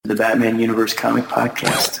the Batman Universe Comic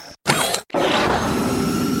Podcast.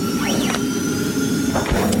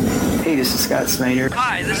 Hey, this is Scott Snyder.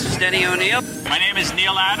 Hi, this is Denny O'Neil. My name is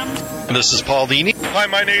Neil Adams. And this is Paul Dini. Hi,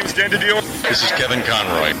 my name's Dan DiDio. This is Kevin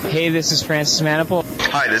Conroy. Hey, this is Francis Manipul.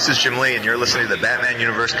 Hi, this is Jim Lee, and you're listening to the Batman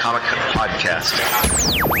Universe Comic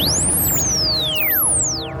Podcast.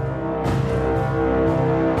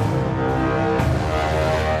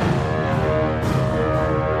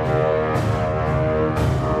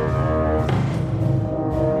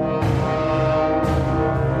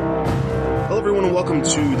 Welcome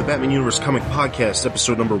to the Batman Universe Comic Podcast,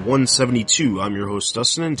 episode number 172. I'm your host,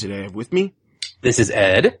 Dustin, and today I have with me... This is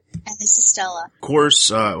Ed. And this is Stella. Of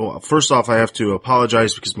course, first off, I have to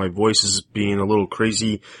apologize because my voice is being a little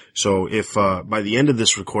crazy. So if by the end of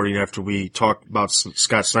this recording, after we talk about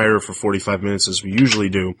Scott Snyder for 45 minutes, as we usually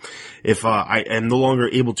do, if I am no longer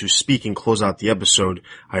able to speak and close out the episode,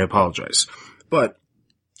 I apologize. But...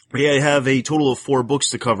 yeah, I have a total of 4 books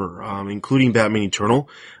to cover, including Batman Eternal.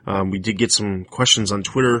 We did get some questions on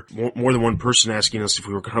Twitter, more than one person asking us if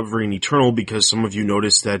we were covering Eternal, because some of you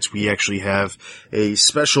noticed that we actually have a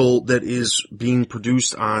special that is being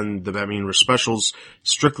produced on the Batman Universe Specials,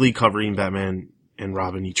 strictly covering Batman and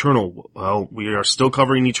Robin Eternal. Well, we are still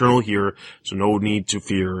covering Eternal here, so no need to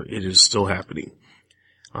fear, it is still happening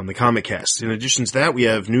on the Comic Cast. In addition to that, we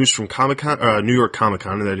have news from Comic-Con, New York Comic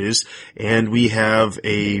Con, that is, and we have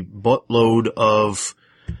a buttload of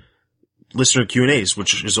listener Q&As,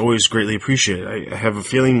 which is always greatly appreciated. I have a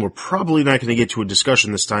feeling we're probably not going to get to a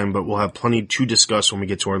discussion this time, but we'll have plenty to discuss when we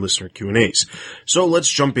get to our listener Q&As. So let's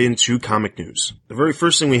jump into comic news. The very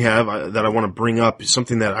first thing we have that I want to bring up is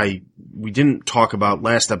something that we didn't talk about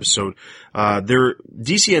last episode.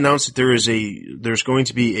 DC announced that there's going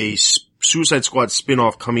to be a Suicide Squad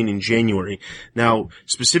spin-off coming in January. Now,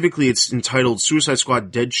 specifically, it's entitled Suicide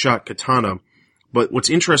Squad Deadshot Katana. But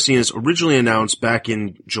what's interesting is, originally announced back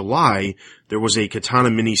in July, there was a Katana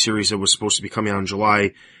miniseries that was supposed to be coming out in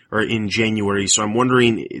July, or in January. So I'm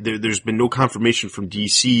wondering, there's been no confirmation from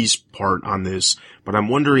DC's part on this, but I'm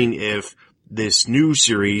wondering if this new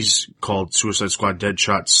series called Suicide Squad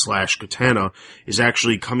Deadshot / Katana is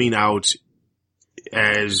actually coming out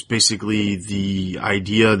as basically the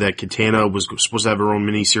idea that Katana was supposed to have her own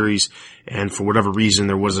miniseries, and for whatever reason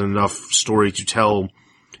there wasn't enough story to tell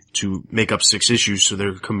to make up 6 issues, so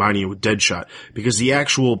they're combining it with Deadshot. Because the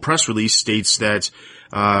actual press release states that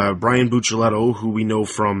Brian Buccellato, who we know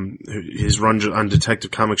from his run on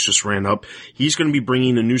Detective Comics just ran up, he's going to be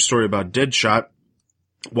bringing a new story about Deadshot,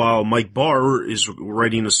 while Mike Barr is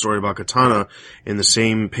writing a story about Katana in the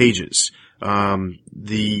same pages.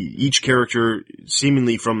 Each character,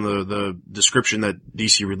 seemingly from the description that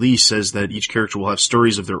DC released, says that each character will have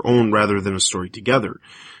stories of their own rather than a story together.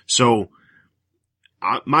 So,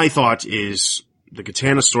 my thought is the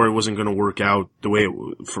Katana story wasn't going to work out the way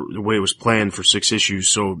it was planned for 6 issues,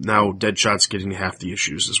 so now Deadshot's getting half the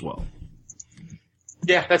issues as well.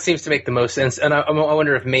 Yeah, that seems to make the most sense. And I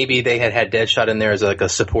wonder if maybe they had Deadshot in there as like a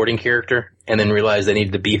supporting character, and then realized they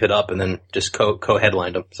needed to beef it up, and then just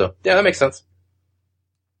co-headlined him. So, yeah, that makes sense.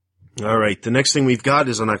 Alright, the next thing we've got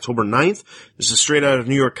is on October 9th. This is straight out of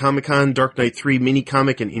New York Comic Con. Dark Knight 3 mini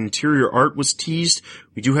comic and interior art was teased.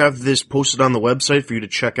 We do have this posted on the website for you to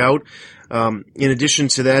check out. In addition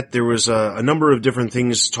to that, there was a number of different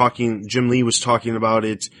things Jim Lee was talking about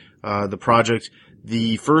it, the project.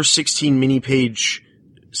 The first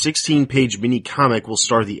 16-page mini comic will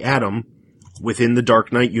star the Atom within the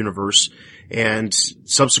Dark Knight universe, and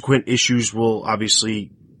subsequent issues will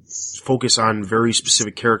obviously focus on very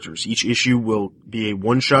specific characters. Each issue will be a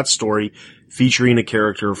one-shot story featuring a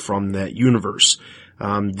character from that universe.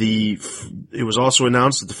 It was also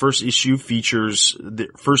announced that the first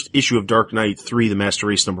issue of Dark Knight 3, The Master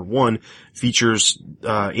Race #1, features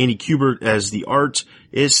Andy Kubert as the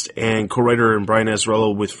artist and co-writer, and Brian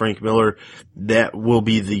Azzarello with Frank Miller. That will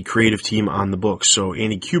be the creative team on the book. So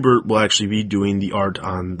Andy Kubert will actually be doing the art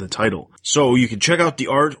on the title. So you can check out the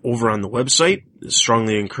art over on the website. It's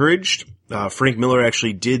strongly encouraged. Frank Miller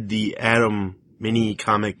actually did the Atom mini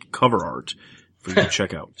comic cover art for you to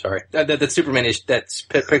check out. Sorry. That Superman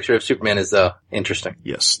picture of Superman is, interesting.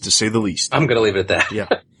 Yes, to say the least. I'm gonna leave it at that. Yeah.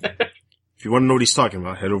 If you want to know what he's talking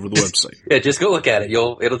about, head over to the website. Yeah, just go look at it.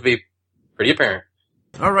 It'll be pretty apparent.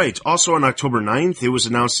 Alright, also on October 9th, it was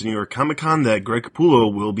announced at New York Comic Con that Greg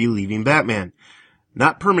Capullo will be leaving Batman.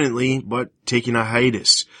 Not permanently, but taking a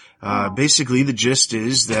hiatus. Basically, the gist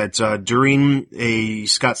is that during a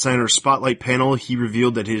Scott Snyder Spotlight panel, he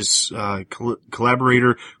revealed that his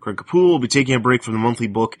collaborator, Greg Capullo, will be taking a break from the monthly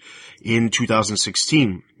book in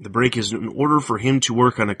 2016. The break is in order for him to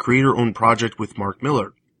work on a creator-owned project with Mark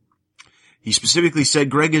Millar. He specifically said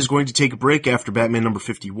Greg is going to take a break after Batman number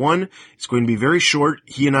 51. It's going to be very short.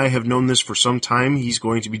 He and I have known this for some time. He's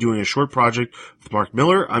going to be doing a short project with Mark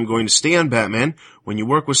Miller. I'm going to stay on Batman. When you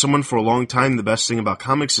work with someone for a long time, the best thing about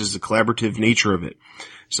comics is the collaborative nature of it.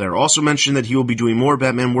 Snyder also mentioned that he will be doing more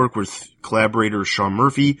Batman work with collaborator Sean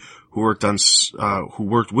Murphy, who worked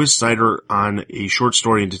with Snyder on a short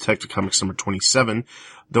story in Detective Comics number 27,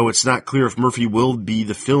 though it's not clear if Murphy will be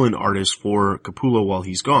the fill-in artist for Capullo while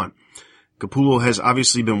he's gone. Capullo has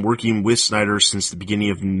obviously been working with Snyder since the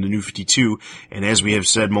beginning of the New 52, and as we have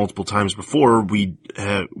said multiple times before, we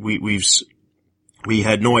had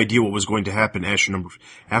no idea what was going to happen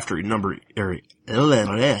after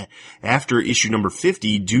issue number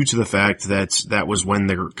 50 due to the fact that was when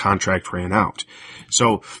their contract ran out.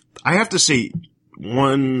 So I have to say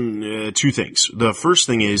two things. The first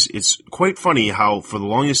thing is, it's quite funny how for the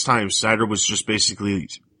longest time Snyder was just basically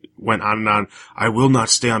went on and on. I will not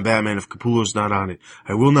stay on Batman if Capullo's not on it.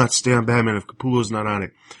 I will not stay on Batman if Capullo's not on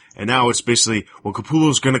it. And now it's basically, well,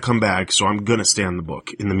 Capullo's gonna come back, so I'm gonna stay on the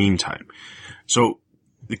book in the meantime. So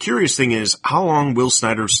the curious thing is, how long will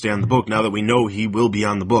Snyder stay on the book now that we know he will be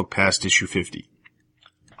on the book past issue 50?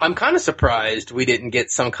 I'm kind of surprised we didn't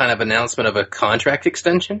get some kind of announcement of a contract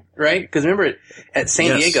extension, right? Because remember, at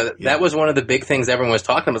San Diego, that was one of the big things everyone was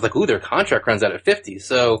talking about. It was like, ooh, their contract runs out at 50.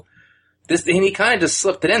 So and he kind of just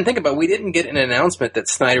slipped it in. Think about it, we didn't get an announcement that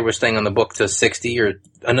Snyder was staying on the book to 60 or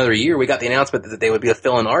another year. We got the announcement that they would be a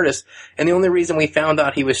fill-in artist. And the only reason we found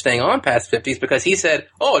out he was staying on past 50 is because he said,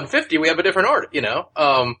 oh, in 50 we have a different art,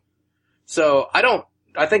 So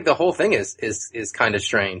I think the whole thing is kind of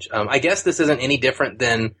strange. I guess this isn't any different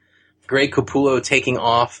than Greg Capullo taking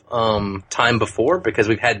off, time before, because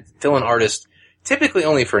we've had fill-in artists typically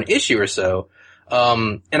only for an issue or so.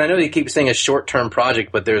 And I know they keep saying a short-term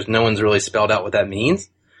project, but no one's really spelled out what that means.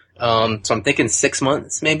 So I'm thinking 6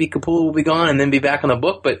 months, maybe Capullo will be gone and then be back on the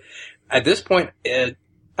book. But at this point, I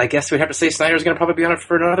guess we'd have to say Snyder's going to probably be on it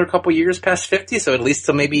for another couple years past 50. So at least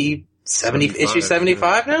till maybe 75, issue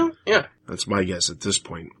 75 now? Yeah. That's my guess at this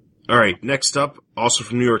point. All right, next up, also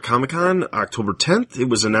from New York Comic Con, October 10th, it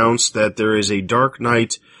was announced that there is a Dark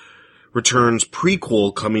Knight Returns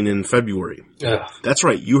prequel coming in February. Ugh. That's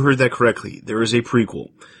right, you heard that correctly. There is a prequel.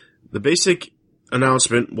 The basic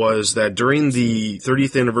announcement was that during the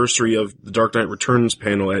 30th anniversary of the Dark Knight Returns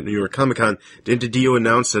panel at New York Comic Con, Dan DiDio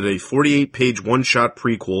announced that a 48-page one-shot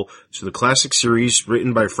prequel to the classic series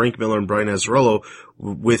written by Frank Miller and Brian Azzarello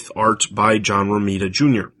with art by John Romita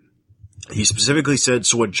Jr. He specifically said,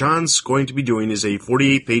 so what John's going to be doing is a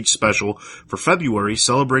 48-page special for February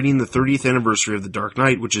celebrating the 30th anniversary of The Dark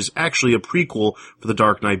Knight, which is actually a prequel for the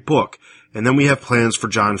Dark Knight book. And then we have plans for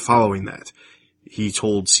John following that, he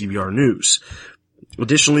told CBR News.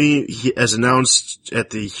 Additionally, as announced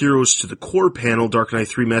at the Heroes to the Core panel, Dark Knight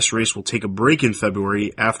 3 Master Race will take a break in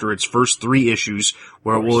February after its first 3 issues,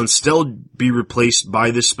 where it will instead be replaced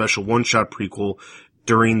by this special one-shot prequel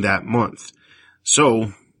during that month.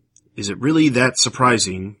 So, is it really that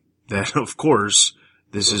surprising that, of course,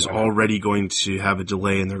 this is already going to have a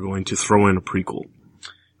delay and they're going to throw in a prequel?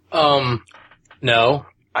 No.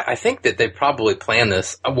 I think that they probably planned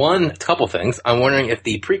this. A couple things. I'm wondering if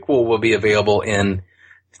the prequel will be available in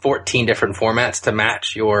 14 different formats to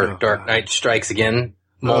match your Dark Knight Strikes Again.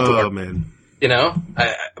 Man. And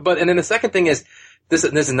then the second thing is, this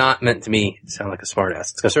is not meant to sound like a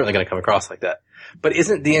smartass. It's certainly going to come across like that. But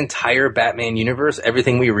isn't the entire Batman universe,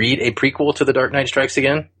 everything we read, a prequel to The Dark Knight Strikes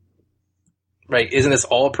Again? Right? Isn't this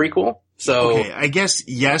all a prequel? So, okay, I guess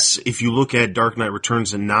yes, if you look at Dark Knight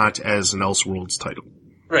Returns and not as an Elseworlds title.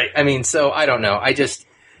 Right. I mean, so I don't know.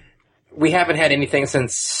 We haven't had anything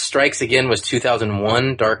since Strikes Again was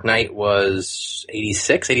 2001. Dark Knight was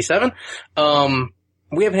 86, 87.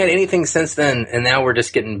 We haven't had anything since then, and now we're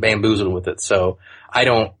just getting bamboozled with it. So I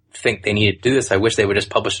don't think they needed to do this. I wish they would just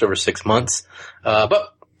publish it over 6 months.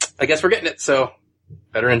 But I guess we're getting it, so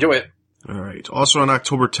better enjoy it. All right. Also on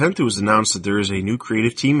October 10th, it was announced that there is a new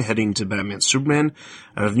creative team heading to Batman Superman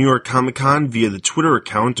out of New York Comic Con via the Twitter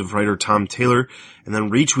account of writer Tom Taylor, and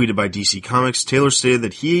then retweeted by DC Comics. Taylor stated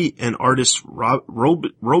that he and artist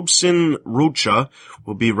Robson Rocha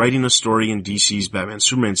will be writing a story in DC's Batman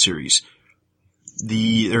Superman series.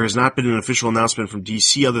 There has not been an official announcement from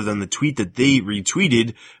DC other than the tweet that they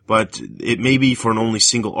retweeted, but it may be for an only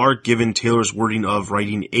single arc given Taylor's wording of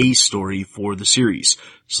writing a story for the series.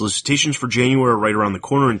 Solicitations for January are right around the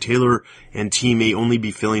corner, and Taylor and team may only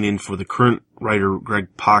be filling in for the current writer Greg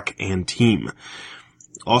Pak and team.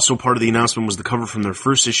 Also part of the announcement was the cover from their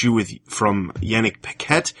first issue from Yannick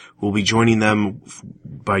Paquette, who will be joining them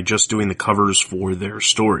by just doing the covers for their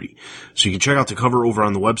story. So you can check out the cover over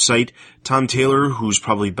on the website. Tom Taylor, who's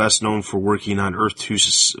probably best known for working on Earth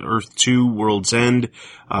 2 World's End,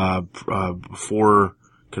 before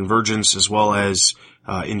Convergence, as well as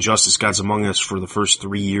Injustice Gods Among Us for the first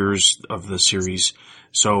 3 years of the series.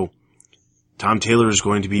 So Tom Taylor is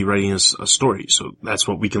going to be writing us a story. So that's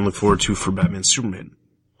what we can look forward to for Batman Superman.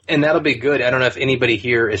 And that'll be good. I don't know if anybody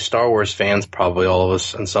here is Star Wars fans, probably all of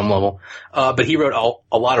us on some level. But he wrote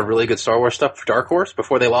a lot of really good Star Wars stuff for Dark Horse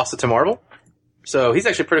before they lost it to Marvel. So he's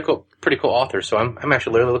actually a pretty cool author. So I'm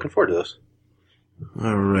actually really looking forward to this.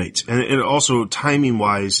 All right. And also,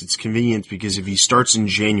 timing-wise, it's convenient because if he starts in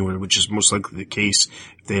January, which is most likely the case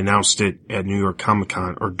if they announced it at New York Comic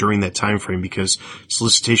Con or during that time frame, because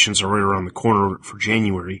solicitations are right around the corner for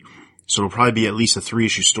January. So it'll probably be at least a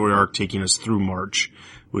 3-issue story arc taking us through March,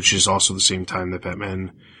 which is also the same time that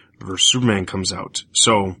Batman vs. Superman comes out.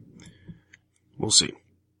 So, we'll see.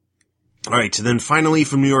 All right, then finally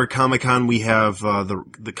from New York Comic Con, we have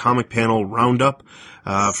the comic panel roundup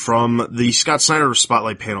from the Scott Snyder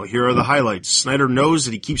Spotlight panel. Here are the highlights. Snyder knows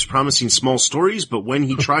that he keeps promising small stories, but when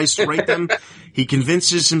he tries to write them, he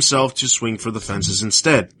convinces himself to swing for the fences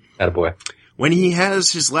instead. Attaboy. When he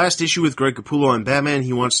has his last issue with Greg Capullo on Batman,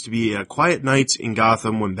 he wants to be a quiet night in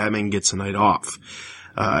Gotham when Batman gets a night off.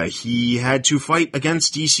 He had to fight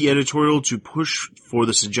against DC editorial to push for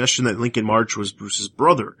the suggestion that Lincoln March was Bruce's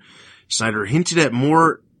brother. Snyder hinted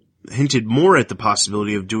more at the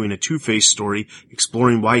possibility of doing a Two-Face story,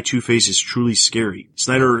 exploring why Two-Face is truly scary.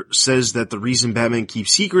 Snyder says that the reason Batman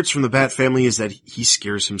keeps secrets from the Bat family is that he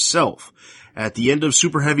scares himself. At the end of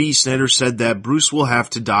Super Heavy, Snyder said that Bruce will have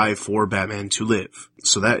to die for Batman to live.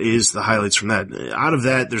 So that is the highlights from that. Out of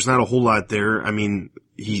that, there's not a whole lot there. I mean,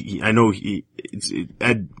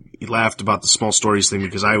 Ed laughed about the small stories thing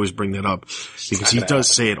because I always bring that up because he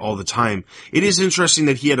does say it all the time. It is interesting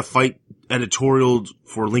that he had to fight editorial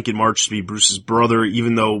for Lincoln March to be Bruce's brother,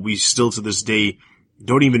 even though we still to this day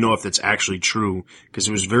don't even know if that's actually true, because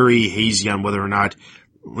it was very hazy on whether or not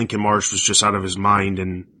Lincoln March was just out of his mind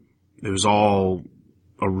and it was all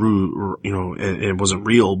a ruse, or, it wasn't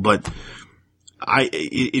real. But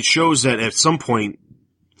it shows that at some point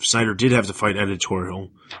Snyder did have to fight editorial,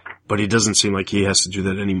 but it doesn't seem like he has to do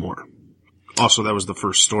that anymore. Also, that was the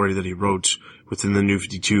first story that he wrote within the New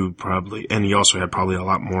 52, probably, and he also had probably a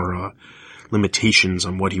lot more limitations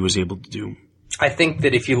on what he was able to do. I think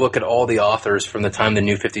that if you look at all the authors from the time the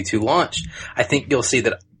New 52 launched, I think you'll see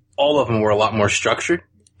that all of them were a lot more structured,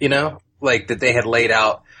 like that they had laid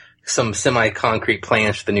out some semi-concrete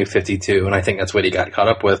plans for the New 52, and I think that's what he got caught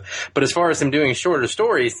up with. But as far as him doing shorter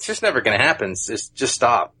stories, it's just never going to happen. Just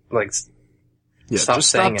stop.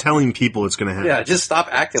 Stop telling people it's going to happen. Yeah, just stop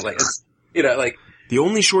acting like it's, The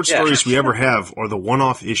only short stories we ever have are the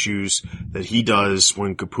one-off issues that he does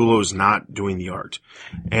when Capullo's not doing the art.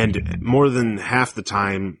 And more than half the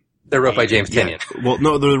time, they're wrote by James Tynion. Well,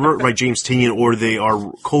 no, they're wrote by James Tynion, or they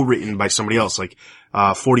are co-written by somebody else. Like,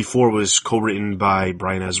 44 was co-written by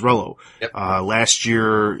Brian Azzarello. Yep. Last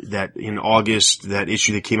year, in August, that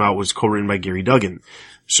issue that came out was co-written by Gary Duggan.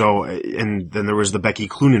 So, and then there was the Becky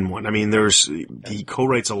Cloonan one. I mean, he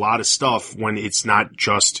co-writes a lot of stuff when it's not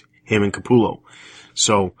just him and Capullo.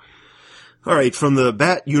 So, alright, from the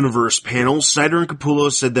Bat Universe panel, Snyder and Capullo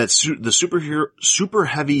said that the Super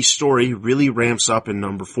Heavy story really ramps up in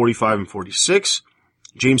number 45 and 46.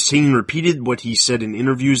 James Tynion repeated what he said in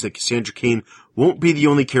interviews that Cassandra Cain won't be the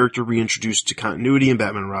only character reintroduced to continuity in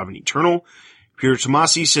Batman and Robin Eternal. Piero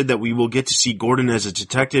Tomasi said that we will get to see Gordon as a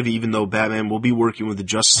detective, even though Batman will be working with the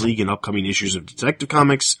Justice League in upcoming issues of Detective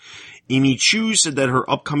Comics. Amy Chu said that her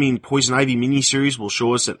upcoming Poison Ivy miniseries will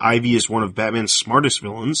show us that Ivy is one of Batman's smartest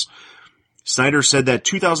villains. Snyder said that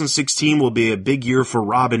 2016 will be a big year for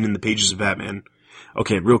Robin in the pages of Batman.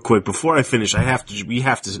 Okay, real quick, before I finish, we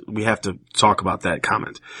have to talk about that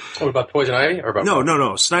comment. What about Poison Ivy or about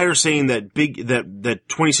No. Snyder saying that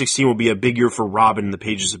 2016 will be a big year for Robin in the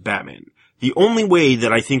pages of Batman. The only way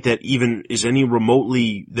that I think that even is any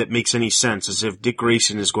remotely that makes any sense is if Dick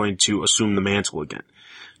Grayson is going to assume the mantle again.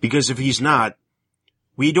 Because if he's not,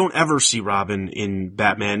 we don't ever see Robin in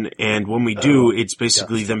Batman, and when we do, it's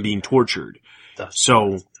basically them being tortured.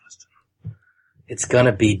 So it's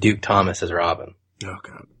gonna be Duke Thomas as Robin. Oh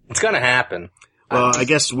God. It's gonna happen. Well, I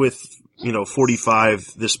guess with,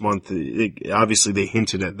 45 this month, obviously they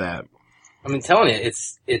hinted at that. I'm telling you,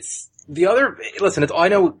 it's the other, listen, I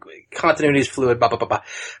know continuity is fluid, blah, blah, blah, blah.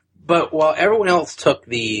 But while everyone else took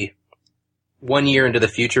the 1 year into the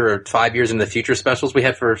future or 5 years into the future specials we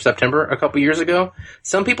had for September a couple years ago,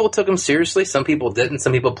 some people took them seriously, some people didn't,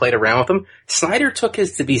 some people played around with them. Snyder took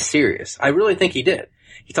his to be serious. I really think he did.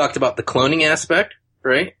 He talked about the cloning aspect,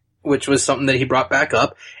 right? Which was something that he brought back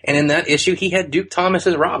up. And in that issue, he had Duke Thomas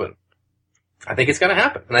as Robin. I think it's going to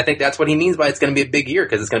happen. And I think that's what he means by it's going to be a big year,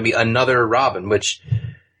 because it's going to be another Robin, which,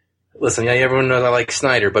 listen, yeah, everyone knows I like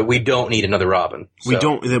Snyder, but we don't need another Robin. So.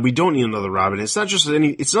 We don't need another Robin. It's not just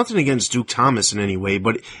it's nothing against Duke Thomas in any way,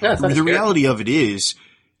 but no, the reality of it is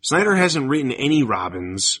Snyder hasn't written any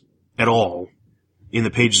Robins at all in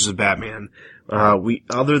the pages of Batman.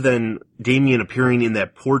 Other than Damian appearing in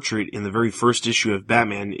that portrait in the very first issue of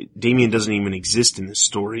Batman, Damian doesn't even exist in this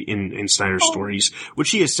story, in Snyder's stories,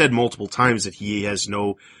 which he has said multiple times that he has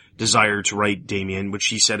no desire to write Damian, which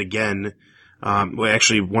he said again.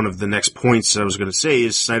 Actually, one of the next points that I was going to say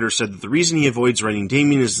is Snyder said that the reason he avoids writing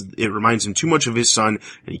Damian is it reminds him too much of his son,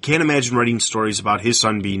 and he can't imagine writing stories about his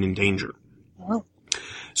son being in danger. Oh.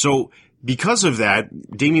 So, because of that,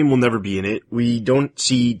 Damian will never be in it. We don't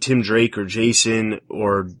see Tim Drake or Jason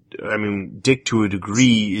Dick to a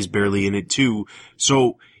degree is barely in it too.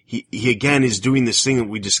 So he again is doing this thing that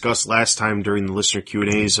we discussed last time during the listener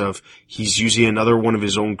Q&As of he's using another one of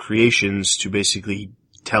his own creations to basically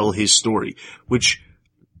tell his story, which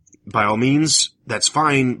by all means, that's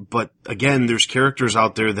fine. But again, there's characters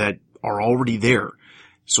out there that are already there.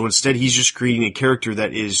 So instead he's just creating a character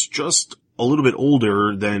that is just a little bit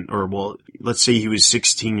older than, let's say he was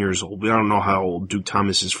 16 years old. We don't know how old Duke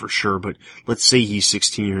Thomas is for sure, but let's say he's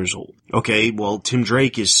 16 years old. Okay, well, Tim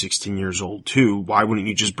Drake is 16 years old too. Why wouldn't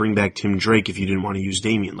you just bring back Tim Drake if you didn't want to use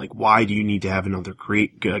Damian? Like, why do you need to have another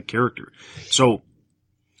character? So,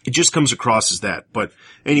 it just comes across as that. But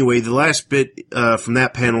anyway, the last bit from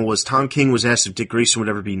that panel was Tom King was asked if Dick Grayson would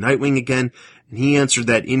ever be Nightwing again, and he answered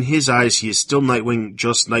that in his eyes he is still Nightwing,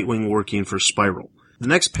 just Nightwing working for Spiral. The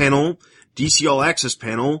next panel, DC All Access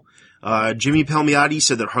panel, Jimmy Palmiotti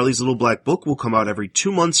said that Harley's Little Black Book will come out every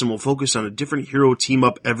 2 months and will focus on a different hero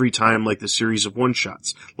team-up every time like a series of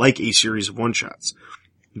one-shots.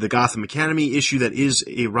 The Gotham Academy issue that is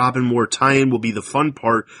a Robin Moore tie-in will be the fun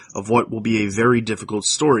part of what will be a very difficult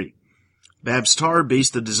story. Babs Tarr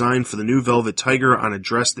based the design for the new Velvet Tiger on a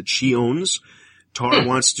dress that she owns. Tarr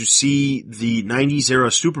wants to see the 90s era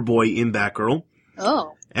Superboy in Batgirl.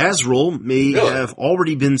 Oh. Azrael may have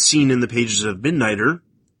already been seen in the pages of Midnighter.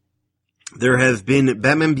 There have been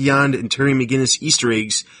Batman Beyond and Terry McGinnis Easter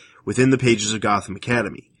eggs within the pages of Gotham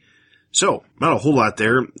Academy. So, not a whole lot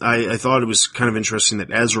there. I thought it was kind of interesting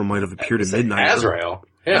that Azrael might have appeared in Midnighter. Azrael?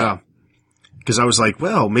 Yeah. Because I was like,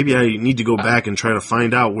 well, maybe I need to go back and try to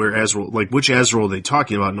find out where Azrael, like which Azrael are they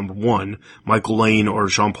talking about, number one, Michael Lane or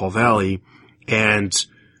Jean-Paul Valley, and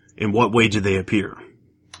in what way did they appear?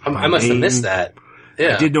 I must have missed that.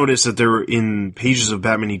 Yeah. I did notice that there were in pages of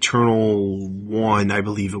Batman Eternal 1, I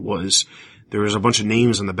believe it was, there was a bunch of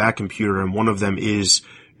names on the back computer, and one of them is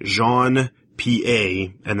Jean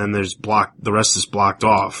P.A., and then the rest is blocked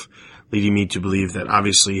off, leading me to believe that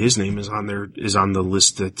obviously his name is on the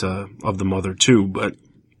list that, of the mother too, but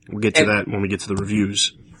we'll get to that when we get to the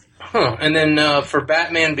reviews. Huh. And then, for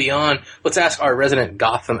Batman Beyond, let's ask our resident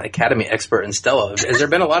Gotham Academy expert in Stella. Has there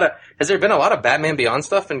been a lot of Batman Beyond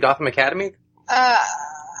stuff in Gotham Academy?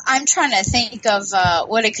 I'm trying to think of,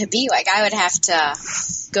 what it could be. Like, I would have to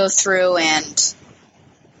go through and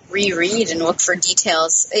reread and look for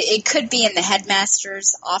details. It could be in the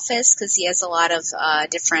headmaster's office because he has a lot of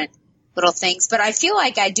different little things. But I feel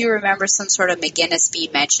like I do remember some sort of McGinnis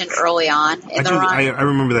being mentioned early on in the run. I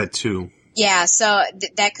remember that too. Yeah, so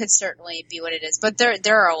that could certainly be what it is. But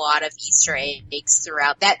there are a lot of Easter eggs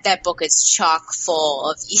throughout. That book is chock full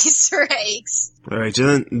of Easter eggs. All right,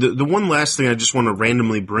 and then the one last thing I just want to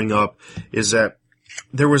randomly bring up is that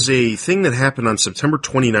there was a thing that happened on September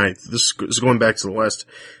 29th. This is going back to the last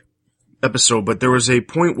episode, but there was a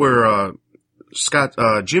point where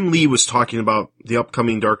Jim Lee was talking about the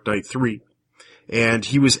upcoming Dark Knight 3, and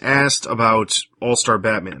he was asked about All-Star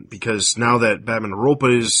Batman, because now that Batman Europa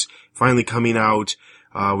is finally coming out,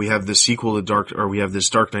 we have the sequel to we have this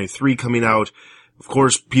Dark Knight 3 coming out. Of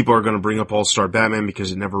course, people are going to bring up All-Star Batman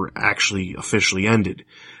because it never actually officially ended.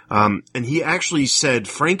 And he actually said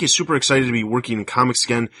Frank is super excited to be working in comics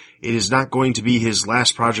again. It is not going to be his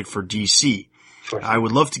last project for DC. I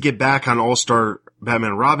would love to get back on All-Star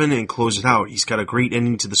Batman Robin and close it out. He's got a great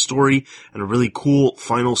ending to the story and a really cool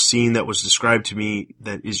final scene that was described to me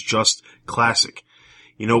that is just classic.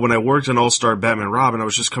 You know, when I worked on All-Star Batman Robin, I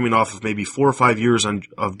was just coming off of maybe 4 or 5 years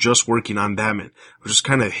of just working on Batman. I just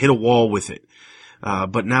kind of hit a wall with it.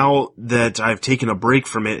 But now that I've taken a break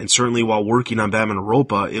from it, and certainly while working on Batman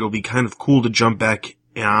Europa, it'll be kind of cool to jump back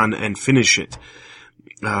on and finish it.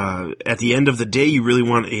 At the end of the day, you really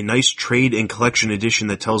want a nice trade and collection edition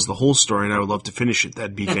that tells the whole story, and I would love to finish it.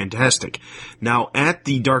 That'd be fantastic. Now, at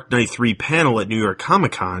the Dark Knight 3 panel at New York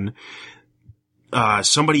Comic Con,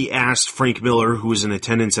 somebody asked Frank Miller, who was in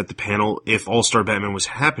attendance at the panel, if All-Star Batman was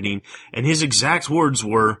happening, and his exact words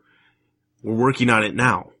were, "We're working on it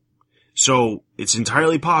now." So, it's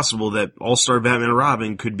entirely possible that All-Star Batman and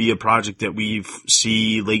Robin could be a project that we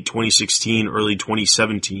see late 2016, early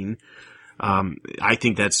 2017. I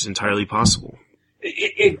think that's entirely possible.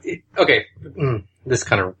 Okay. This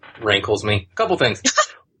kind of rankles me. A couple things.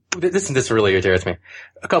 This really irritates me.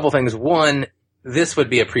 A couple things. One, this would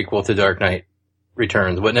be a prequel to Dark Knight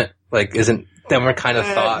Returns, wouldn't it? Like, isn't that more kind of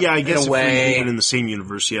thought? Yeah, I guess in a way. even in the same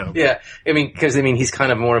universe, yeah. Yeah. Because he's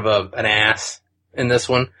kind of more of an ass in this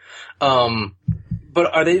one.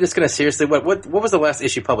 But are they just going to seriously, what was the last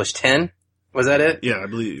issue published? 10? Was that it? Yeah, I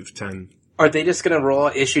believe 10. Are they just going to roll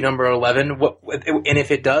out issue number 11? And if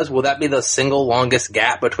it does, will that be the single longest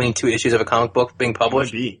gap between two issues of a comic book being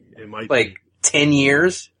published? It might be. Like 10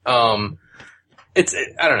 years? I don't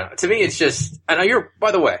know. To me, it's just, I know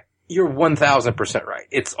by the way, you're 1000% right.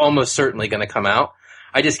 It's almost certainly going to come out.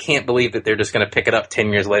 I just can't believe that they're just going to pick it up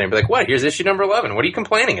 10 years later and be like, what? Here's issue number 11. What are you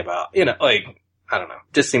complaining about? I don't know.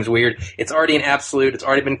 Just seems weird. It's already an absolute. It's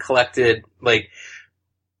already been collected.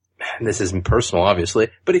 This isn't personal, obviously,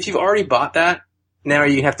 but if you've already bought that, now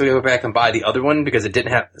you have to go back and buy the other one because it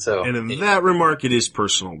didn't have, so. And in that remark, it is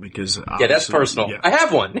personal because. Yeah, that's personal. Yeah. I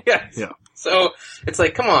have one. Yeah. Yeah. So, it's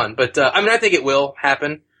like, come on. But, I think it will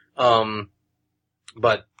happen. But,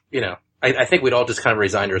 I think we'd all just kind of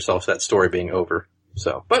resigned ourselves to that story being over.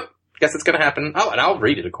 So, but I guess it's gonna happen. I'll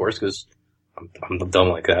read it, of course, because I'm dumb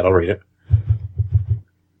like that. I'll read it.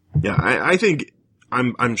 Yeah, I think,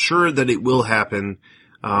 I'm sure that it will happen.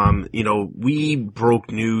 We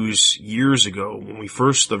broke news years ago when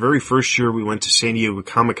the very first year we went to San Diego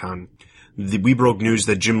Comic-Con, we broke news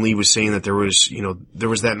that Jim Lee was saying that there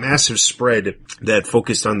was that massive spread that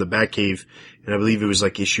focused on the Batcave, and I believe it was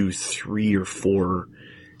like issue 3 or 4.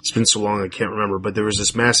 It's been so long I can't remember, but there was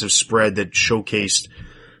this massive spread that showcased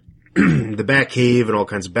the Batcave and all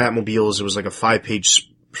kinds of Batmobiles. It was like a 5-page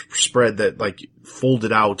spread that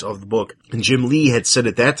folded out of the book. And Jim Lee had said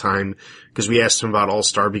at that time, because we asked him about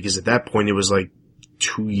All-Star, because at that point it was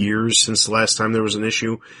 2 years since the last time there was an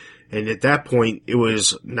issue. And at that point it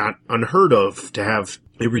was not unheard of to have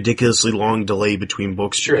a ridiculously long delay between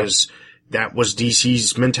books. Sure. Because that was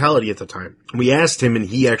DC's mentality at the time. We asked him and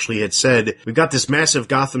he actually had said, we've got this massive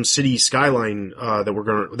Gotham City skyline, that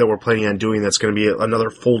we're planning on doing that's gonna be another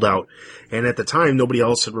fold out. And at the time, nobody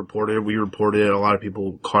else had reported it. We reported it. A lot of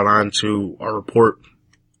people caught on to our report.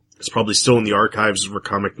 It's probably still in the archives for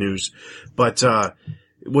Comic News. But,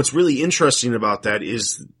 what's really interesting about that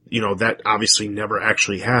is, that obviously never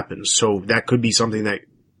actually happened. So that could be something that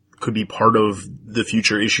could be part of the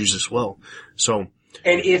future issues as well. So.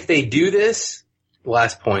 And if they do this,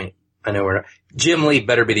 last point, I know we're not, Jim Lee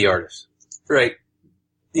better be the artist. Right?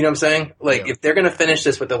 You know what I'm saying? If they're gonna finish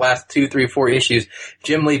this with the last 2, 3, 4 issues,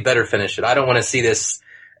 Jim Lee better finish it. I don't want to see this,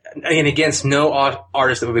 and against no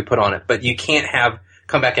artist that would be put on it, but you can't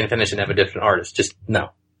come back and finish and have a different artist. Just,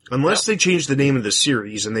 no. Unless they change the name of the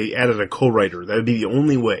series and they added a co-writer. That would be the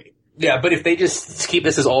only way. Yeah, but if they just keep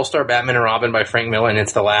this as All-Star Batman and Robin by Frank Miller and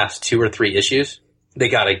it's the last 2 or 3 issues, they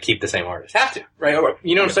gotta keep the same artist. Have to, right?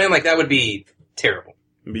 You know what I'm saying? That would be terrible.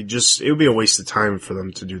 It would be a waste of time for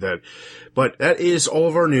them to do that. But that is all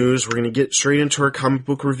of our news. We're going to get straight into our comic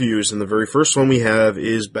book reviews, and the very first one we have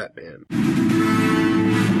is Batman.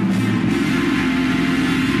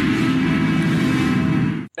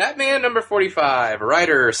 Batman number 45,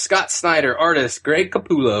 writer Scott Snyder, artist Greg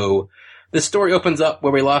Capullo. This story opens up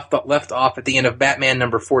where we left off at the end of Batman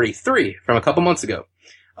number 43 from a couple months ago,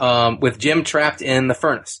 with Jim trapped in the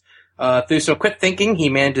furnace. Through some quick thinking, he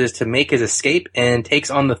manages to make his escape and takes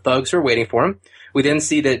on the thugs who are waiting for him. We then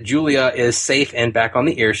see that Julia is safe and back on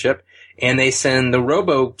the airship, and they send the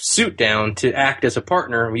Robo suit down to act as a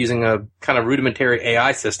partner using a kind of rudimentary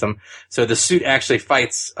AI system. So the suit actually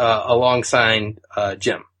fights alongside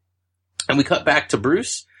Jim. And we cut back to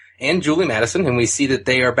Bruce and Julie Madison, and we see that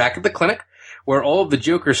they are back at the clinic where all of the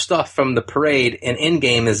Joker stuff from the parade and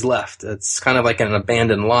Endgame is left. It's kind of like an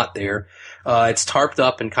abandoned lot there. It's tarped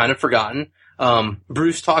up and kind of forgotten.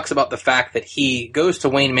 Bruce talks about the fact that he goes to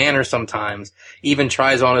Wayne Manor sometimes, even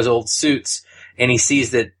tries on his old suits, and he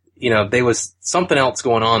sees that, there was something else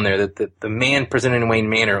going on there, that the man presented in Wayne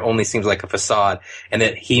Manor only seems like a facade, and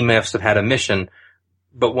that he must have had a mission,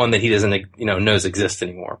 but one that he doesn't, knows exists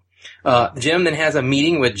anymore. Jim then has a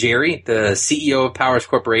meeting with Jerry, the CEO of Powers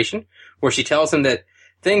Corporation, where she tells him that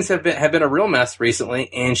things have been a real mess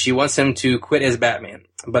recently, and she wants him to quit as Batman,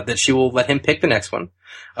 but that she will let him pick the next one.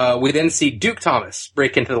 We then see Duke Thomas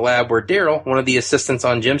break into the lab where Daryl, one of the assistants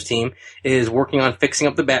on Jim's team, is working on fixing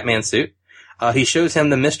up the Batman suit. He shows him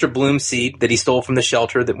the Mr. Bloom seed that he stole from the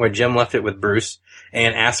shelter where Jim left it with Bruce,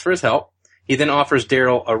 and asks for his help. He then offers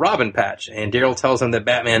Daryl a Robin patch, and Daryl tells him that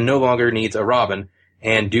Batman no longer needs a Robin,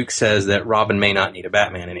 and Duke says that Robin may not need a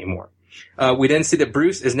Batman anymore. We then see that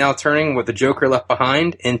Bruce is now turning what the Joker left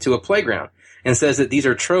behind into a playground, and says that these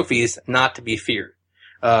are trophies not to be feared.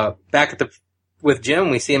 Back with Jim,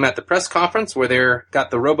 we see him at the press conference where they're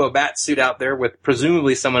got the Robo-Bat suit out there with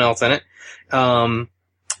presumably someone else in it.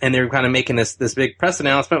 And they're kind of making this big press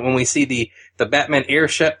announcement when we see the Batman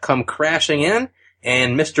airship come crashing in,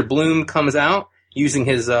 and Mr. Bloom comes out using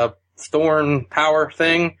his Thorn power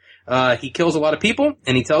thing. He kills a lot of people,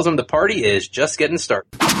 and he tells them the party is just getting started.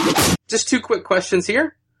 Just 2 quick questions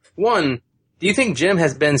here. One, do you think Jim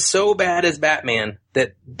has been so bad as Batman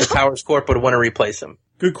that the Powers Corp would want to replace him?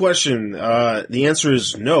 Good question. The answer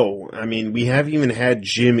is no. I mean, we haven't even had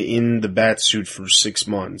Jim in the Batsuit for 6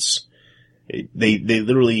 months. They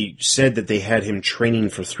literally said that they had him training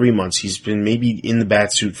for 3 months. He's been maybe in the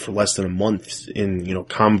Batsuit for less than a month in,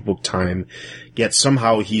 comic book time. Yet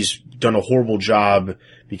somehow he's done a horrible job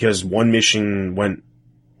because one mission went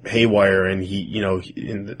haywire and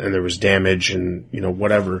and there was damage and,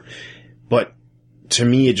 whatever. But to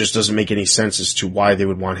me, it just doesn't make any sense as to why they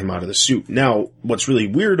would want him out of the suit. Now, what's really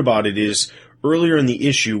weird about it is earlier in the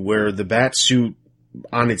issue where the Batsuit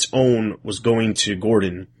on its own was going to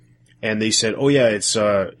Gordon, and they said, oh yeah,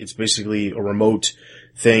 it's basically a remote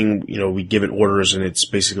thing, we give it orders, and it's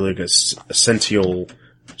basically like a sentient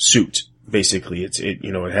suit. Basically,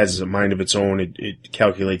 it has a mind of its own. It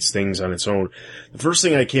calculates things on its own. The first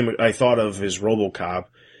thing I thought of is RoboCop,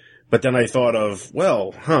 but then I thought of,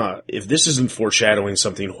 if this isn't foreshadowing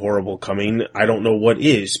something horrible coming, I don't know what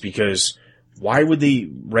is, because why would they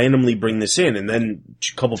randomly bring this in? And then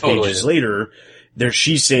a couple pages later,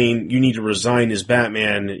 she's saying, you need to resign as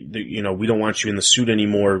Batman, we don't want you in the suit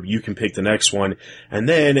anymore, you can pick the next one. And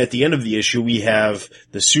then at the end of the issue, we have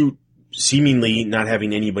the suit seemingly not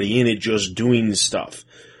having anybody in it, just doing stuff.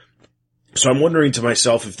 So I'm wondering to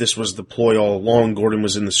myself if this was the ploy all along. Gordon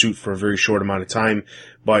was in the suit for a very short amount of time,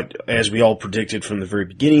 but as we all predicted from the very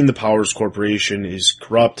beginning, the Powers Corporation is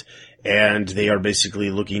corrupt, and they are basically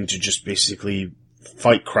looking to just basically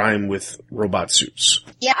fight crime with robot suits.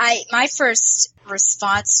 Yeah, my first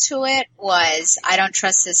response to it was, I don't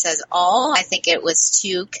trust this at all. I think it was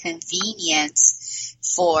too convenient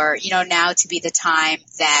for, now to be the time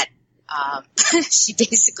that she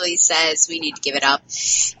basically says we need to give it up.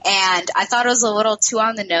 And I thought it was a little too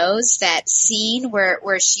on the nose, that scene where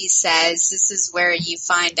she says, this is where you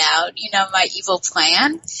find out, my evil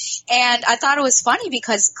plan. And I thought it was funny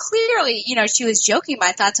because clearly, she was joking, but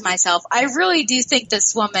I thought to myself, I really do think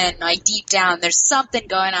this woman, like deep down, there's something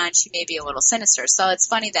going on. She may be a little sinister. So it's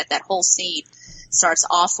funny that whole scene starts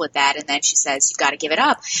off with that. And then she says, you've got to give it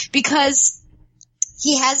up, because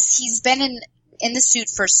he's been in the suit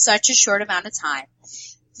for such a short amount of time.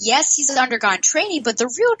 Yes, he's undergone training, but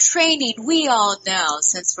the real training, we all know,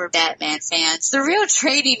 since we're Batman fans, the real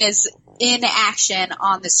training is in action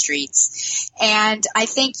on the streets. And I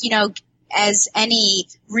think, as any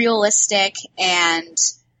realistic and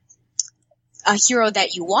a hero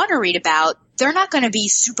that you want to read about, they're not going to be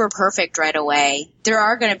super perfect right away. There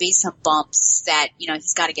are going to be some bumps that,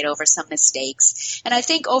 he's got to get over, some mistakes. And I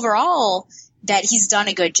think overall, that he's done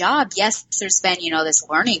a good job. Yes, there's been, this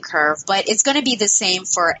learning curve, but it's going to be the same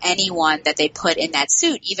for anyone that they put in that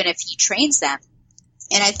suit, even if he trains them.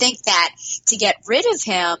 And I think that to get rid of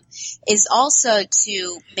him is also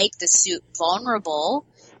to make the suit vulnerable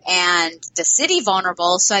and the city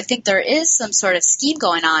vulnerable. So I think there is some sort of scheme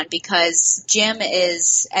going on, because Jim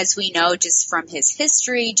is, as we know, just from his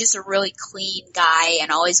history, just a really clean guy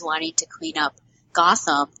and always wanting to clean up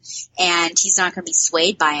Gotham, and he's not going to be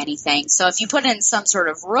swayed by anything. So if you put in some sort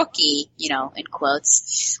of rookie, in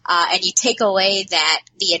quotes, and you take away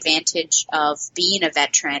the advantage of being a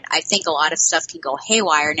veteran, I think a lot of stuff can go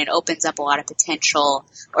haywire, and it opens up a lot of potential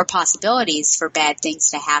or possibilities for bad things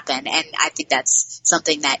to happen. And I think that's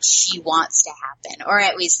something that she wants to happen, or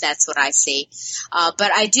at least that's what I see.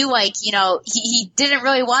 But I do like, he didn't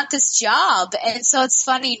really want this job, and so it's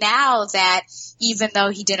funny now that even though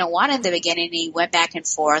he didn't want it in the beginning, he went back and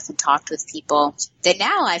forth and talked with people, that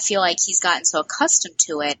now I feel like he's gotten so accustomed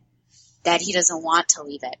to it that he doesn't want to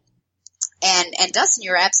leave it. And Dustin,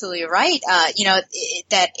 you're absolutely right,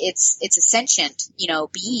 that it's a sentient,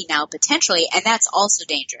 being now potentially, and that's also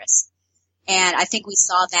dangerous. And I think we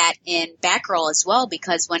saw that in Batgirl as well,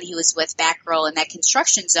 because when he was with Batgirl in that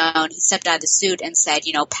construction zone, he stepped out of the suit and said,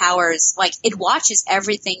 Powers, like, it watches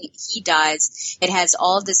everything he does. It has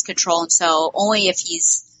all of this control. And so only if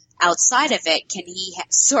he's outside of it can he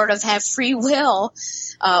sort of have free will,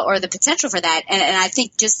 or the potential for that. And I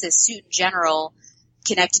think just the suit in general,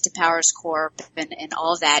 connected to Powers Corp and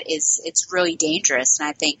all of that, it's really dangerous. And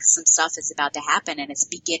I think some stuff is about to happen, and it's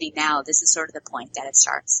beginning now. This is sort of the point that it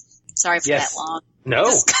starts. Sorry for that long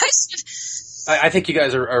discussion. I think you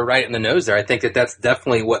guys are right in the nose there. I think that's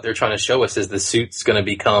definitely what they're trying to show us, is the suit's going to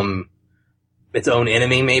become its own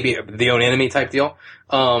enemy, maybe the own enemy type deal.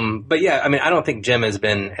 But yeah, I mean, I don't think Jim has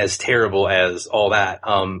been as terrible as all that.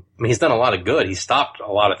 I mean, he's done a lot of good. He's stopped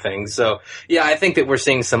a lot of things. So yeah, I think that we're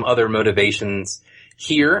seeing some other motivations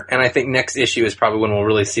here. And I think next issue is probably when we'll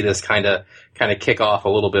really see this kind of kick off a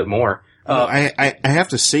little bit more. I have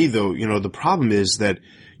to say though, the problem is that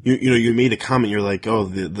you made a comment, you're like, oh,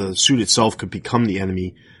 the suit itself could become the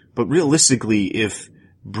enemy. But realistically, if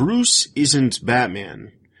Bruce isn't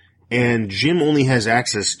Batman and Jim only has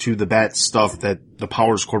access to the Bat stuff that the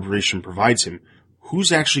Powers Corporation provides him,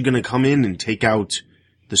 who's actually going to come in and take out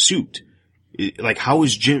the suit? Like, how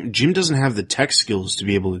is Jim doesn't have the tech skills to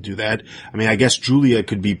be able to do that. I mean, I guess Julia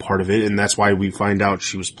could be part of it, and that's why we find out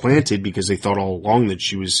she was planted, because they thought all along that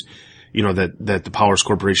she was, that the Powers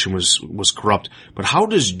Corporation was corrupt. But how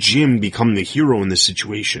does Jim become the hero in this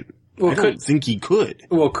situation? Well, I don't think he could.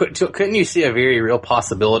 Well, couldn't you see a very real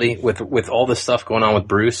possibility with all this stuff going on with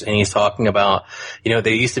Bruce? And he's talking about, there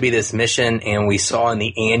used to be this mission, and we saw in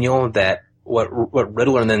the annual that what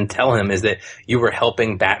Riddler then tell him is that you were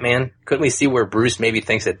helping Batman. Couldn't we see where Bruce maybe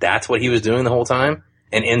thinks that that's what he was doing the whole time,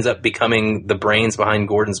 and ends up becoming the brains behind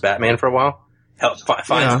Gordon's Batman for a while? Finds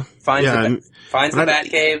the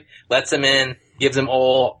Batcave, lets him in, gives him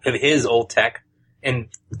all of his old tech.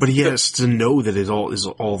 But he has to know that it all is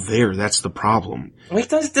all there. That's the problem. Well,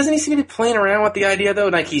 doesn't he seem to be playing around with the idea though?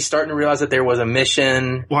 Like, he's starting to realize that there was a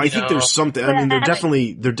mission. Well, I think there's something. I mean, they're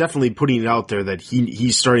definitely putting it out there that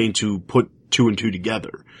he's starting to put two and two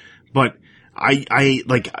together. But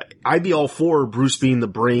I'd be all for Bruce being the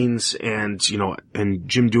brains and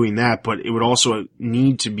Jim doing that. But it would also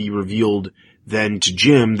need to be revealed then to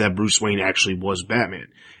Jim that Bruce Wayne actually was Batman,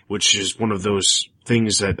 which is one of those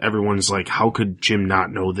things that everyone's like, how could Jim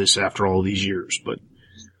not know this after all these years? But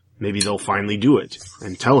maybe they'll finally do it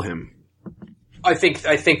and tell him. I think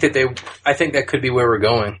that could be where we're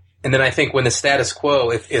going. And then I think when the status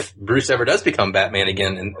quo, if Bruce ever does become Batman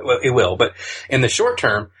again, and it will, but in the short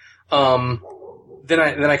term, then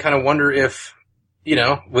I kind of wonder if,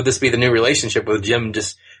 would this be the new relationship with Jim?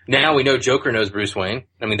 Just now we know Joker knows Bruce Wayne.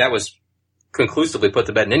 I mean, that was conclusively put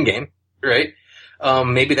to bed in Endgame, right?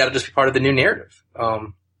 Maybe that'll just be part of the new narrative.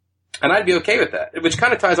 And I'd be okay with that, which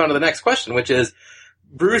kind of ties on to the next question, which is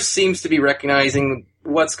Bruce seems to be recognizing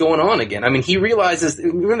what's going on again. I mean, he realizes,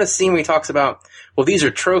 remember the scene where he talks about, well, these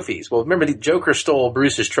are trophies. Well, remember the Joker stole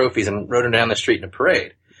Bruce's trophies and rode them down the street in a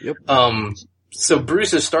parade. Yep. So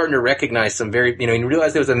Bruce is starting to recognize some very, he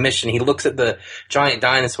realized there was a mission. He looks at the giant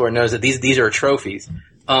dinosaur and knows that these are trophies.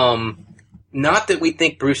 Not that we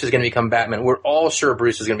think Bruce is going to become Batman. We're all sure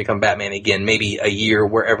Bruce is going to become Batman again, maybe a year,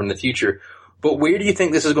 wherever in the future. But where do you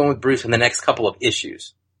think this is going with Bruce in the next couple of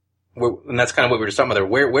issues? And that's kind of what we were just talking about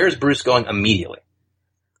there. Where's Bruce going immediately?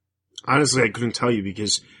 Honestly, I couldn't tell you,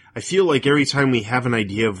 because I feel like every time we have an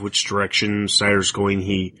idea of which direction Snyder's going,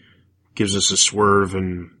 he gives us a swerve,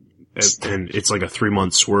 and it's like a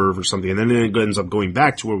 3-month swerve or something, and then it ends up going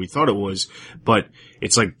back to where we thought it was, but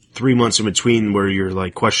it's like 3 months in between where you're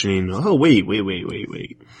like questioning, oh, wait.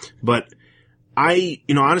 But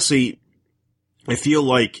honestly, I feel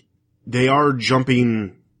like they are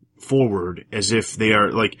jumping forward as if they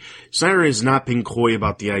are, like, Snyder has not been coy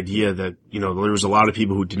about the idea that, there was a lot of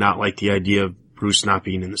people who did not like the idea of Bruce not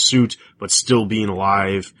being in the suit, but still being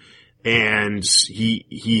alive. And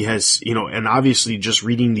he has, and obviously just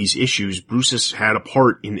reading these issues, Bruce has had a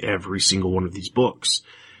part in every single one of these books.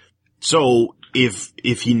 So if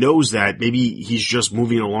he knows that, maybe he's just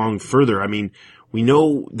moving along further. I mean, we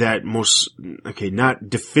know that not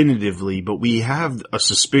definitively, but we have a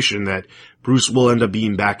suspicion that Bruce will end up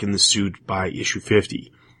being back in the suit by issue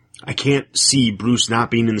 50. I can't see Bruce not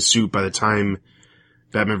being in the suit by the time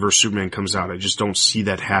Batman vs. Superman comes out. I just don't see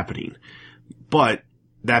that happening. But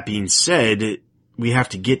that being said, we have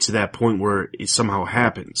to get to that point where it somehow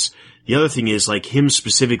happens. The other thing is, like, him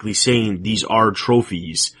specifically saying these are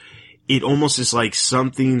trophies, it almost is like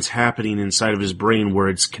something's happening inside of his brain where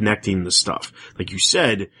it's connecting the stuff. Like you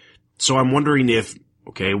said, so I'm wondering if,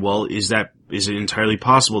 is that is it entirely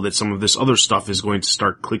possible that some of this other stuff is going to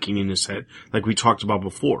start clicking in his head, like we talked about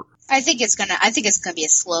before? I think it's gonna be a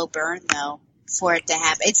slow burn, though, for it to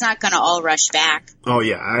happen. It's not gonna all rush back. Oh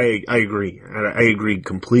yeah, I agree. I agree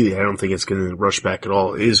completely. I don't think it's gonna rush back at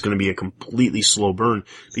all. It is gonna be a completely slow burn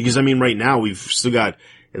because, I mean, right now we've still got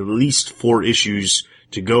at least 4 issues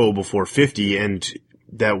to go before 50, and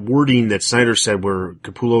that wording that Snyder said where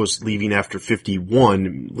Capullo is leaving after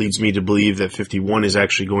 51 leads me to believe that 51 is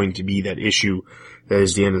actually going to be that issue that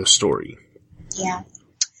is the end of the story. Yeah.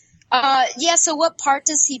 So what part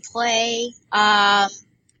does he play? I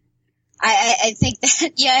think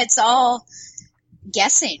that, it's all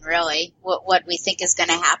guessing, really, what we think is going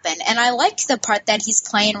to happen. And I like the part that he's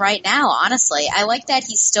playing right now, honestly. I like that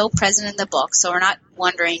he's still present in the book, so we're not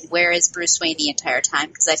wondering where is Bruce Wayne the entire time,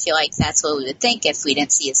 because I feel like that's what we would think if we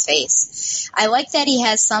didn't see his face. I like that he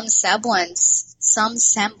has some semblance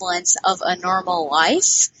of a normal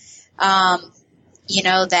life. That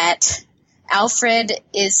Alfred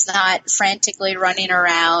is not frantically running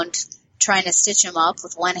around trying to stitch him up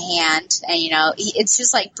with one hand. And, it's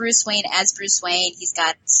just like Bruce Wayne as Bruce Wayne. He's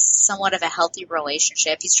got somewhat of a healthy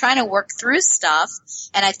relationship. He's trying to work through stuff.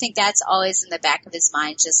 And I think that's always in the back of his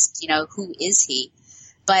mind, just, who is he?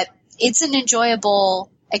 But it's an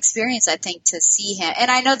enjoyable experience, I think, to see him. And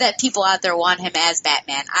I know that people out there want him as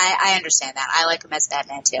Batman. I understand that. I like him as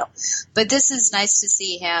Batman too. But this is nice to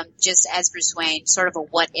see him just as Bruce Wayne, sort of a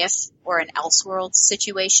what if or an Elseworld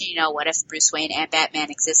situation. What if Bruce Wayne and Batman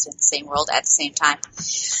exist in the same world at the same time?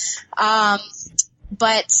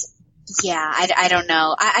 But yeah, I don't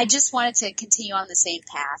know. I just wanted to continue on the same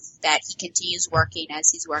path, that he continues working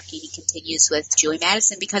as he's working. He continues with Julie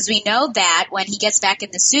Madison, because we know that when he gets back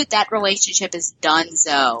in the suit, that relationship is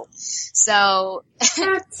donezo. So,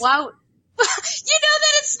 wow. You know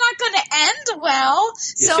that it's not going to end well.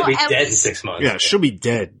 She'll be dead in 6 months. Yeah, she'll be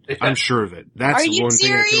dead. I'm sure of it. That's one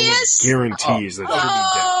thing I can guarantee is that she'll be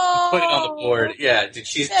dead. Put it on the board. Yeah, dude,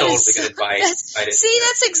 she's totally going to bite it. See,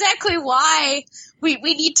 that's exactly why we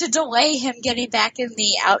need to delay him getting back in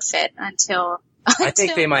the outfit until I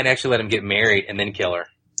think they might actually let him get married and then kill her.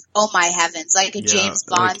 Oh my heavens, like a James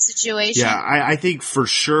Bond situation? Yeah, I think for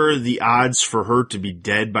sure the odds for her to be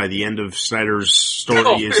dead by the end of Snyder's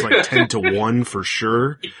story is like 10 to 1 for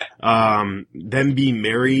sure. Them being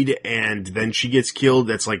married and then she gets killed,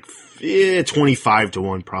 that's like 25 to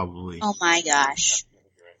 1 probably. Oh my gosh.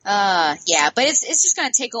 Yeah, but it's just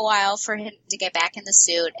gonna take a while for him to get back in the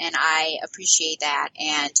suit, and I appreciate that.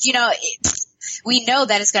 And, we know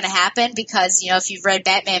that it's going to happen because, if you've read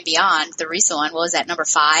Batman Beyond, the recent one, what was that, number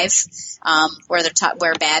 5,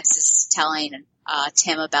 where Babs is telling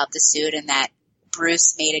Tim about the suit and that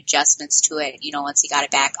Bruce made adjustments to it, once he got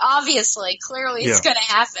it back. Obviously, clearly it's going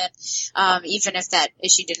to happen, even if that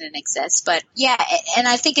issue didn't exist. But yeah, and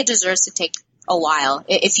I think it deserves to take a while.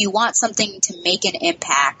 If you want something to make an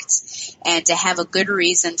impact and to have a good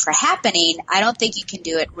reason for happening, I don't think you can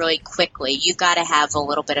do it really quickly. You've got to have a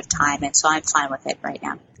little bit of time, and so I'm fine with it right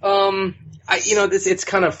now. It's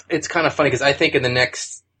kind of funny because I think in the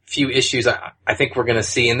next few issues, I think we're going to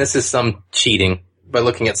see, and this is some cheating by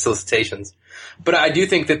looking at solicitations, but I do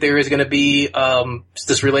think that there is going to be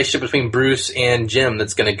this relationship between Bruce and Jim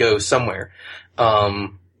that's going to go somewhere.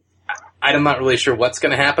 I'm not really sure what's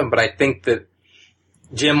going to happen, but I think that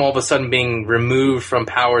Jim all of a sudden being removed from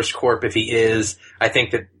Powers Corp, if he is, I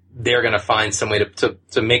think that they're going to find some way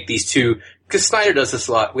to make these two, because Snyder does this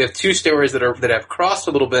a lot. We have 2 stories that have crossed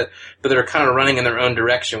a little bit, but that are kind of running in their own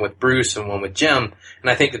direction with Bruce and one with Jim.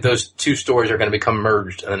 And I think that those 2 stories are going to become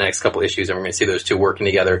merged in the next couple issues, and we're going to see those 2 working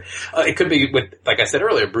together. It could be with, like I said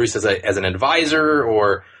earlier, Bruce as an advisor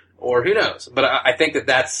or who knows. But I think that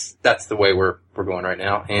that's the way we're going right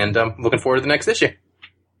now, and I'm looking forward to the next issue.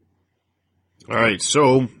 All right,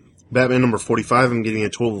 so Batman number 45, I'm getting a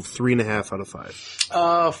total of 3.5 out of 5.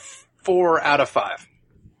 4 out of 5.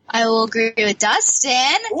 I will agree with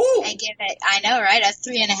Dustin. Ooh. And give it, I know, right, a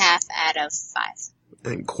 3.5 out of 5.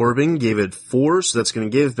 And Corbin gave it 4, so that's going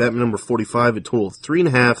to give Batman number 45 a total of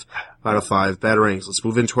 3.5 out of 5 Batarangs. Let's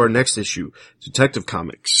move into our next issue, Detective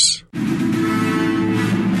Comics.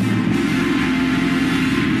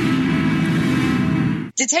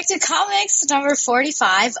 Detective Comics number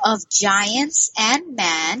 45 of Giants and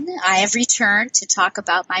Men. I have returned to talk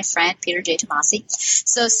about my friend Peter J. Tomasi.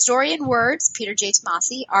 So story and words, Peter J.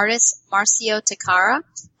 Tomasi. Artist, Marcio Takara.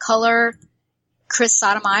 Color, Chris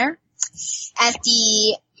Sotomayor. At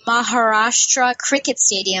the Maharashtra Cricket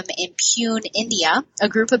Stadium in Pune, India, a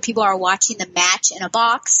group of people are watching the match in a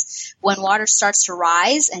box when water starts to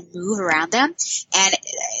rise and move around them, and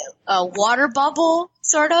a water bubble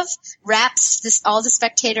sort of, wraps all the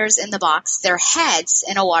spectators in the box, their heads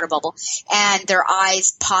in a water bubble, and their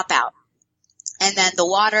eyes pop out. And then the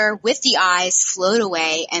water with the eyes float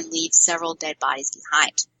away and leave several dead bodies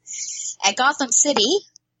behind. At Gotham City,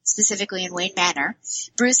 specifically in Wayne Manor,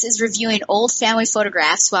 Bruce is reviewing old family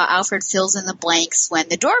photographs while Alfred fills in the blanks when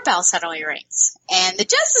the doorbell suddenly rings. And the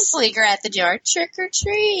Justice League are at the door, trick or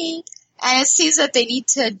treat. And it seems that they need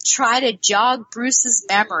to try to jog Bruce's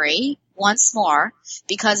memory once more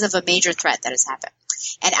because of a major threat that has happened.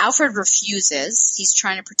 And Alfred refuses. He's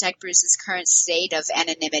trying to protect Bruce's current state of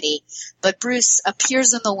anonymity. But Bruce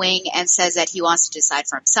appears in the wing and says that he wants to decide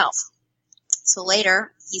for himself. So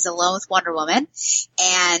later, he's alone with Wonder Woman,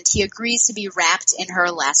 and he agrees to be wrapped in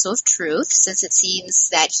her lasso of truth, since it seems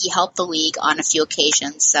that he helped the League on a few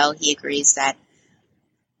occasions, so he agrees that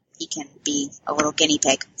he can be a little guinea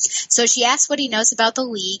pig. So she asks what he knows about the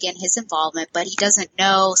League and his involvement, but he doesn't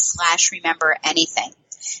know / remember anything.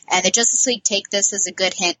 And the Justice League take this as a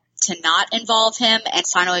good hint to not involve him and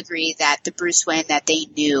finally agree that the Bruce Wayne that they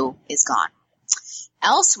knew is gone.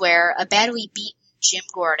 Elsewhere, a badly beaten Jim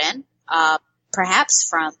Gordon, perhaps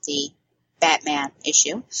from the Batman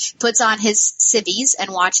issue, puts on his civvies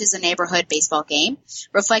and watches a neighborhood baseball game,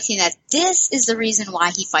 reflecting that this is the reason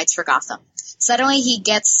why he fights for Gotham. Suddenly he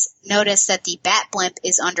gets notice that the Bat Blimp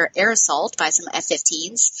is under air assault by some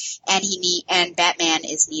F-15s, and Batman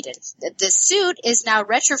is needed. The suit is now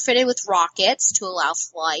retrofitted with rockets to allow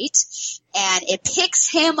flight, and it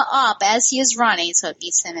picks him up as he is running, so it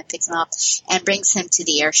beats him and picks him up and brings him to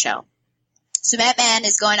the air show. So Batman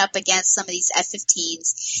is going up against some of these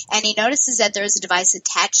F-15s, and he notices that there is a device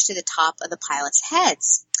attached to the top of the pilots'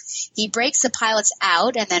 heads. He breaks the pilots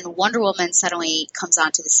out, and then Wonder Woman suddenly comes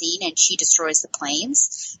onto the scene, and she destroys the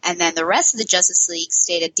planes. And then the rest of the Justice League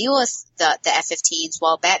stay to deal with the F-15s,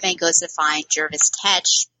 while Batman goes to find Jervis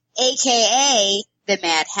Tetch, a.k.a. the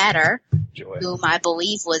Mad Hatter, whom I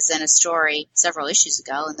believe was in a story several issues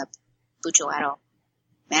ago in the Bucciolato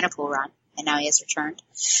Manipool run. And now he has returned.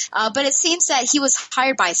 But it seems that he was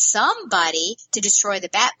hired by somebody to destroy the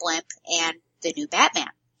Bat Blimp and the new Batman.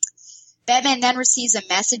 Batman then receives a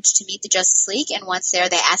message to meet the Justice League, and once there,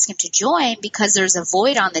 they ask him to join because there's a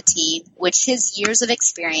void on the team, which his years of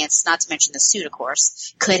experience, not to mention the suit, of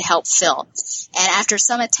course, could help fill. And after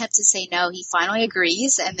some attempt to say no, he finally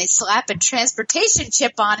agrees, and they slap a transportation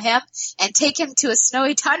chip on him and take him to a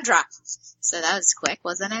snowy tundra. So that was quick,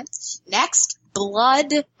 wasn't it? Next,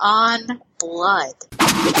 Blood on Blood.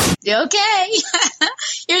 Okay.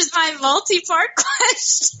 Here's my multi-part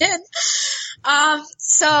question.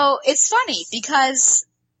 So it's funny because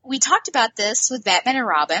we talked about this with Batman and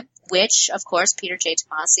Robin, which, of course, Peter J.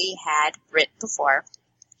 Tomasi had written before.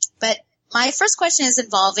 But my first question is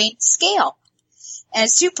involving scale. And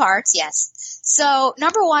it's 2 parts, yes. So,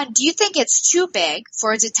 number 1, do you think it's too big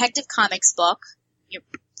for a Detective Comics book?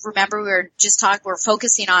 Remember, we're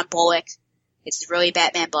focusing on Bullock. It's a really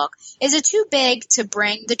Batman book. Is it too big to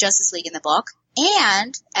bring the Justice League in the book?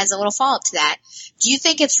 And, as a little follow-up to that, do you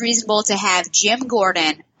think it's reasonable to have Jim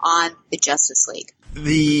Gordon on the Justice League?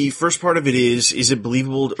 The first part of it is it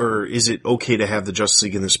believable or is it okay to have the Justice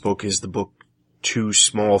League in this book? Is the book too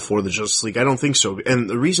small for the Justice League? I don't think so. And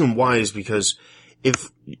the reason why is because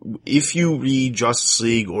if you read Justice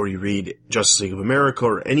League or you read Justice League of America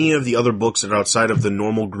or any of the other books that are outside of the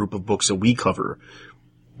normal group of books that we cover,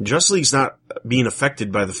 Justice League's not being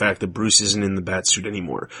affected by the fact that Bruce isn't in the Batsuit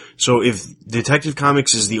anymore. So if Detective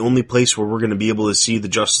Comics is the only place where we're going to be able to see the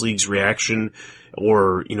Justice League's reaction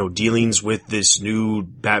or, dealings with this new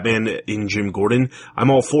Batman in Jim Gordon, I'm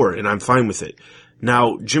all for it and I'm fine with it.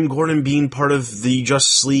 Now, Jim Gordon being part of the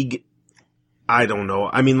Justice League, I don't know.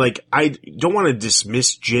 I mean, I don't want to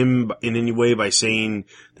dismiss Jim in any way by saying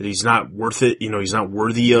that he's not worth it. He's not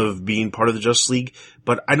worthy of being part of the Justice League.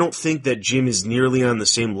 But I don't think that Jim is nearly on the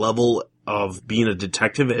same level of being a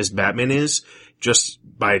detective as Batman is, just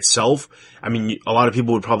by itself. I mean, a lot of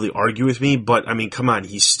people would probably argue with me, but I mean, come on.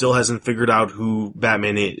 He still hasn't figured out who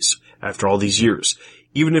Batman is after all these years.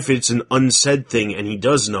 Even if it's an unsaid thing and he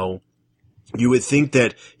does know, you would think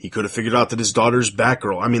that he could have figured out that his daughter's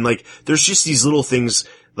Batgirl. I mean, there's just these little things,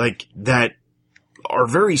 that are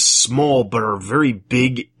very small, but are very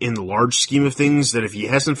big in the large scheme of things, that if he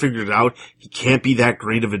hasn't figured it out, he can't be that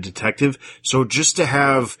great of a detective. So just to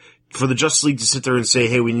have, for the Justice League to sit there and say,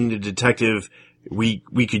 hey, we need a detective, we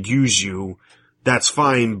could use you, that's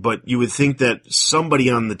fine, but you would think that somebody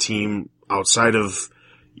on the team outside of,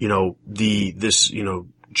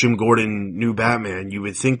 Jim Gordon, new Batman, you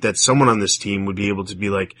would think that someone on this team would be able to be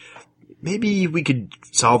like, maybe we could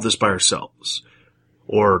solve this by ourselves.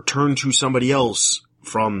 Or turn to somebody else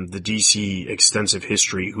from the DC extensive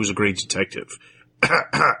history who's a great detective.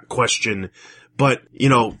 question, but, you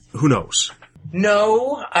know, who knows?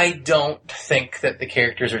 No, I don't think that the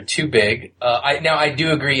characters are too big. I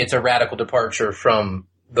do agree it's a radical departure from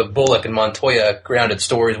the Bullock and Montoya grounded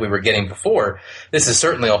stories we were getting before. This is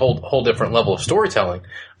certainly a whole different level of storytelling.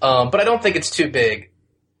 But I don't think it's too big.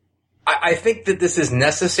 I think that this is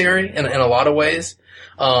necessary in a lot of ways.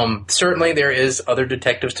 Certainly there is other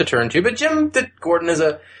detectives to turn to, but Jim Gordon is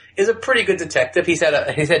a pretty good detective. He's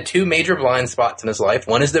had two major blind spots in his life.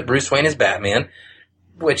 One is that Bruce Wayne is Batman,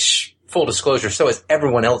 which, full disclosure, so is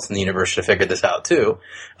everyone else in the universe should have figured this out too.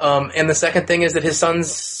 And the second thing is that his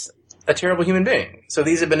son's a terrible human being. So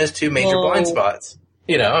these have been his two major blind spots.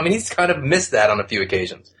 You know, I mean, he's kind of missed that on a few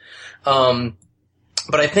occasions.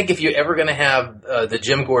 But I think if you're ever going to have the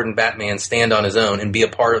Jim Gordon Batman stand on his own and be a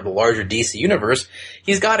part of the larger DC universe,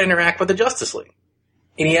 he's got to interact with the Justice League.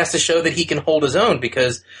 And he has to show that he can hold his own,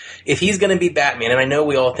 because if he's going to be Batman, and I know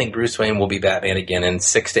we all think Bruce Wayne will be Batman again in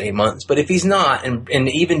 6 to 8 months, but if he's not, and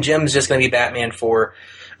even Jim's just going to be Batman for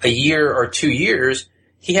a year or 2 years,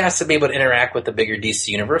 he has to be able to interact with the bigger DC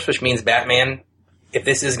universe, which means Batman, if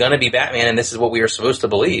this is going to be Batman and this is what we are supposed to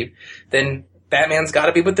believe, then Batman's got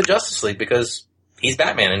to be with the Justice League, because he's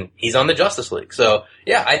Batman and he's on the Justice League. So,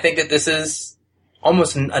 yeah, I think that this is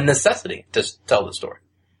almost a necessity to tell the story.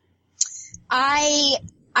 I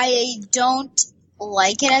don't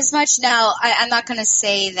like it as much. Now, I'm not going to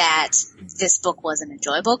say that this book wasn't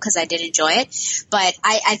enjoyable, because I did enjoy it, but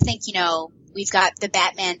I think, you know, we've got the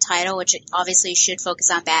Batman title, which obviously should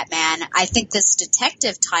focus on Batman. I think this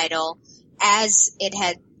detective title, as it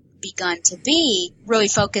had begun to be, really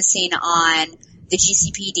focusing on the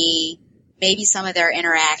GCPD, maybe some of their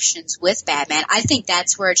interactions with Batman. I think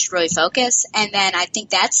that's where it should really focus. And then I think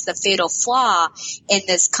that's the fatal flaw in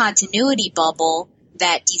this continuity bubble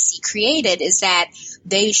that DC created, is that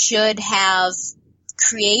they should have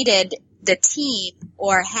created the team,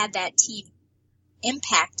 or had that team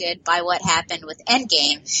impacted by what happened with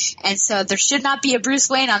Endgame. And so there should not be a Bruce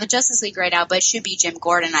Wayne on the Justice League right now, but it should be Jim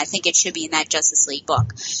Gordon. I think it should be in that Justice League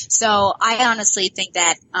book. So I honestly think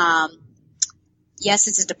that, yes,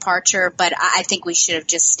 it's a departure, but I think we should have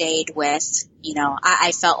just stayed with, you know,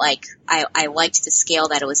 I felt like I liked the scale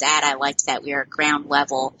that it was at. I liked that we were ground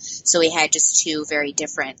level. So we had just two very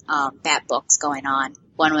different Bat books going on.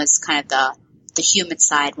 One was kind of the human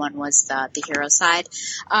side, one was the hero side.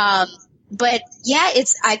 But yeah,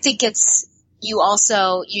 I think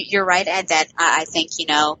you're right, Ed, that I think, you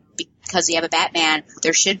know, because we have a Batman,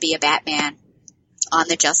 there should be a Batman on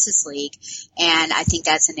the Justice League, and I think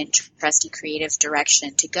that's an interesting creative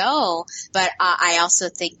direction to go. But I also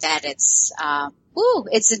think that it's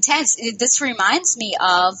intense. This reminds me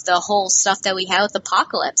of the whole stuff that we had with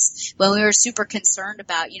Apocalypse, when we were super concerned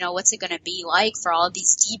about, you know, what's it going to be like for all of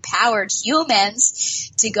these depowered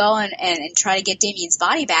humans to go and try to get Damian's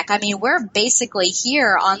body back. I mean, we're basically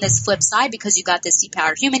here on this flip side, because you got this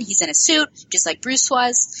depowered human. He's in a suit, just like Bruce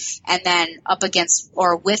was, and then up against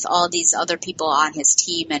or with all these other people on his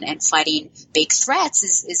team and fighting big threats.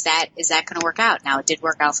 Is that going to work out? Now, it did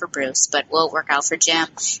work out for Bruce, but will it work out for Jim?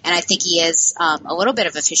 And I think he is a little bit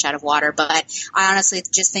of a fish out of water, but I honestly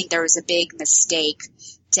just think there was a big mistake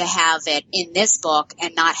to have it in this book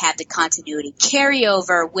and not have the continuity carry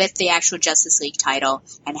over with the actual Justice League title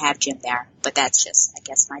and have Jim there. But that's just, I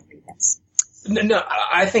guess, my grievance. No,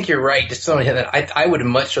 I think you're right. Just so that I would have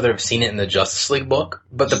much rather have seen it in the Justice League book.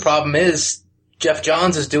 But the problem is, Jeff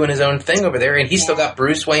Johns is doing his own thing over there, and he's still got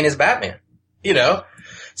Bruce Wayne as Batman. You know?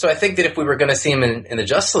 So I think that if we were going to see him in the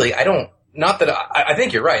Justice League, I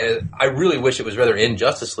think you're right. I really wish it was rather in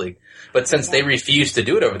Justice League. But since they refused to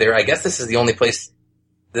do it over there, I guess this is the only place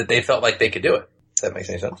that they felt like they could do it. If that makes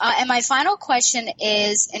any sense. And my final question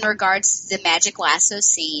is in regards to the Magic Lasso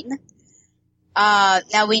scene.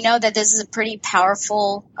 Now we know that this is a pretty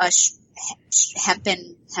powerful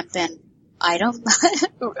hempen item.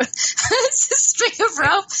 It's a string of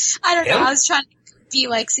rope. I don't know. I was trying to be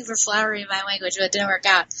like super flowery in my language, but it didn't work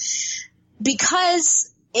out.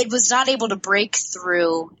 Because it was not able to break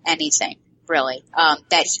through anything, really,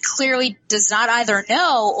 that he clearly does not either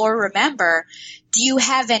know or remember. Do you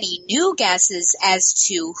have any new guesses as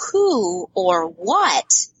to who or what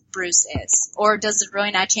Bruce is? Or does it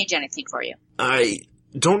really not change anything for you? I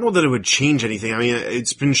don't know that it would change anything. I mean,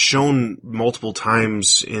 it's been shown multiple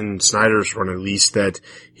times in Snyder's run, at least, that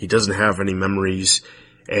he doesn't have any memories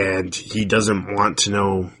and he doesn't want to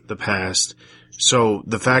know the past. So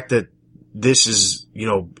the fact that this is, you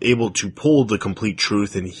know, able to pull the complete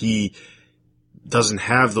truth and he doesn't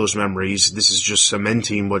have those memories, this is just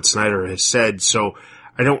cementing what Snyder has said. So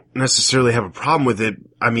I don't necessarily have a problem with it.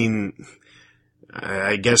 I mean,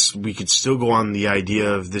 I guess we could still go on the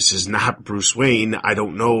idea of this is not Bruce Wayne. I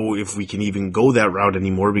don't know if we can even go that route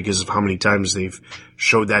anymore because of how many times they've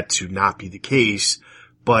showed that to not be the case.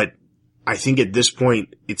 But I think at this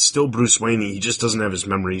point, it's still Bruce Wayne. He just doesn't have his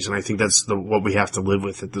memories, and I think that's what we have to live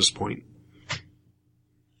with at this point.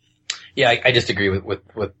 Yeah, I just agree with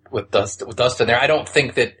Dustin there. I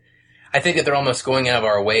think that they're almost going out of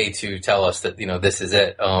our way to tell us that, this is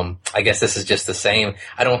it. I guess this is just the same.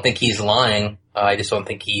 I don't think he's lying. I just don't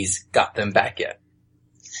think he's got them back yet.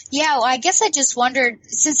 Yeah, well, I guess I just wondered,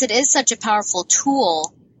 since it is such a powerful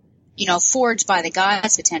tool, forged by the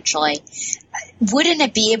gods potentially, wouldn't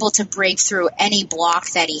it be able to break through any block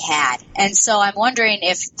that he had? And so I'm wondering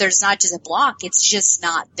if there's not just a block, it's just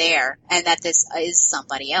not there, and that this is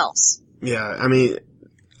somebody else. Yeah, I mean,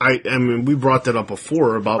 we brought that up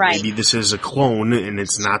before about maybe this is a clone and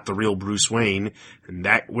it's not the real Bruce Wayne, and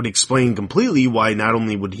that would explain completely why not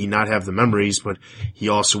only would he not have the memories, but he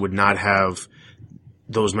also would not have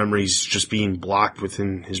those memories just being blocked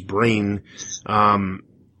within his brain.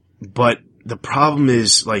 But the problem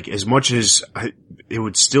is, like, as much as it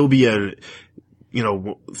would still be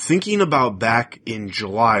thinking about back in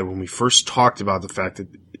July when we first talked about the fact that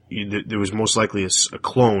there was most likely a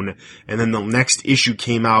clone, and then the next issue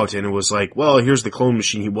came out and it was like, well, here's the clone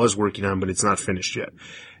machine he was working on, but it's not finished yet.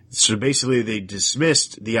 So basically they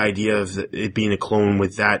dismissed the idea of it being a clone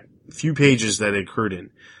with that few pages that it occurred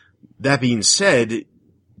in. That being said,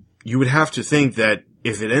 you would have to think that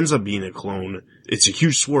if it ends up being a clone, it's a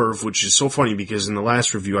huge swerve, which is so funny because in the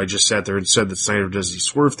last review I just sat there and said that Snyder does these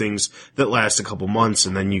swerve things that last a couple months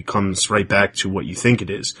and then you comes right back to what you think it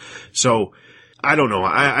is. So, I don't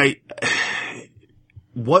know.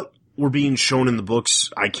 What we're being shown in the books,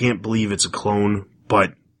 I can't believe it's a clone,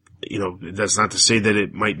 but, that's not to say that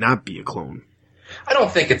it might not be a clone. I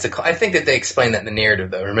don't think it's a clone. I think that they explained that in the narrative,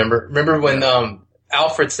 though. Remember when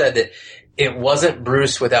Alfred said that it wasn't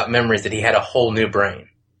Bruce without memories, that he had a whole new brain,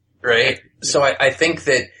 right? So I think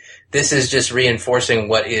that this is just reinforcing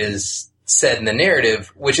what is said in the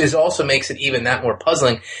narrative, which also makes it even that more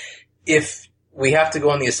puzzling. If we have to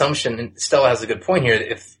go on the assumption, and Stella has a good point here,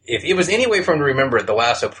 that if it was any way for him to remember it, the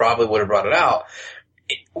lasso probably would have brought it out.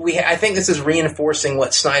 I think this is reinforcing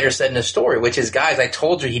what Snyder said in his story, which is, guys, I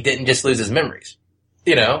told you he didn't just lose his memories.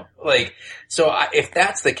 If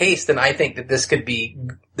that's the case, then I think that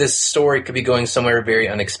this story could be going somewhere very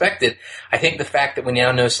unexpected. I think the fact that we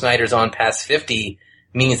now know Snyder's on past 50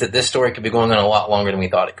 means that this story could be going on a lot longer than we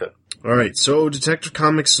thought it could. All right, so Detective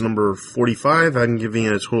Comics number 45, I'm giving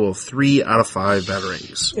it a total of 3 out of 5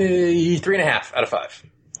 batarangs. 3.5 out of 5.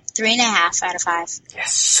 3.5 out of 5.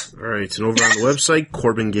 Yes. All right, and over on the website,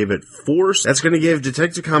 Corbin gave it 4. That's going to give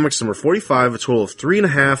Detective Comics number 45 a total of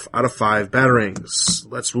 3.5 out of 5 batarangs.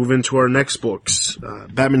 Let's move into our next books.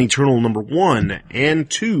 Batman Eternal number 1 and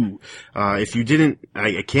 2. If you didn't,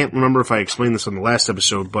 I can't remember if I explained this on the last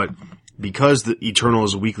episode, but because the Eternal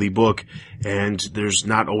is a weekly book and there's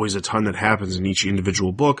not always a ton that happens in each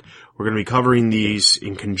individual book, we're going to be covering these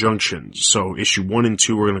in conjunction. So issue 1 and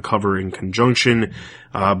 2 we're going to cover in conjunction,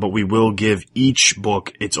 but we will give each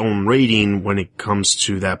book its own rating when it comes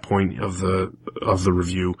to that point of the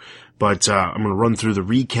review. But I'm going to run through the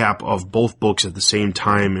recap of both books at the same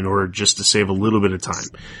time in order just to save a little bit of time.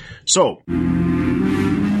 So,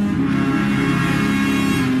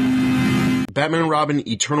 Batman and Robin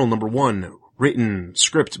Eternal number 1, written,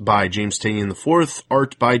 script by James Tynion IV,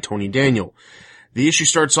 art by Tony Daniel. The issue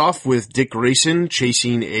starts off with Dick Grayson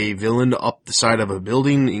chasing a villain up the side of a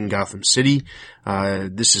building in Gotham City.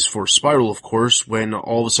 This is for Spiral, of course, when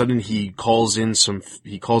all of a sudden he calls in some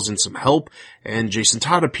help, and Jason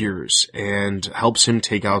Todd appears and helps him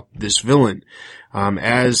take out this villain.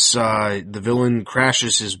 As the villain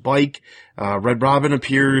crashes his bike, Red Robin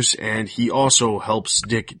appears and he also helps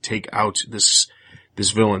Dick take out this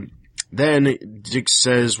villain. Then Dick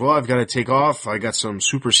says, well, I've got to take off. I got some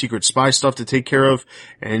super secret spy stuff to take care of,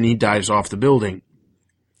 and he dives off the building.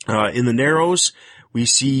 In the Narrows, we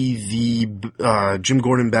see the Jim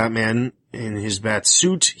Gordon Batman in his bat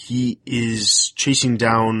suit. He is chasing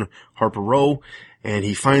down Harper Row, and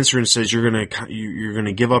he finds her and says, you're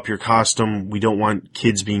gonna give up your costume. We don't want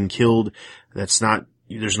kids being killed. There's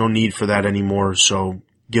no need for that anymore, so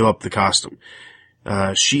give up the costume.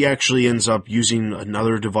 She actually ends up using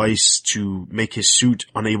another device to make his suit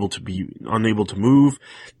unable to move,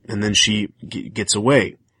 and then she gets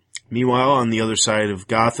away. Meanwhile, on the other side of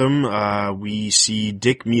Gotham, we see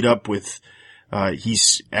Dick meet up with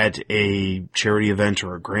he's at a charity event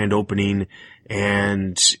or a grand opening,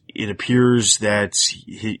 and it appears that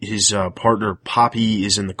his partner Poppy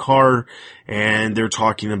is in the car, and they're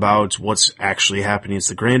talking about what's actually happening. It's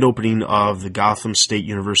the grand opening of the Gotham State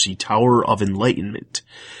University Tower of Enlightenment.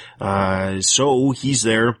 So he's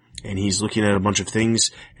there, and he's looking at a bunch of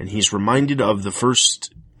things, and he's reminded of the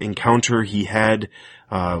first encounter he had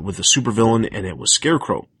with a supervillain, and it was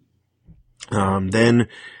Scarecrow. Then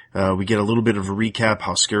we get a little bit of a recap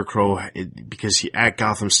how Scarecrow, because at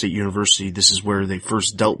Gotham State University, this is where they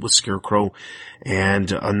first dealt with Scarecrow,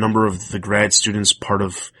 and a number of the grad students, part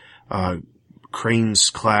of Crane's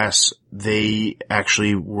class, they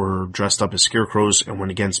actually were dressed up as Scarecrows and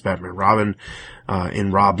went against Batman Robin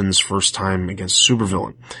in Robin's first time against a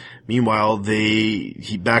supervillain. Meanwhile,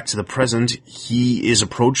 back to the present, he is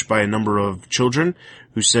approached by a number of children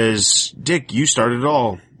who says, Dick, you started it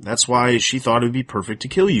all. That's why she thought it would be perfect to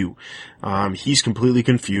kill you. He's completely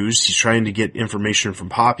confused. He's trying to get information from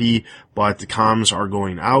Poppy, but the comms are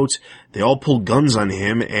going out. They all pull guns on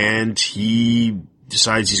him, and he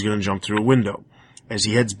decides he's going to jump through a window. As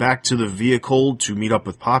he heads back to the vehicle to meet up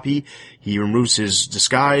with Poppy, he removes his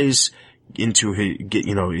disguise into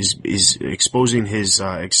his, is exposing his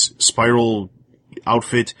spiral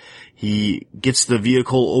outfit. He gets the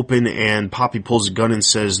vehicle open, and Poppy pulls a gun and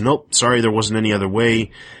says, nope, sorry, there wasn't any other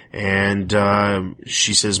way. And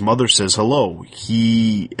she says, Mother says hello.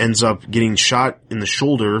 He ends up getting shot in the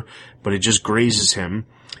shoulder, but it just grazes him.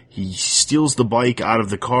 He steals the bike out of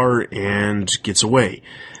the car and gets away.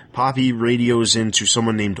 Poppy radios into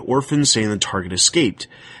someone named Orphan, saying the target escaped.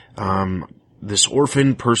 This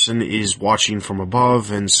Orphan person is watching from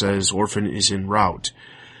above and says Orphan is en route.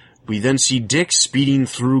 We then see Dick speeding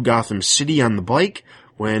through Gotham City on the bike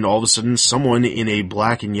when all of a sudden someone in a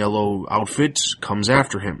black and yellow outfit comes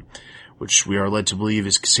after him, which we are led to believe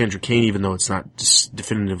is Cassandra Cain, even though it's not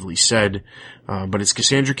definitively said. But it's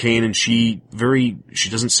Cassandra Cain, and she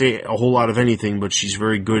doesn't say a whole lot of anything, but she's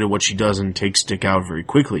very good at what she does and takes Dick out very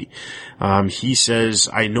quickly. He says,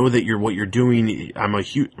 I know that what you're doing, I'm a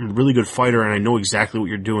really good fighter, and I know exactly what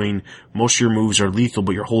you're doing. Most of your moves are lethal,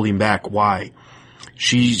 but you're holding back. Why?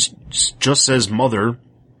 She just says Mother,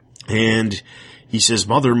 and he says,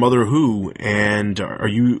 Mother who? And are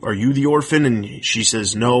you the Orphan? And she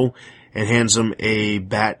says no, and hands him a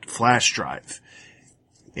bat flash drive.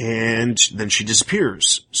 And then she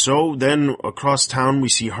disappears. So then across town we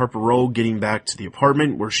see Harper Row getting back to the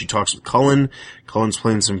apartment where she talks with Cullen. Cullen's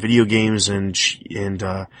playing some video games, and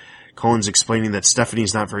Cullen's explaining that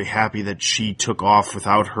Stephanie's not very happy that she took off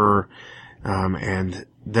without her. And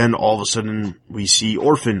then all of a sudden we see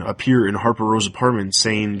Orphan appear in Harper Row's apartment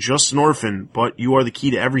saying, just an orphan, but you are the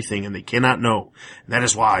key to everything and they cannot know. And that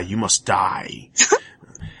is why you must die.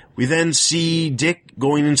 We then see Dick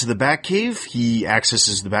going into the Batcave. He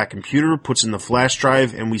accesses the Batcomputer, puts in the flash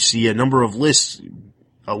drive, and we see a number of lists.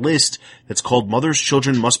 A list that's called Mother's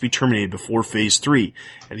Children Must Be Terminated Before Phase 3.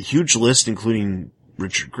 And a huge list including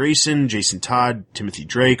Richard Grayson, Jason Todd, Timothy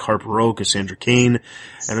Drake, Harper Row, Cassandra Cain,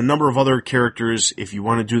 and a number of other characters. If you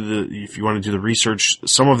want to do the research,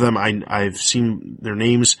 some of them I've seen their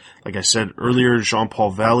names. Like I said earlier,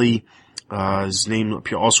 Jean-Paul Valley, his name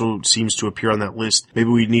also seems to appear on that list. Maybe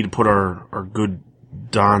we need to put our good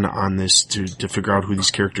Don on this to figure out who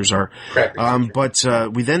these characters are. But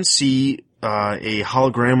we then see a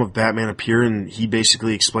hologram of Batman appear, and he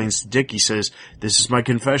basically explains to Dick, he says, this is my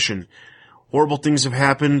confession. Horrible things have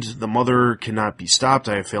happened. The mother cannot be stopped.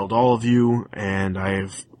 I have failed all of you, and I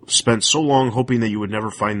have spent so long hoping that you would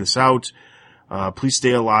never find this out. Please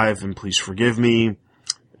stay alive, and please forgive me.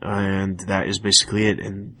 And that is basically it.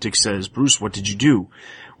 And Dick says, Bruce, what did you do?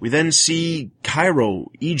 We then see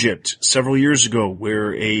Cairo, Egypt, several years ago,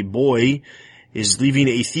 where a boy is leaving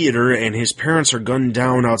a theater and his parents are gunned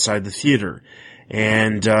down outside the theater.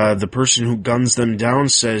 And the person who guns them down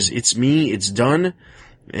says, it's me, it's done.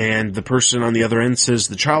 And the person on the other end says,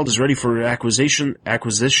 the child is ready for acquisition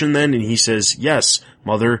then? And he says, yes,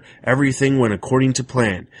 Mother, everything went according to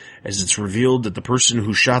plan, as it's revealed that the person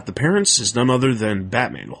who shot the parents is none other than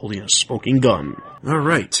Batman holding a smoking gun.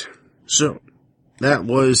 Alright, so that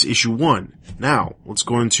was issue 1. Now, let's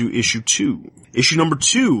go into issue 2. Issue number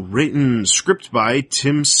 2, written script by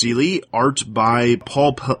Tim Seeley, art by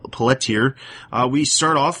Paul Pelletier. We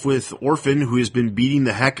start off with Orphan, who has been beating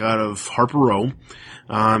the heck out of Harper Row.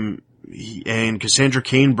 And Cassandra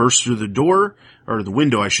Cain bursts through the door, or the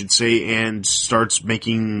window, I should say, and starts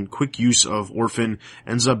making quick use of Orphan,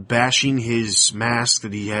 ends up bashing his mask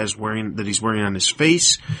that he's wearing on his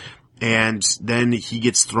face, and then he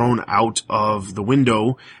gets thrown out of the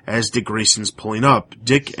window as Dick Grayson's pulling up.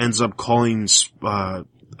 Dick ends up calling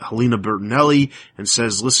Helena Bertinelli and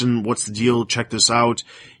says, listen, what's the deal? Check this out.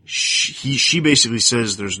 She basically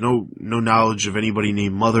says there's no knowledge of anybody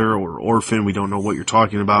named Mother or Orphan. We don't know what you're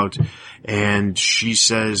talking about. And she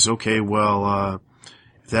says, okay, well,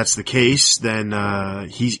 if that's the case, then,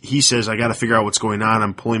 he says, I gotta figure out what's going on.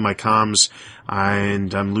 I'm pulling my comms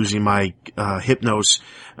and I'm losing my, Hypnos,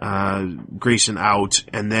 Grayson out.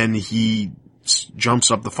 And then he jumps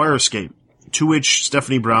up the fire escape. To which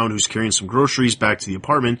Stephanie Brown, who's carrying some groceries back to the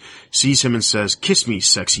apartment, sees him and says, kiss me,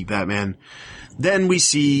 sexy Batman. Then we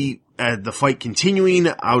see the fight continuing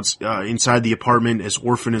out inside the apartment as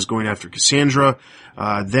Orphan is going after Cassandra.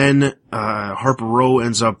 Then Harper Row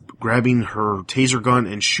ends up grabbing her taser gun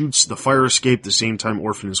and shoots the fire escape the same time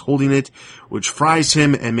Orphan is holding it, which fries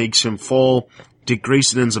him and makes him fall. Dick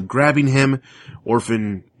Grayson ends up grabbing him.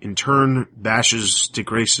 Orphan, in turn, bashes Dick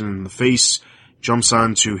Grayson in the face, jumps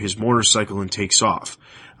onto his motorcycle and takes off.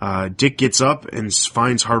 Dick gets up and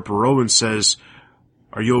finds Harper Row and says,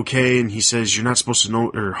 are you okay? And he says, you're not supposed to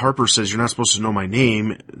know, or Harper says, you're not supposed to know my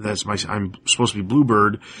name. I'm supposed to be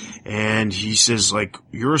Bluebird. And he says, like,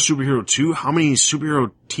 you're a superhero too? How many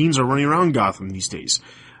superhero teens are running around Gotham these days?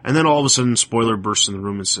 And then all of a sudden, Spoiler bursts in the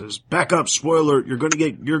room and says, back up, Spoiler, you're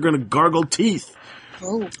gonna gargle teeth.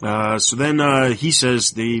 Oh. So then, he says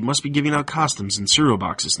they must be giving out costumes and cereal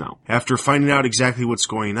boxes now. After finding out exactly what's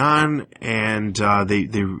going on and,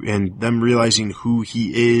 and them realizing who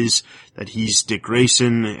he is, that he's Dick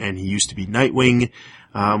Grayson and he used to be Nightwing,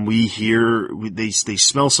 they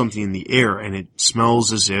smell something in the air and it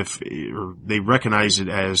smells as if, or they recognize it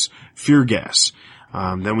as fear gas.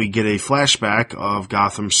 Then we get a flashback of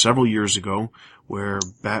Gotham several years ago where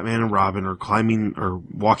Batman and Robin are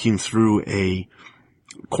walking through a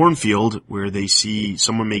cornfield where they see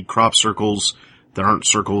someone made crop circles that aren't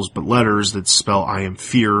circles but letters that spell I am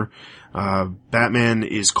fear. Batman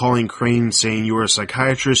is calling Crane saying, you are a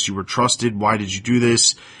psychiatrist, you were trusted, why did you do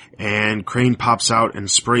this? And Crane pops out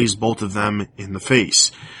and sprays both of them in the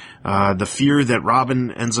face. The fear that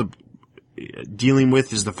Robin ends up dealing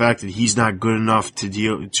with is the fact that he's not good enough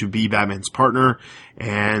to be Batman's partner,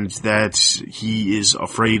 and that he is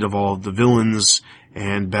afraid of all the villains,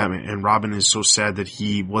 and Robin is so sad that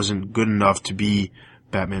he wasn't good enough to be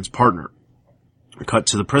Batman's partner. Cut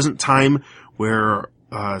to the present time where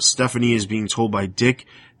Stephanie is being told by Dick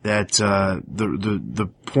that the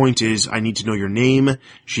point is, I need to know your name.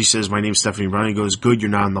 She says, my name's Stephanie Brown. He goes, good, you're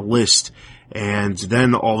not on the list. And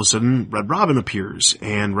then all of a sudden, Red Robin appears,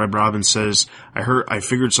 and Red Robin says, I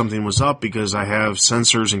figured something was up because I have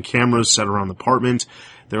sensors and cameras set around the apartment.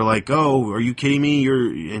 They're like, oh, are you kidding me?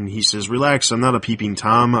 And he says, relax, I'm not a peeping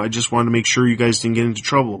Tom. I just wanted to make sure you guys didn't get into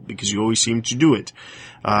trouble because you always seem to do it.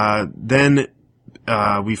 Then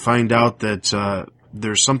we find out that,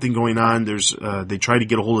 there's something going on. They try to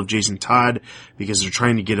get a hold of Jason Todd because they're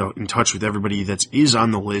trying to get in touch with everybody that is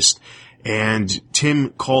on the list. And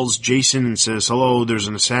Tim calls Jason and says, hello, there's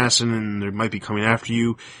an assassin and they might be coming after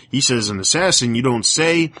you. He says, an assassin? You don't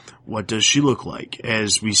say. What does she look like?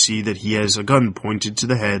 As we see that he has a gun pointed to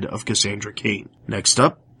the head of Cassandra Cain. Next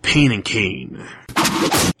up, Pain and Kane.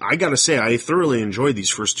 I gotta say, I thoroughly enjoyed these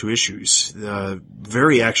first two issues.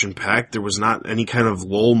 Very action-packed. There was not any kind of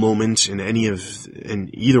lull moment in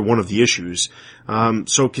either one of the issues.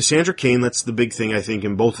 So Cassandra Cain, that's the big thing, I think,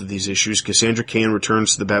 in both of these issues. Cassandra Cain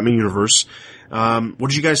returns to the Batman universe. What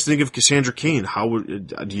did you guys think of Cassandra Cain?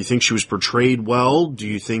 Do you think she was portrayed well? Do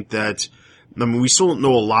you think that, we still don't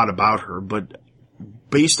know a lot about her, but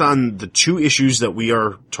based on the two issues that we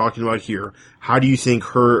are talking about here, how do you think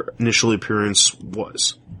her initial appearance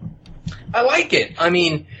was? I like it. I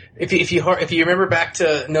mean, if you remember back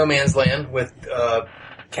to No Man's Land with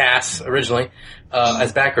Cass originally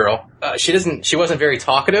as Batgirl, she wasn't very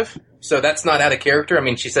talkative, so that's not out of character. I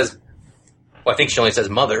mean, she says, well, I think she only says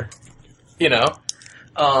mother, you know,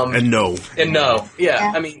 and no,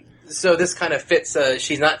 yeah. I mean, so this kind of fits.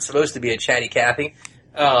 She's not supposed to be a chatty Cathy.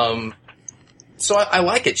 So I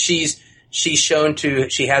like it. She's shown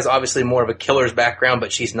she has obviously more of a killer's background,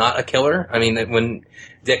 but she's not a killer. I mean, when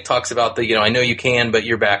Dick talks about I know you can, but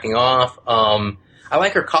you're backing off. I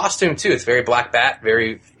like her costume too. It's very Black Bat,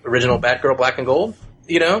 very original Batgirl, black and gold,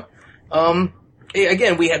 you know?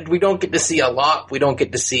 Again, we don't get to see a lot. We don't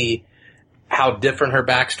get to see how different her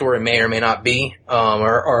backstory may or may not be,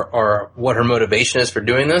 or what her motivation is for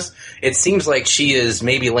doing this. It seems like she is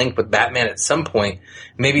maybe linked with Batman at some point.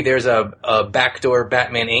 Maybe there's a backdoor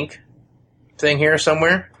Batman Inc. thing here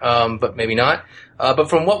somewhere, but maybe not. But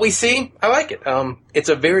from what we see, I like it. It's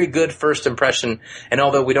a very good first impression, and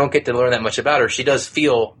although we don't get to learn that much about her, she does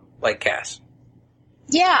feel like Cass.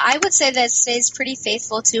 Yeah, I would say that stays pretty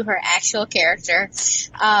faithful to her actual character.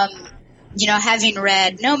 having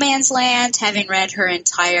read No Man's Land, having read her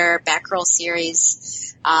entire Batgirl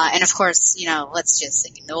series, and of course, let's just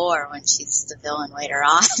ignore when she's the villain later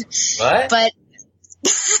on. What? But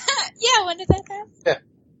yeah, when did that happen?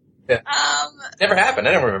 Yeah. Never happened.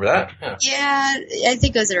 I don't remember that. Yeah, I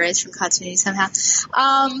think it was erased from continuity somehow.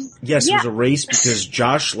 Yes, it was erased because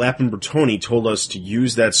Josh Lappin-Bertoni told us to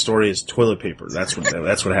use that story as toilet paper. That's what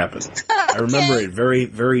happened. Okay. I remember it very,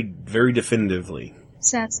 very, very definitively.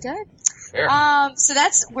 Sounds good. Fair. So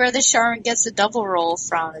that's where the Sharon gets a double role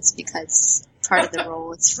from. It's because part of the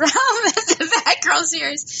role is from the Batgirl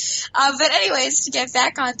series. But anyways, to get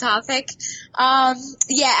back on topic,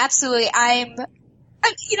 yeah, absolutely.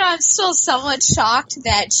 I'm still somewhat shocked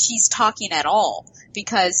that she's talking at all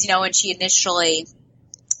because, when she initially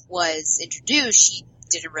was introduced, she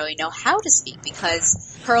didn't really know how to speak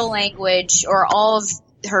because her language or all of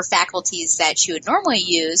her faculties that she would normally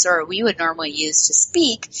use or we would normally use to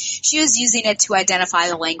speak, she was using it to identify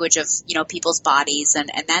the language of, people's bodies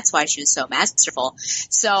and that's why she was so masterful.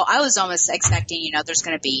 So I was almost expecting, there's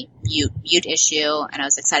going to be mute issue and I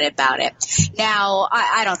was excited about it. Now,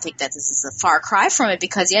 I don't think that this is a far cry from it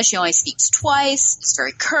because yes, she only speaks twice, it's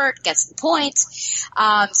very curt, gets the point.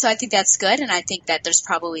 So I think that's good and I think that there's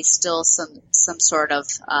probably still some sort of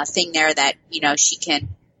thing there that, she can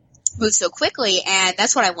move so quickly, and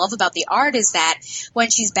that's what I love about the art is that when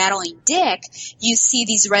she's battling Dick, you see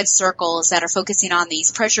these red circles that are focusing on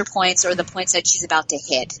these pressure points or the points that she's about to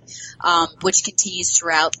hit, which continues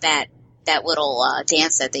throughout that little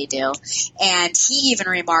dance that they do. And he even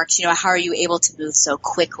remarks, how are you able to move so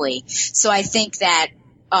quickly? So I think that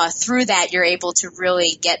through that you're able to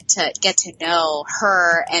really get to know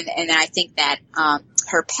her, and I think that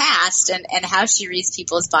her past and how she reads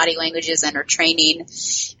people's body languages and her training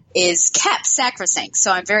is kept sacrosanct.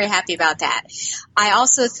 So I'm very happy about that. I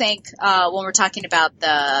also think when we're talking about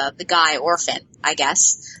the guy Orphan, I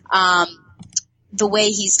guess, the way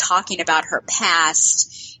he's talking about her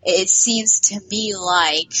past, it seems to me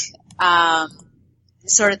like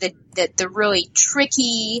sort of the really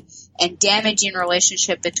tricky and damaging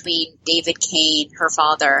relationship between David Kane, her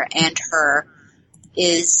father, and her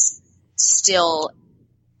is still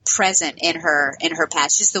present in her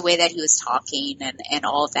past, just the way that he was talking and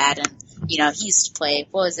all of that. And he used to play,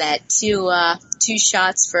 what was that, two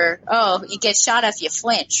shots for, you get shot if you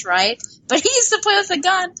flinch, right? But he used to play with a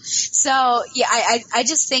gun. So yeah, I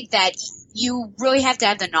just think that you really have to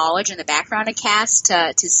have the knowledge and the background of Cass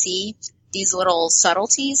to see these little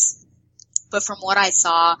subtleties. But from what I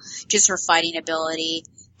saw, just her fighting ability,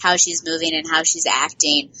 how she's moving and how she's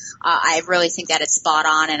acting, I really think that it's spot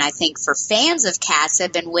on. And I think for fans of Cass that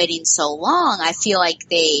have been waiting so long, I feel like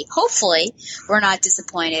they hopefully were not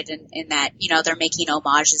disappointed in that, they're making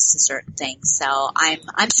homages to certain things. So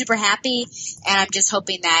I'm super happy, and I'm just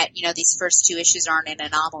hoping that, these first two issues aren't an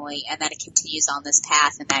anomaly and that it continues on this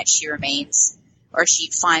path and that she remains or she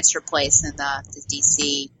finds her place in the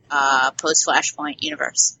DC post-Flashpoint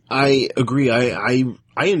universe. I agree.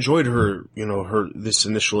 I enjoyed her, this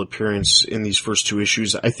initial appearance in these first two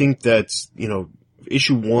issues. I think that,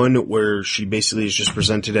 issue 1 where she basically is just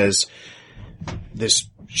presented as this,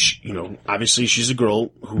 obviously she's a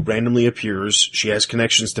girl who randomly appears. She has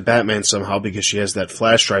connections to Batman somehow because she has that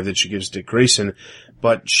flash drive that she gives Dick Grayson,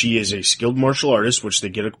 but she is a skilled martial artist, which they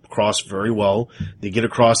get across very well. They get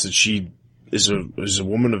across that she is a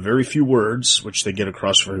woman of very few words, which they get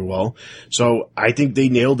across very well. So I think they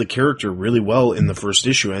nailed the character really well in the first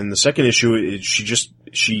issue. And the second issue,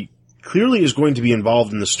 she clearly is going to be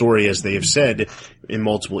involved in the story, as they have said in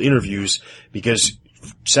multiple interviews, because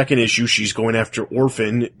second issue, she's going after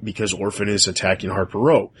Orphan because Orphan is attacking Harper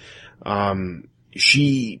Row.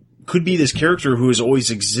 She could be this character who has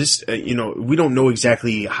always we don't know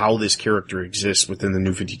exactly how this character exists within the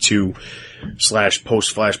New 52 /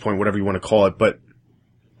 post-Flashpoint, whatever you want to call it, but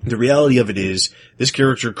the reality of it is this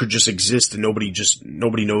character could just exist and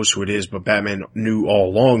nobody knows who it is, but Batman knew all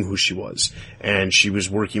along who she was, and she was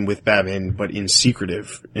working with Batman, but in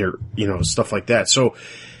secretive, stuff like that. So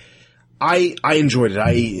I enjoyed it.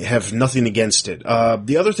 I have nothing against it.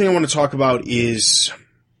 The other thing I want to talk about is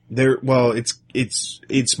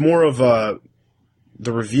it's more of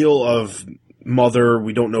the reveal of Mother.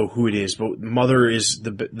 We don't know who it is, but Mother is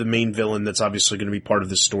the main villain that's obviously going to be part of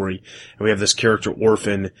this story. And we have this character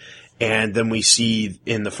Orphan, and then we see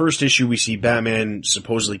in the first issue we see Batman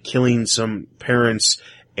supposedly killing some parents,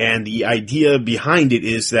 and the idea behind it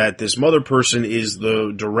is that this Mother person is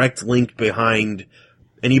the direct link behind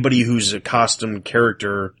anybody who's a costumed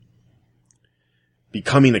character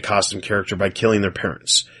becoming a costumed character by killing their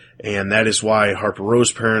parents. And that is why Harper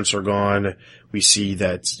Row's parents are gone, We see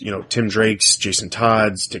that, Tim Drake's, Jason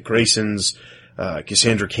Todd's, Dick Grayson's,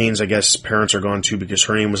 Cassandra Cain's, I guess, parents are gone too because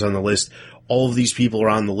her name was on the list. All of these people are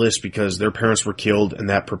on the list because their parents were killed, and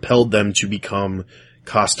that propelled them to become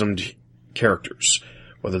costumed characters.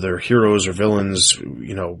 Whether they're heroes or villains,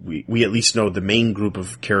 we at least know the main group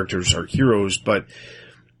of characters are heroes, but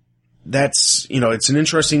that's, it's an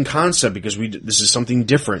interesting concept because this is something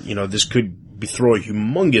different. This could throw a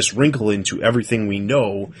humongous wrinkle into everything we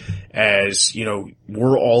know as,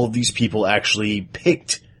 were all of these people actually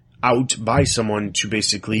picked out by someone to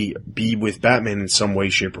basically be with Batman in some way,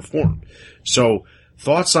 shape, or form. So,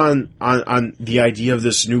 thoughts on the idea of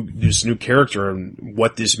this new character and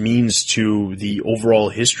what this means to the overall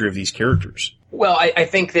history of these characters? Well, I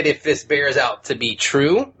think that if this bears out to be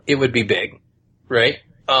true, it would be big, right?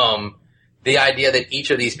 The idea that each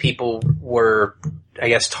of these people were, I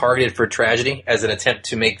guess, targeted for tragedy as an attempt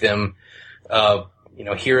to make them,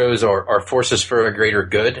 heroes or forces for a greater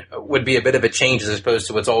good would be a bit of a change as opposed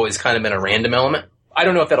to what's always kind of been a random element. I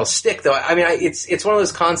don't know if that'll stick though. I mean, it's one of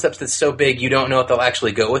those concepts that's so big you don't know if they'll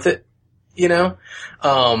actually go with it,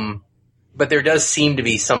 but there does seem to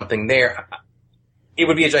be something there. It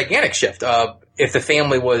would be a gigantic shift, if the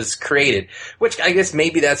family was created, which I guess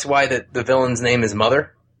maybe that's why the villain's name is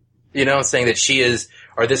Mother, saying that she is,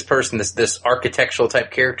 or this person, this architectural type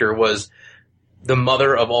character was the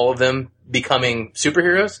mother of all of them becoming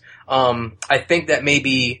superheroes. I think that may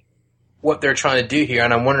be what they're trying to do here,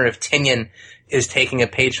 and I'm wondering if Tynion is taking a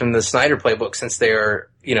page from the Snyder playbook since they are,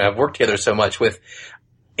 have worked together so much with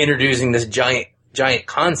introducing this giant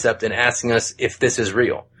concept and asking us if this is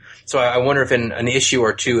real. So I wonder if in an issue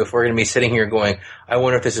or two, if we're going to be sitting here going, I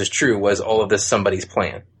wonder if this is true, was all of this somebody's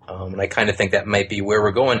plan? And I kind of think that might be where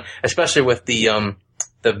we're going, especially with the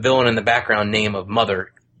villain in the background name of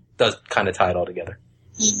Mother does kind of tie it all together.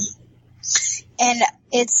 Mm-hmm. And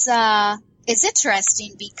it's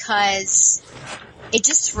interesting because it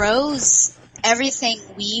just throws everything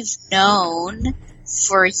we've known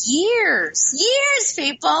for years,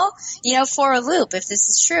 people, for a loop. If this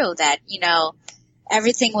is true, that,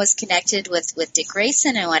 everything was connected with Dick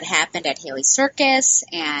Grayson and what happened at Haley Circus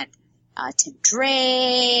and Tim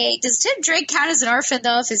Drake. Does Tim Drake count as an orphan,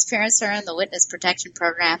 though, if his parents are in the witness protection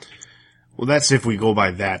program? Well, that's if we go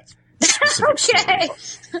by that specific okay.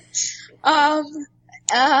 story.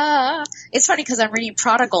 It's funny because I'm reading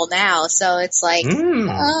Prodigal now, so it's like, it's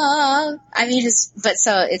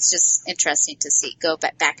just interesting to see, go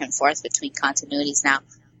back and forth between continuities now.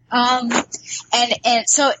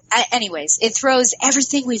 Anyways, it throws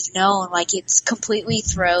everything we've known, like it completely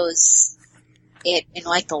throws it in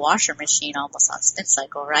like the washer machine almost on spin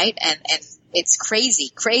cycle, right? And it's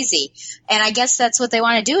crazy. And I guess that's what they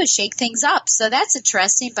want to do, is shake things up. So that's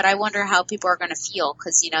interesting, but I wonder how people are going to feel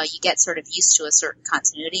because, you get sort of used to a certain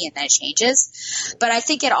continuity and then it changes. But I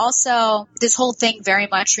think it also, this whole thing very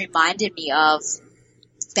much reminded me of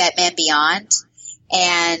Batman Beyond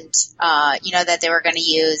and, that they were going to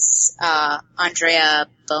use Andrea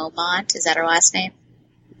Beaumont. Is that her last name?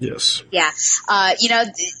 Yes. Yeah.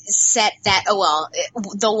 Set that,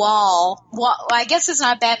 the wall, I guess it's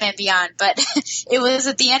not Batman Beyond, but it was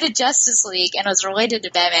at the end of Justice League and it was related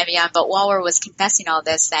to Batman Beyond, but Waller was confessing all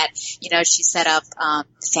this, that, she set up,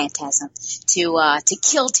 Phantasm to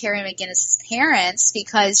kill Terry McGinnis' parents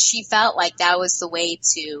because she felt like that was the way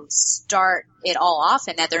to start it all off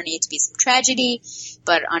and that there needed to be some tragedy,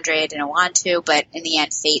 but Andrea didn't want to, but in the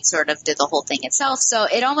end, fate sort of did the whole thing itself. So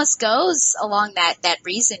it almost goes along that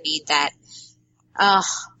reasoning that,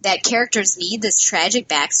 that characters need this tragic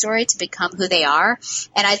backstory to become who they are.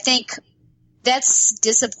 And I think that's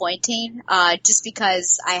disappointing, just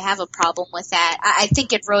because I have a problem with that. I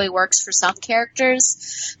think it really works for some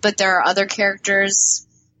characters, but there are other characters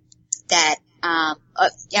that, I'm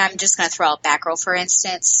just going to throw out Batgirl, for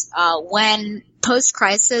instance. When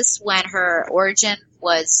post-crisis, when her origin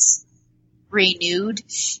was renewed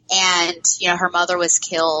and, her mother was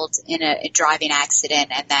killed in a driving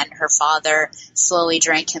accident and then her father slowly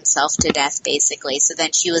drank himself to death, basically. So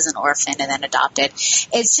then she was an orphan and then adopted.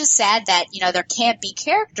 It's just sad that, there can't be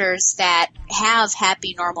characters that have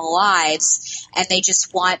happy, normal lives and they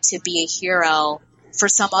just want to be a hero for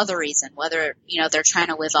some other reason, whether, they're trying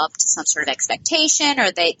to live up to some sort of expectation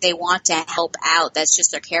or they want to help out. That's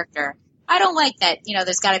just their character. I don't like that,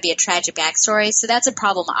 there's got to be a tragic backstory. So that's a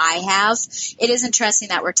problem I have. It is interesting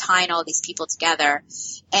that we're tying all these people together.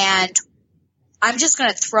 And I'm just going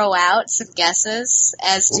to throw out some guesses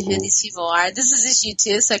as to who these people are. This is issue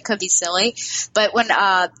 2, so it could be silly. But when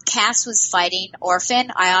Cass was fighting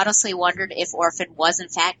Orphan, I honestly wondered if Orphan was in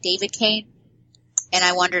fact David Kane. And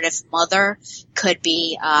I wondered if Mother could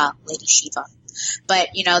be Lady Shiva. But,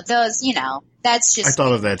 those, that's just... I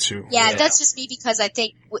thought of that too. Yeah, that's just me because I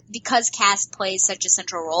think because Cass plays such a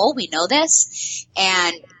central role, we know this.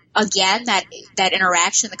 And again, that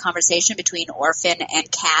interaction, the conversation between Orphan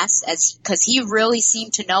and Cass, because he really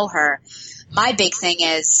seemed to know her. My big thing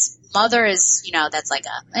is Mother is, that's like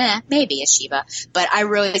maybe a Shiva, but I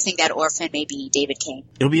really think that Orphan may be David Cain.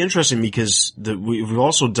 It'll be interesting because we've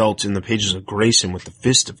also dealt in the pages of Grayson with the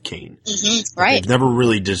Fist of Cain. Mm-hmm, right. They've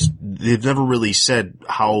never really said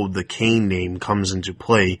how the Cain name comes into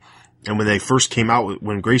play. And when they first came out,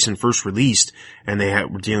 when Grayson first released and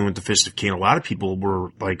were dealing with the Fist of Cain, a lot of people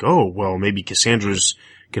were like, oh, well, maybe Cassandra's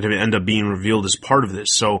going to end up being revealed as part of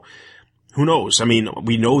this. So, who knows? I mean,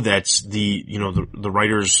 we know that the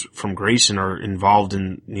writers from Grayson are involved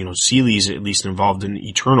in, Seeley's at least involved in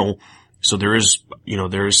Eternal. So there is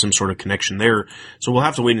some sort of connection there. So we'll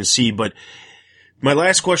have to wait and see. But my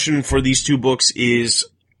last question for these two books is,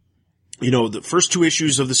 the first two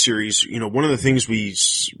issues of the series, one of the things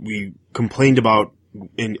we complained about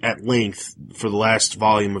at length for the last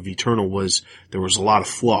volume of Eternal was there was a lot of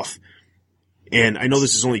fluff. And I know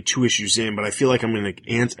this is only 2 issues in, but I feel like I'm going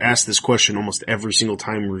to ask this question almost every single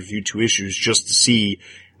time we review 2 issues just to see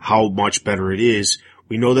how much better it is.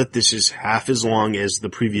 We know that this is half as long as the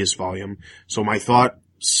previous volume. So my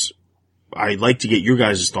thoughts, I'd like to get your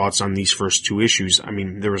guys' thoughts on these first 2 issues. I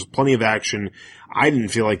mean, there was plenty of action. I didn't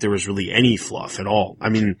feel like there was really any fluff at all. I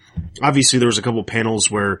mean, obviously there was a couple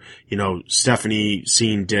panels where, Stephanie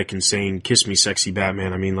seeing Dick and saying, "Kiss me, sexy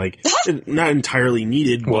Batman." I mean, not entirely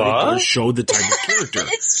needed, but it does show the type of character.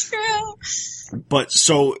 It's true. But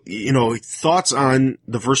so, thoughts on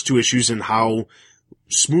the first 2 issues and how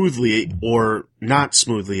smoothly or not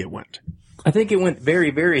smoothly it went. I think it went very,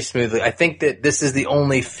 very smoothly. I think that this is the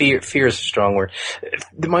only fear is a strong word.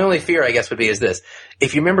 My only fear, I guess, would be is this.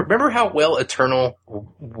 If you remember how well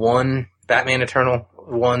Batman Eternal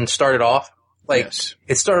 1 started off? Yes.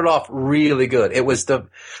 It started off really good. It was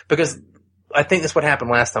because I think that's what happened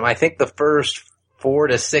last time. I think the first 4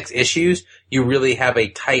 to 6 issues, you really have a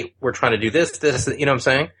tight, we're trying to do this, you know what I'm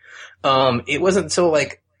saying? It wasn't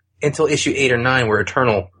until issue 8 or 9 where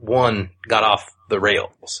Eternal 1 got off the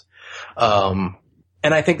rails. And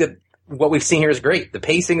I think that what we've seen here is great. The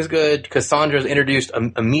pacing is good. Cassandra's introduced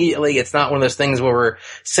immediately. It's not one of those things where we're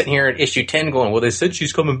sitting here at issue 10 going, well, they said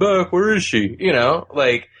she's coming back. Where is she?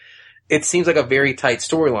 It seems like a very tight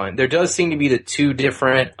storyline. There does seem to be the 2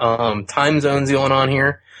 different, time zones going on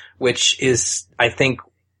here, which is, I think,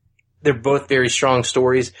 they're both very strong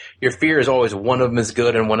stories. Your fear is always one of them is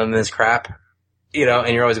good and one of them is crap.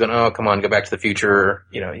 And you're always going, oh, come on, go back to the future.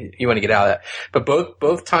 You want to get out of that. But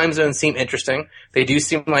both time zones seem interesting. They do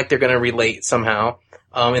seem like they're going to relate somehow.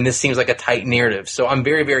 And this seems like a tight narrative. So I'm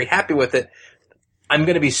very, very happy with it. I'm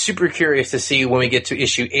going to be super curious to see when we get to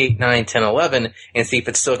issue 8, 9, 10, 11 and see if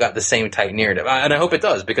it's still got the same tight narrative. And I hope it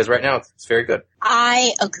does because right now it's very good.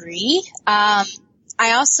 I agree. I'm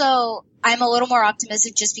a little more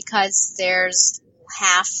optimistic just because there's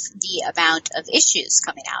half the amount of issues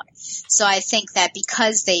coming out. So I think that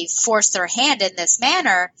because they forced their hand in this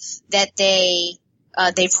manner, that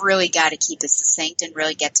they've really got to keep it succinct and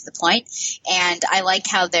really get to the point. And I like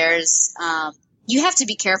how there's, you have to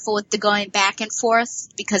be careful with the going back and forth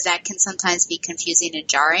because that can sometimes be confusing and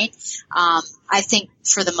jarring. I think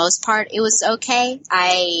for the most part it was okay.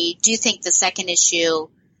 I do think the second issue,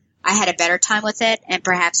 I had a better time with it, and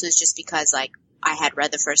perhaps it was just because I had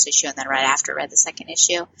read the first issue and then right after read the second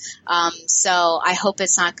issue. So I hope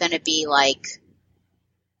it's not going to be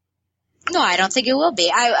no, I don't think it will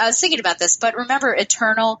be. I was thinking about this, but remember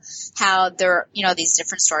Eternal, how there, these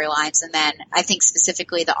different storylines, and then I think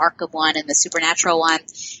specifically the Arkham one and the Supernatural one,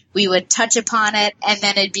 we would touch upon it, and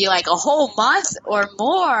then it'd be a whole month or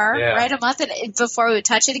more, right? A month before we would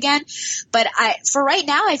touch it again. But for right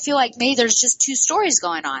now, I feel like maybe there's just 2 stories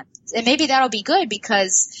going on. And maybe that'll be good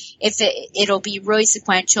because if it'll be really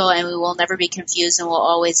sequential and we will never be confused and we'll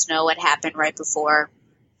always know what happened right before,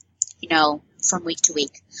 from week to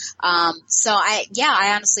week. So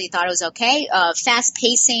I honestly thought it was okay. Fast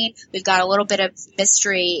pacing. We've got a little bit of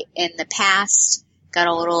mystery in the past.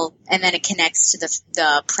 And then it connects to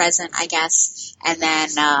the present, I guess. And then,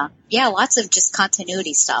 lots of just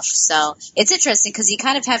continuity stuff. So it's interesting because you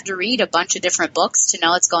kind of have to read a bunch of different books to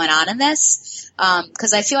know what's going on in this.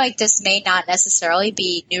 Cause I feel like this may not necessarily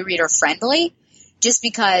be new reader friendly just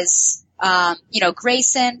because,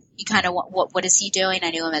 Grayson, you kind of, what is he doing?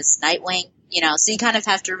 I knew him as Nightwing. So you kind of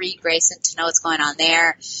have to read Grayson to know what's going on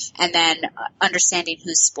there. And then understanding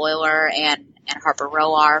who Spoiler and Harper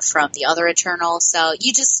Row are from the other Eternal. So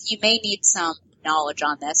you may need some knowledge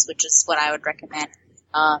on this, which is what I would recommend.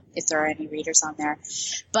 if there are any readers on there.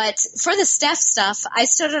 But for the Steph stuff, I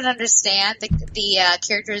still don't understand the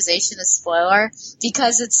characterization of spoiler,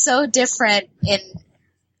 because it's so different in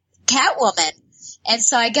Catwoman. And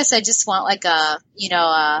so I guess I just want like a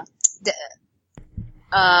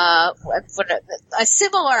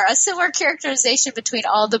similar characterization between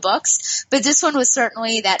all the books. But this one was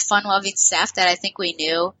certainly that fun-loving Steph that I think we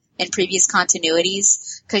knew in previous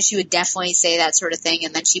continuities, because she would definitely say that sort of thing,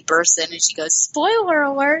 and then she bursts in and she goes, "Spoiler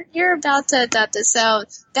alert, you're about to adopt this." So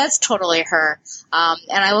that's totally her.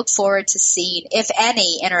 And I look forward to seeing, if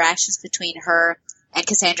any, interactions between her and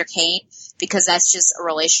Cassandra Cain, because that's just a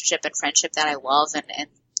relationship and friendship that I love, and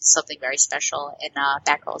something very special in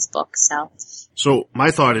Batgirl's book. So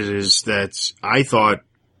my thought is that I thought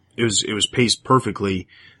it was paced perfectly.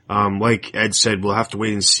 Like Ed said, we'll have to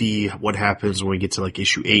wait and see what happens when we get to like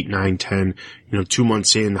issue 8, 9, 10, 2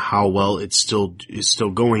 months in, how well it's still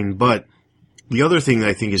going. But the other thing that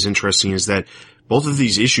I think is interesting is that both of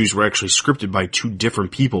these issues were actually scripted by two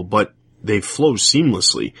different people, but they flow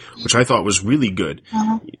seamlessly, which I thought was really good.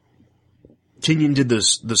 Uh-huh. Tynion did the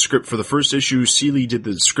script for the first issue, Seeley did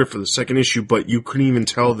the script for the second issue, but you couldn't even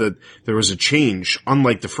tell that there was a change,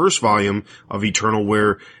 unlike the first volume of Eternal,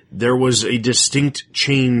 where there was a distinct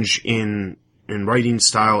change in writing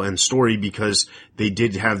style and story, because they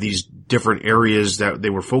did have these different areas that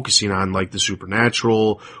they were focusing on, like the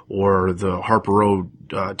supernatural or the Harper Row,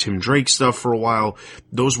 Tim Drake stuff for a while.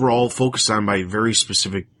 Those were all focused on by very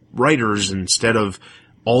specific writers instead of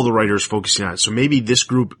all the writers focusing on it. So maybe this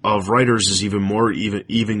group of writers is even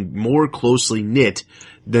more closely knit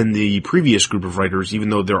than the previous group of writers, even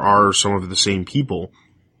though there are some of the same people.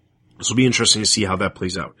 So it'll be interesting to see how that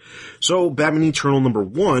plays out. So Batman Eternal number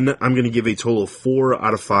 1, I'm going to give a total of 4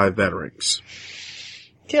 out of 5 Batarangs.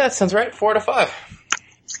 Yeah, that sounds right. 4 out of 5.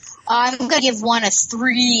 I'm going to give one a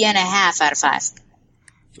 3.5 out of 5.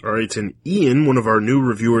 All right, and Ian, one of our new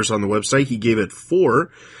reviewers on the website, he gave it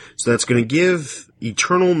 4. So that's going to give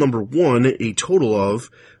Eternal number 1 a total of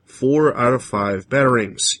 4 out of 5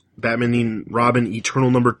 Batarangs. Batman and Robin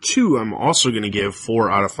Eternal number 2, I'm also going to give 4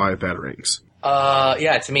 out of 5 Batarangs.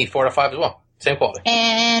 Yeah, to me, 4 out of 5 as well. Same quality.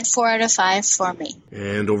 And 4 out of 5 for me.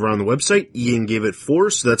 And over on the website, Ian gave it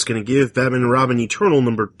 4, so that's going to give Batman and Robin Eternal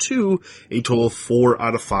number 2 a total of 4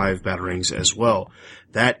 out of 5 Batarangs as well.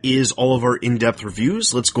 That is all of our in-depth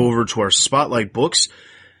reviews. Let's go over to our Spotlight books.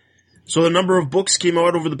 So a number of books came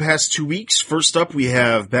out over the past 2 weeks. First up, we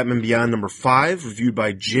have Batman Beyond number 5, reviewed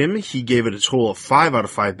by Jim. He gave it a total of 5 out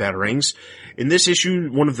of 5 Batarangs. In this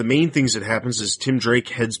issue, one of the main things that happens is Tim Drake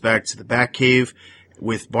heads back to the Batcave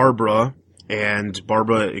with Barbara, and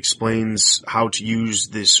Barbara explains how to use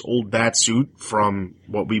this old Batsuit from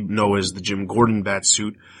what we know as the Jim Gordon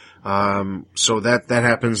Batsuit. So that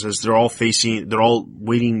happens as they're all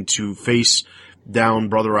waiting to face down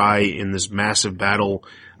Brother Eye in this massive battle.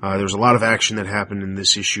 There's a lot of action that happened in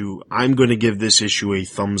this issue. I'm going to give this issue a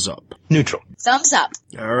thumbs up. Neutral. Thumbs up.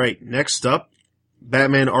 All right. Next up,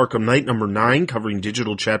 Batman Arkham Knight number 9, covering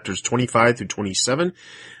digital chapters 25 through 27.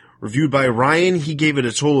 Reviewed by Ryan. He gave it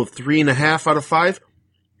a total of 3.5 out of 5.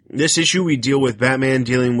 This issue, we deal with Batman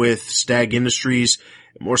dealing with Stag Industries,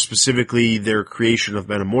 more specifically their creation of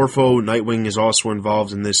Metamorpho. Nightwing is also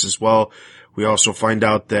involved in this as well. We also find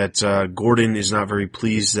out that Gordon is not very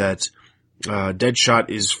pleased that Deadshot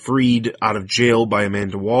is freed out of jail by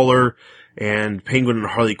Amanda Waller, and Penguin and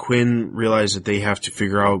Harley Quinn realize that they have to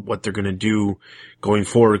figure out what they're going to do going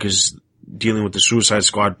forward, because dealing with the Suicide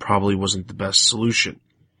Squad probably wasn't the best solution.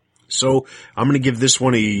 So I'm going to give this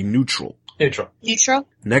one a neutral. Neutral.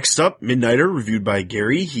 Next up, Midnighter, reviewed by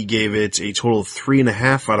Gary. He gave it a total of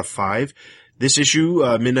 3.5 out of 5. This issue,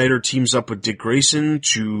 Midnighter teams up with Dick Grayson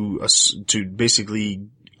to basically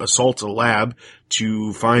assault a lab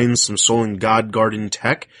to find some Stolen God Garden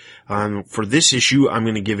tech. For this issue, I'm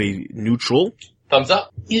going to give a neutral. Thumbs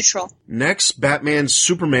up. Neutral. Next, Batman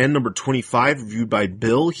Superman number 25, reviewed by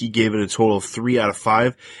Bill. He gave it a total of 3 out of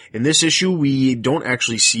 5. In this issue, we don't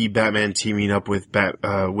actually see Batman teaming up with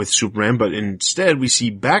Superman, but instead we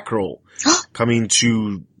see Batgirl coming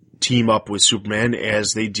to team up with Superman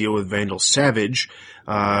as they deal with Vandal Savage.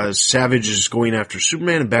 Savage is going after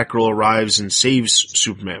Superman, and Batgirl arrives and saves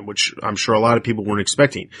Superman, which I'm sure a lot of people weren't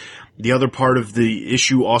expecting. The other part of the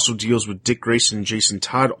issue also deals with Dick Grayson and Jason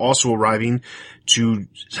Todd also arriving to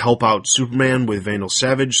help out Superman with Vandal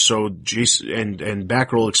Savage. So Jason and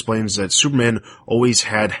Batgirl explains that Superman always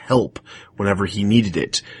had help whenever he needed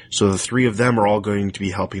it. So the three of them are all going to be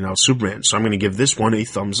helping out Superman. So I'm going to give this one a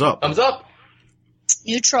thumbs up. Thumbs up.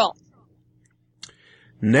 Neutral.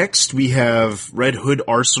 Next, we have Red Hood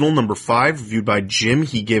Arsenal number 5, reviewed by Jim.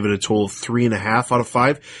 He gave it a total of 3.5 out of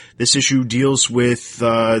 5. This issue deals with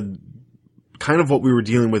kind of what we were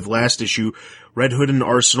dealing with last issue. Red Hood and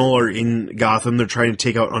Arsenal are in Gotham. They're trying to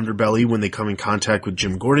take out Underbelly when they come in contact with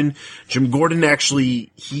Jim Gordon. Jim Gordon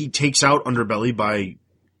actually, he takes out Underbelly by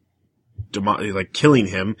killing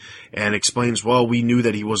him, and explains, well, we knew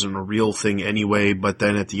that he wasn't a real thing anyway, but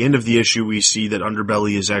then at the end of the issue we see that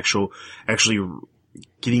Underbelly is actually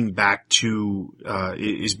getting back to,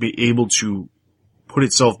 is able to put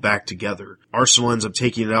itself back together. Arsenal ends up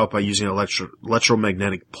taking it out by using an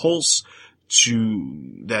electromagnetic pulse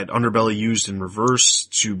that Underbelly used in reverse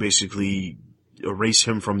to basically erase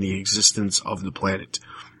him from the existence of the planet.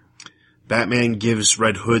 Batman gives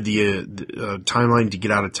Red Hood the timeline to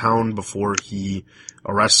get out of town before he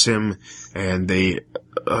arrests him, and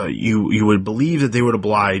you would believe that they would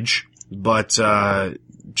oblige, but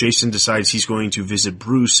Jason decides he's going to visit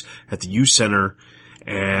Bruce at the youth center,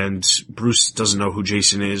 and Bruce doesn't know who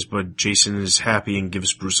Jason is, but Jason is happy and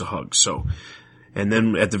gives Bruce a hug. And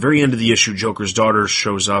then at the very end of the issue, Joker's daughter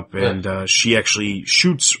shows up, and she actually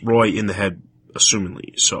shoots Roy in the head,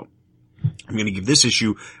 assumingly. So I'm going to give this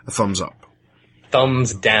issue a thumbs up.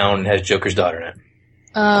 Thumbs down has Joker's daughter in it.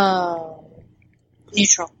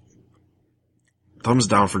 Neutral. Thumbs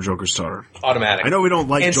down for Joker's daughter. Automatic. I know we don't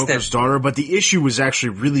like Instant. Joker's daughter, but the issue was actually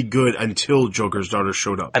really good until Joker's daughter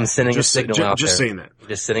showed up. I'm sending a signal out just there. saying that.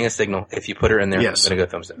 Just sending a signal. If you put her in there, Yes. I'm going to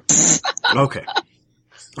go thumbs down. Okay.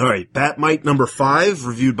 All right. Batmite number 5,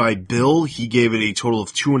 reviewed by Bill. He gave it a total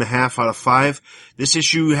of 2.5 out of 5. This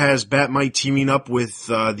issue has Batmite teaming up with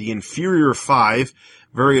the Inferior 5,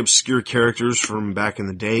 very obscure characters from back in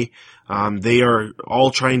the day. They are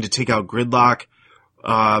all trying to take out Gridlock.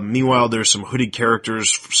 Meanwhile, there's some hooded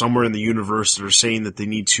characters somewhere in the universe that are saying that they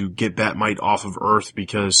need to get Batmite off of Earth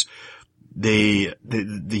because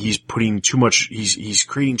he's putting too much, he's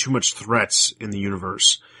creating too much threats in the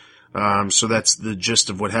universe. So that's the gist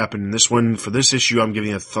of what happened in this one. For this issue, I'm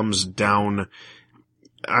giving a thumbs down.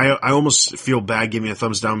 I almost feel bad giving a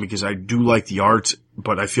thumbs down because I do like the art,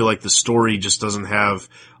 but I feel like the story just doesn't have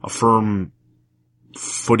a firm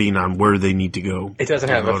footing on where they need to go. It doesn't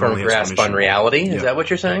have a firm grasp on reality? Is that what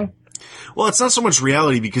you're saying? Well, it's not so much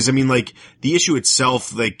reality because, I mean, like, the issue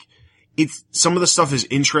itself, like, some of the stuff is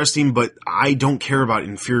interesting, but I don't care about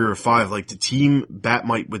Inferior 5. Like, the team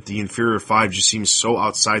Batmite with the Inferior 5 just seems so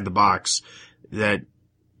outside the box that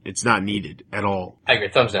it's not needed at all. I agree.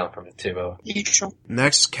 Thumbs down from it too, Bo. Neutral.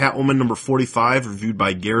 Next, Catwoman number 45, reviewed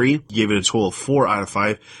by Gary. He gave it a total of 4 out of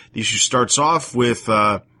 5. The issue starts off with,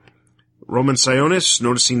 Roman Sionis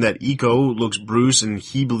noticing that Eco looks Bruce and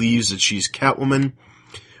he believes that she's Catwoman.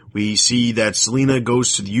 We see that Selina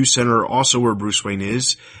goes to the youth center, also where Bruce Wayne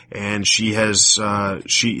is, and she has a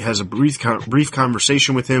brief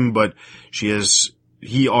conversation with him, but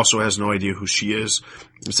he also has no idea who she is.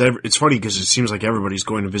 It's funny because it seems like everybody's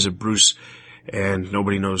going to visit Bruce and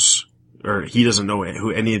nobody knows, or he doesn't know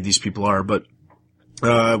who any of these people are, but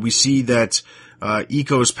we see that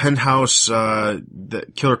Eco's penthouse,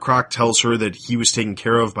 that Killer Croc tells her that he was taken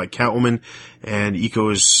care of by Catwoman, and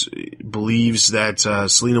Eco believes that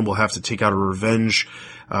Selina will have to take out her revenge.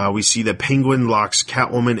 We see that Penguin locks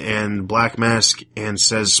Catwoman and Black Mask and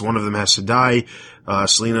says one of them has to die.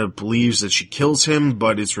 Selina believes that she kills him,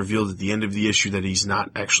 but it's revealed at the end of the issue that he's not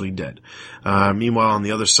actually dead. Meanwhile, on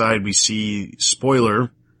the other side, we see Spoiler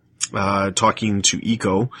talking to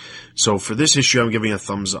Eco. So for this issue, I'm giving a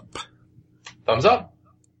thumbs up. Thumbs up.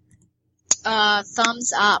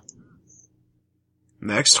 Thumbs up.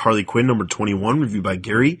 Next, Harley Quinn number 21, reviewed by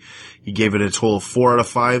Gary. He gave it a total of 4 out of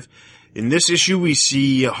 5. In this issue, we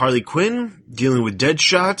see Harley Quinn dealing with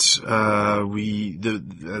Deadshot.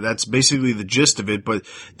 That's basically the gist of it, but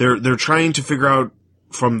they're trying to figure out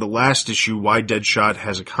from the last issue why Deadshot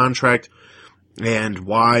has a contract and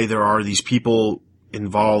why there are these people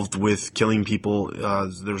involved with killing people.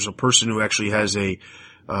 There's a person who actually has a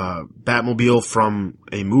Batmobile from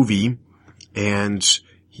a movie, and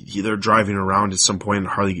they're driving around at some point, and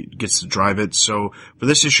Harley gets to drive it. So for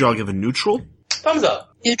this issue, I'll give a neutral. Thumbs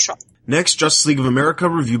up. Neutral. Next, Justice League of America,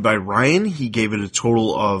 reviewed by Ryan. He gave it a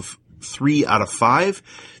total of 3 out of 5.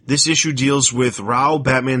 This issue deals with Rao.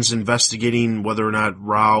 Batman's investigating whether or not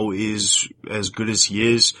Rao is as good as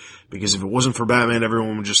he is, because if it wasn't for Batman,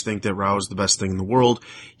 everyone would just think that Rao is the best thing in the world.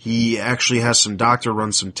 He actually has some doctor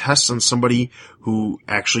run some tests on somebody who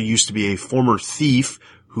actually used to be a former thief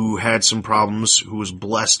who had some problems, who was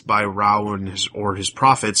blessed by Rao and his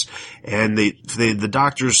profits, and the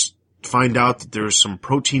doctors find out that there's some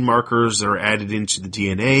protein markers that are added into the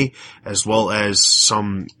DNA, as well as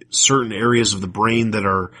some certain areas of the brain that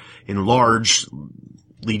are enlarged,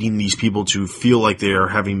 leading these people to feel like they are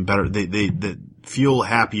having better, they feel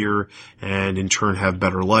happier and in turn have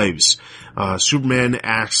better lives. Superman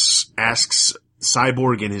asks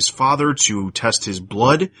Cyborg and his father to test his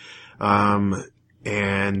blood.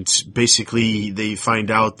 And basically they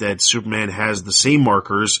find out that Superman has the same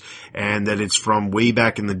markers and that it's from way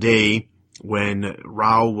back in the day when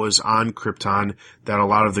Rao was on Krypton, that a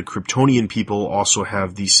lot of the Kryptonian people also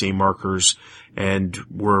have these same markers and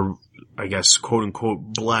were, I guess, quote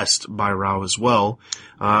unquote, blessed by Rao as well.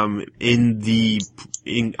 On Krypton,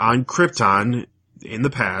 in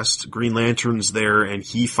the past, Green Lantern's there and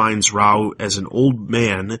he finds Rao as an old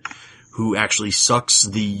man who actually sucks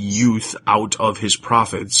the youth out of his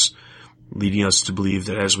profits, leading us to believe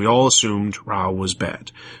that, as we all assumed, Rao was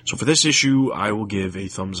bad. So for this issue, I will give a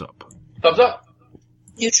thumbs up. Thumbs up.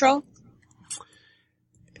 Neutral.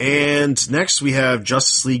 And next we have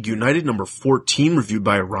Justice League United number 14, reviewed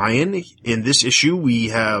by Ryan. In this issue, we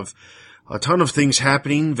have a ton of things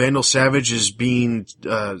happening. Vandal Savage is being,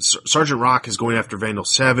 Sergeant Rock is going after Vandal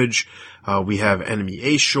Savage. We have Enemy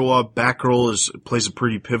Ace show up. Batgirl plays a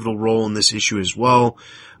pretty pivotal role in this issue as well.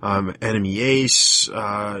 Enemy Ace,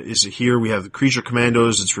 is here. We have the Creature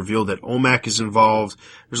Commandos. It's revealed that OMAC is involved.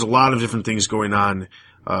 There's a lot of different things going on,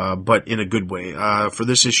 but in a good way. For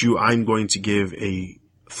this issue, I'm going to give a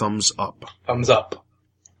thumbs up. Thumbs up.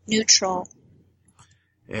 Neutral.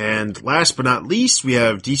 And last but not least, we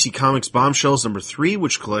have DC Comics Bombshells number 3,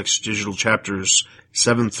 which collects digital chapters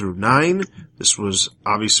 7 through 9. This was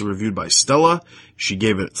obviously reviewed by Stella. She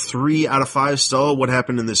gave it 3 out of 5. Stella, what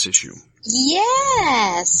happened in this issue?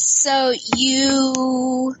 Yes. So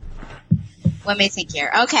let me think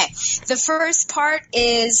here. Okay. The first part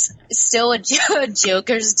is still a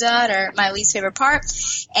Joker's daughter, my least favorite part.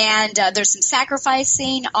 And there's some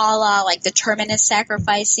sacrificing, a la like the Terminus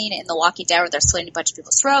sacrificing in The Walking Dead, where they're slitting a bunch of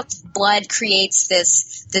people's throats. Blood creates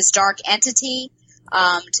this dark entity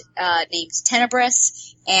named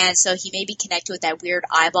Tenebris. And so he may be connected with that weird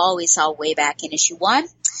eyeball we saw way back in issue 1.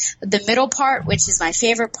 The middle part, which is my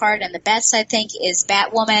favorite part and the best, I think, is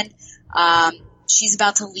Batwoman. She's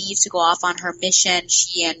about to leave to go off on her mission.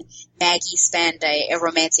 She and Maggie spend a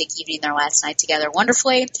romantic evening their last night together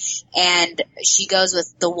wonderfully. And she goes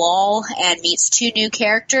with The Wall and meets 2 new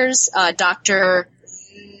characters, Dr.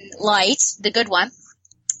 Light, the good one,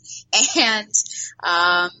 and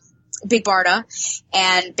Big Barda.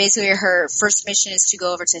 And basically her first mission is to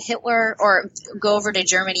go over to Hitler, or go over to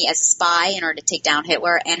Germany as a spy in order to take down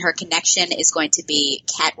Hitler, and her connection is going to be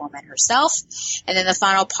Catwoman herself. And then the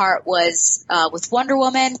final part was with Wonder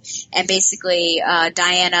Woman, and basically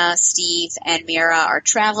Diana, Steve, and Mira are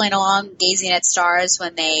traveling along, gazing at stars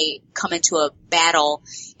when they come into a battle,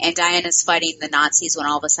 and Diana's fighting the Nazis when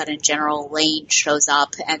all of a sudden General Lane shows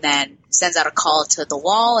up and then sends out a call to The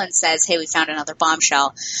Wall and says, hey, we found another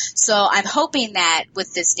bombshell. So I'm hoping that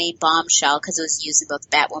with this name Bombshell, because it was used in both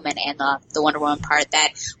Batwoman and the Wonder Woman part,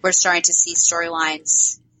 that we're starting to see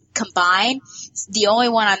storylines combine. The only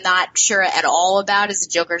one I'm not sure at all about is the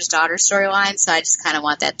Joker's daughter storyline, so I just kind of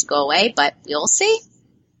want that to go away, but we'll see.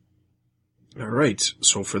 All right.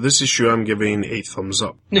 So for this issue, I'm giving a thumbs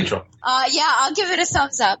up. Neutral. Yeah, I'll give it a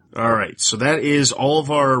thumbs up. All right. So that is all of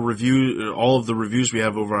the reviews we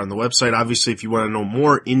have over on the website. Obviously, if you want to know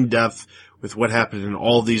more in depth with what happened in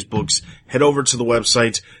all of these books, head over to the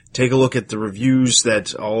website, take a look at the reviews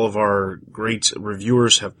that all of our great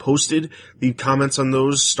reviewers have posted, leave comments on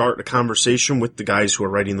those, start a conversation with the guys who are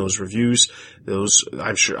writing those reviews.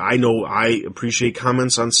 I know I appreciate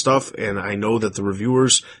comments on stuff, and I know that the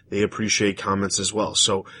reviewers, they appreciate comments as well.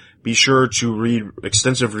 So be sure to read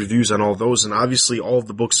extensive reviews on all those, and obviously all of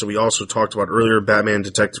the books that we also talked about earlier, Batman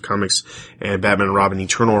Detective Comics and Batman and Robin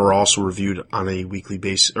Eternal, are also reviewed on a weekly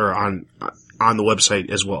basis, or on the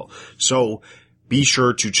website as well. So be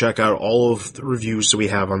sure to check out all of the reviews that we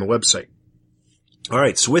have on the website. All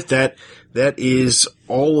right, so with that is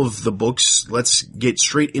all of the books. Let's get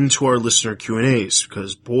straight into our listener Q&As,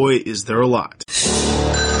 because boy, is there a lot.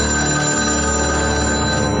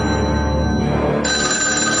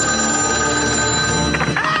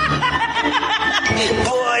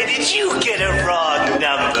 Boy, did you get a wrong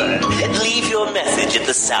number. Leave your message at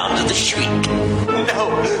the sound of the shriek.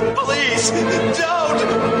 No, please,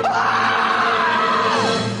 don't!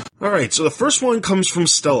 All right, so the first one comes from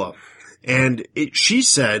Stella. And she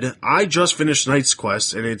said, I just finished Knight's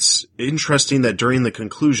Quest, and it's interesting that during the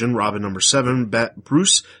conclusion, Robin number 7,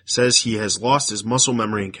 Bruce says he has lost his muscle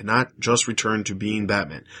memory and cannot just return to being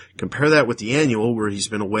Batman. Compare that with the annual, where he's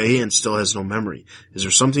been away and still has no memory. Is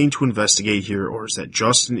there something to investigate here, or is that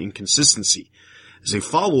just an inconsistency? As a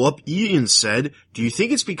follow-up, Ian said, do you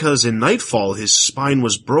think it's because in Nightfall his spine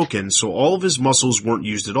was broken, so all of his muscles weren't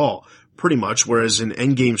used at all? Pretty much, whereas in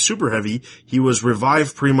Endgame Super Heavy, he was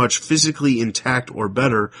revived pretty much physically intact or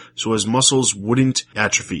better, so his muscles wouldn't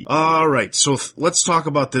atrophy. Alright, so let's talk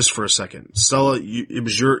about this for a second. Stella, it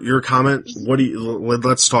was your comment.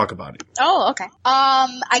 Let's talk about it. Oh, okay.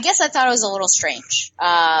 I guess I thought it was a little strange.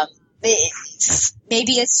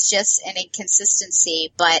 Maybe it's just an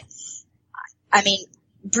inconsistency, but, I mean,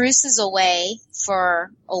 Bruce is away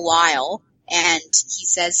for a while, and he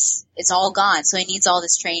says it's all gone, so he needs all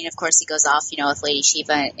this training. Of course, he goes off, with Lady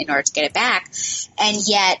Shiva in order to get it back. And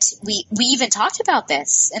yet, we even talked about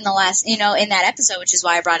this in the last, in that episode, which is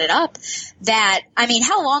why I brought it up, that, I mean,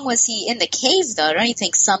 how long was he in the cave, though? Don't you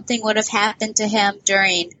think something would have happened to him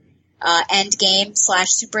during Endgame /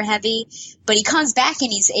 Super Heavy? But he comes back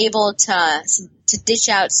and he's able to dish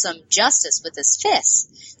out some justice with his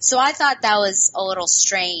fists. So I thought that was a little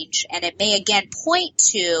strange, and it may again point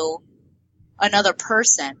to another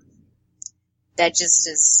person that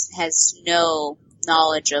just has no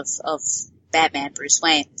knowledge of Batman, Bruce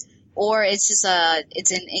Wayne. Or it's just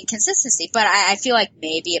it's an inconsistency. But I feel like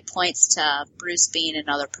maybe it points to Bruce being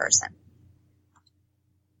another person.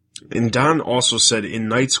 And Don also said in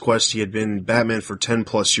Knight's Quest he had been Batman for 10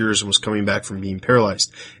 plus years and was coming back from being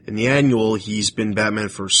paralyzed. In the annual, he's been Batman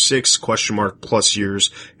for 6 plus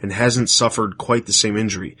years and hasn't suffered quite the same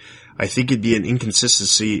injury. I think it'd be an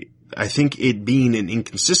inconsistency. I think it being an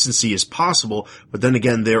inconsistency is possible, but then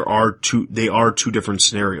again, they are two different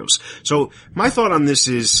scenarios. So my thought on this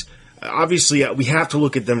is, obviously, we have to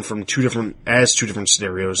look at them from two different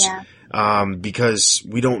scenarios. Yeah. Because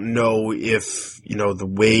we don't know if, the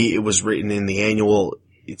way it was written in the annual,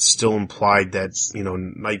 it's still implied that,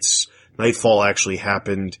 Nightfall actually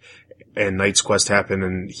happened and Knight's Quest happened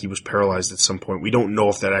and he was paralyzed at some point. We don't know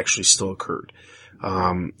if that actually still occurred.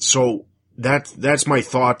 So that's my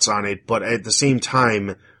thoughts on it, but at the same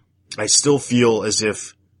time, I still feel as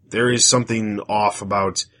if there is something off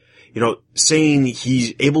about, saying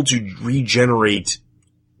he's able to regenerate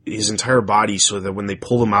his entire body so that when they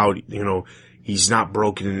pull him out, he's not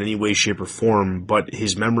broken in any way, shape, or form, but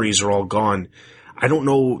his memories are all gone. I don't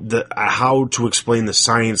know how to explain the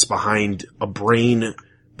science behind a brain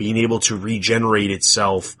being able to regenerate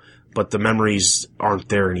itself, but the memories aren't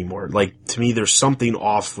there anymore. Like, to me, there's something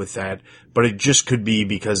off with that, but it just could be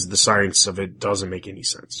because the science of it doesn't make any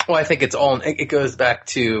sense. Well, I think it goes back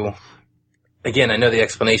to, again, I know the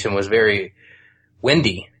explanation was very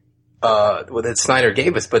windy, that Snyder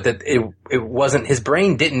gave us, but that it wasn't, his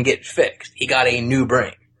brain didn't get fixed. He got a new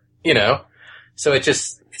brain, So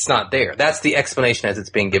it's not there. That's the explanation as it's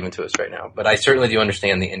being given to us right now. But I certainly do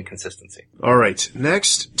understand the inconsistency. All right.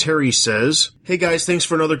 Next, Terry says, hey guys, thanks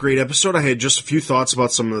for another great episode. I had just a few thoughts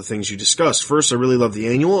about some of the things you discussed. First, I really love the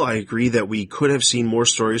annual. I agree that we could have seen more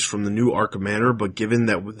stories from the new Arkham Manor, but given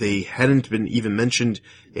that they haven't even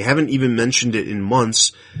mentioned it in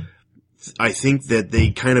months, I think that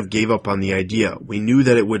they kind of gave up on the idea. We knew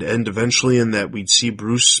that it would end eventually and that we'd see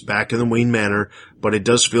Bruce back in the Wayne Manor, but it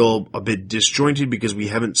does feel a bit disjointed because we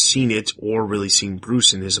haven't seen it or really seen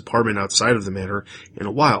Bruce in his apartment outside of the manor in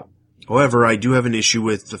a while. However, I do have an issue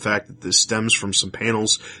with the fact that this stems from some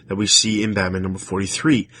panels that we see in Batman number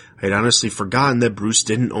 43. I had honestly forgotten that Bruce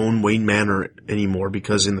didn't own Wayne Manor anymore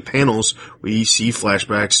because in the panels we see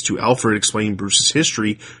flashbacks to Alfred explaining Bruce's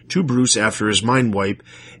history to Bruce after his mind wipe,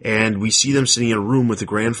 and we see them sitting in a room with the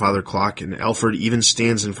grandfather clock, and Alfred even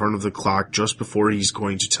stands in front of the clock just before he's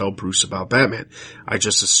going to tell Bruce about Batman. I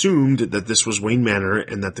just assumed that this was Wayne Manor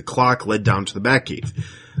and that the clock led down to the Batcave.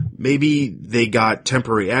 Maybe they got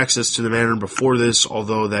temporary access to the manor before this,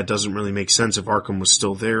 although that doesn't really make sense if Arkham was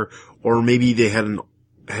still there, or maybe they had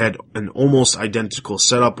an almost identical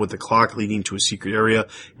setup with the clock leading to a secret area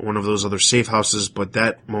in one of those other safe houses, but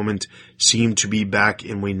that moment seemed to be back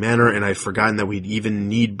in Wayne Manor, and I'd forgotten that we'd even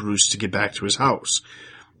need Bruce to get back to his house.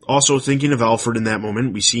 Also, thinking of Alfred in that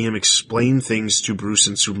moment, we see him explain things to Bruce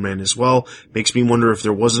and Superman as well. Makes me wonder if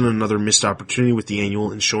there wasn't another missed opportunity with the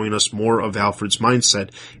annual in showing us more of Alfred's mindset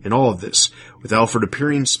in all of this. With Alfred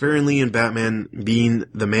appearing sparingly in Batman being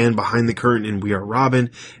the man behind the curtain in We Are Robin,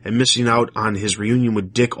 and missing out on his reunion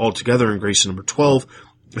with Dick altogether in Grayson number 12,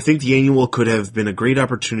 I think the annual could have been a great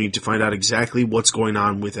opportunity to find out exactly what's going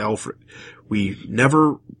on with Alfred. We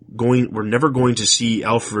never never going to see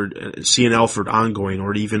an Alfred ongoing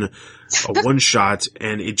or even a one shot.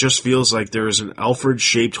 And it just feels like there is an Alfred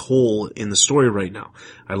shaped hole in the story right now.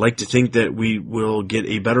 I like to think that we will get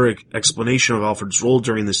a better explanation of Alfred's role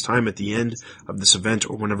during this time at the end of this event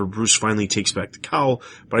or whenever Bruce finally takes back the cowl.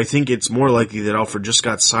 But I think it's more likely that Alfred just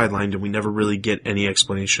got sidelined and we never really get any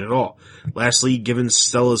explanation at all. Lastly, given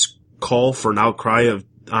Stella's call for an outcry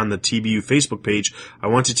on the TBU Facebook page, I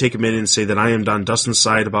want to take a minute and say that I am on Dustin's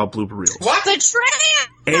side about blooper reels. What? Betrayal!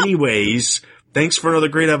 Anyways, thanks for another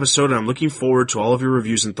great episode, and I'm looking forward to all of your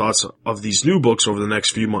reviews and thoughts of these new books over the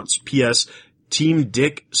next few months. P.S. Team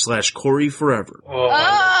Dick / Corey forever. Oh,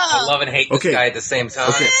 I love and hate this guy at the same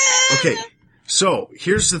time. Okay. So,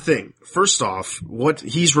 here's the thing. First off, what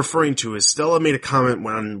he's referring to is Stella made a comment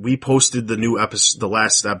when we posted the new episode, the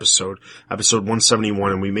last episode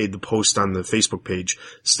 171, and we made the post on the Facebook page.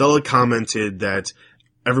 Stella commented that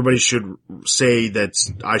everybody should say that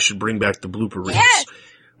I should bring back the blooper reels. Yes.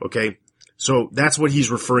 Okay? So, that's what he's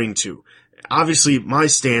referring to. Obviously, my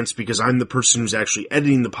stance, because I'm the person who's actually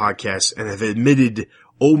editing the podcast and have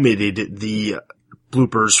omitted the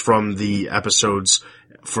bloopers from the episodes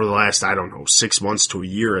for the last, 6 months to a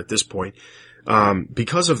year at this point.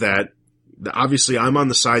 Because of that, obviously I'm on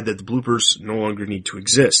the side that the bloopers no longer need to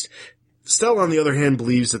exist. Stella, on the other hand,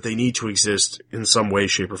 believes that they need to exist in some way,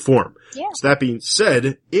 shape, or form. Yeah. So that being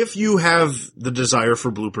said, if you have the desire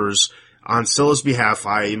for bloopers, on Stella's behalf,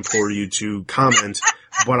 I implore you to comment.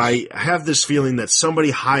 But I have this feeling that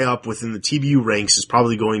somebody high up within the TBU ranks is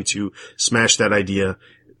probably going to smash that idea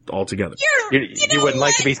altogether. You wouldn't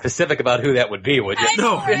like to be specific about who that would be, would you?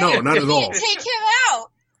 No, not at all. Take him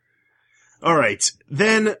out. All right.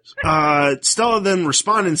 Then Stella then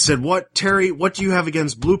responded and said, "What, Terry? What do you have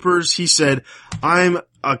against bloopers?" He said, I'm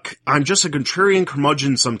just a contrarian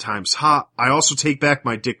curmudgeon sometimes. Ha! I also take back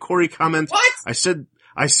my Dick Corey comment. What? I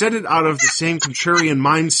said it out of the same contrarian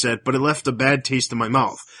mindset, but it left a bad taste in my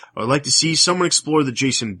mouth. I would like to see someone explore the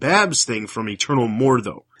Jason Babs thing from Eternal more,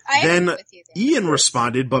 though. Then Ian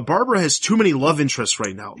responded, but Barbara has too many love interests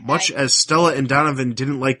right now. Much as Stella and Donovan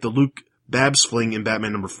didn't like the Luke Babs fling in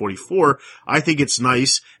Batman number 44, I think it's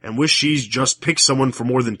nice and wish she's just picked someone for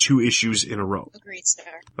more than 2 issues in a row. Agreed, sir.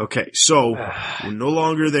 Okay, so we're no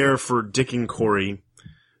longer there for Dick and Corey.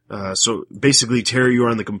 So basically, Terry, you're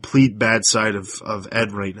on the complete bad side of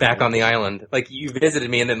Ed right now. Back on the island. Like, you visited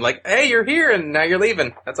me and then hey, you're here and now you're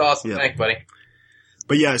leaving. That's awesome. Yeah. Thanks, buddy.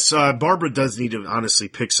 But yes, Barbara does need to honestly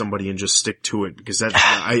pick somebody and just stick to it, because that,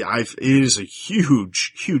 it is a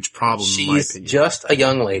huge problem in my opinion. She's just a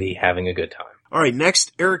young lady having a good time. Alright,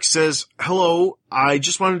 next, Eric says, "Hello, I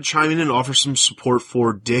just wanted to chime in and offer some support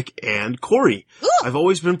for Dick and Corey. Ooh. I've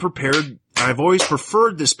always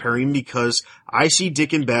preferred this pairing because I see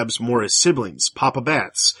Dick and Babs more as siblings, Papa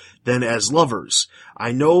Bats, than as lovers.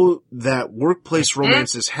 I know that workplace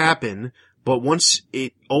romances happen, but once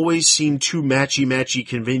it always seemed too matchy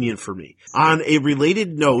convenient for me. On a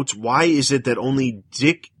related note, why is it that only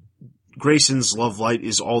Dick Grayson's love light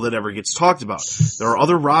is all that ever gets talked about? There are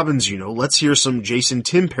other Robins, you know. Let's hear some Jason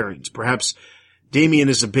Tim pairings. Perhaps Damian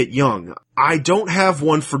is a bit young. I don't have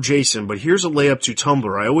one for Jason, but here's a layup to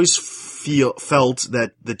Tumblr. I always felt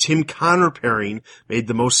that the Tim Connor pairing made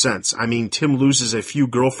the most sense. I mean, Tim loses a few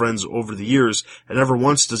girlfriends over the years, and never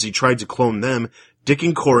once does he try to clone them. Dick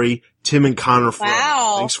and Corey, Tim and Connor forever.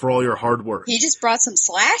 Wow. Thanks for all your hard work." He just brought some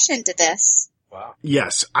slash into this. Wow.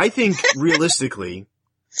 Yes, I think realistically,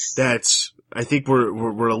 I think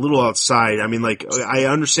we're a little outside. I mean, like, I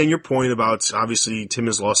understand your point about obviously Tim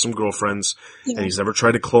has lost some girlfriends and he's never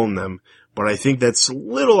tried to clone them, but I think that's a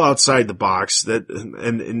little outside the box.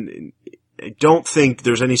 And I don't think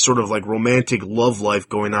there's any sort of like romantic love life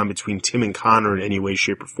going on between Tim and Connor in any way,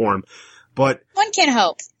 shape, or form. But one can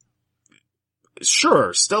hope.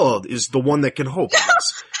 Sure, Stella is the one that can hope.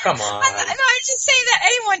 Come on. I'm just saying that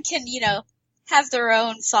anyone can, have their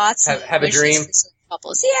own thoughts. Have a dream.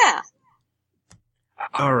 Couples. Yeah.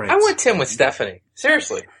 All right. I want Tim with Stephanie.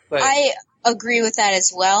 Seriously. I agree with that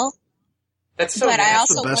as well. That's so. But I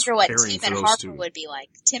also wonder what Tim and Harper would be like.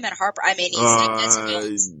 Tim and Harper. I mean,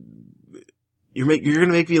 he's you're going to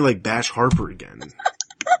make me like bash Harper again.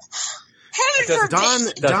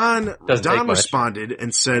 Don responded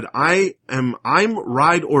and said, I'm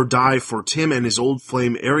ride or die for Tim and his old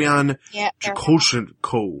flame Ariane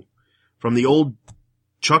Jacoshenko from the old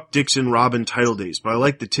Chuck Dixon Robin title days, but I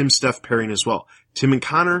like the Tim Steph pairing as well. Tim and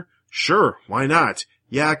Connor? Sure, why not?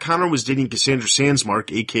 Yeah, Connor was dating Cassandra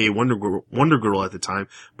Sandsmark, aka Wonder Girl at the time,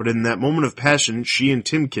 but in that moment of passion, she and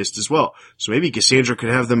Tim kissed as well. So maybe Cassandra could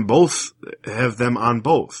have them on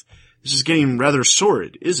both. This is getting rather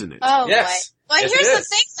sordid, isn't it? Oh, yes. Boy. Well, Yes, here's it the is.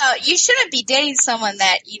 thing, though. You shouldn't be dating someone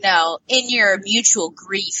that, in your mutual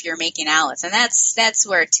grief, you're making out with. And that's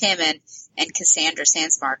where Tim and Cassandra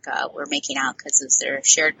Sandsmark were making out because it was their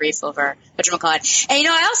shared grief over whatchamacallit. And,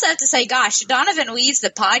 I also have to say, gosh, Donovan weaves the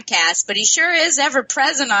podcast, but he sure is ever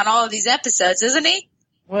present on all of these episodes, isn't he?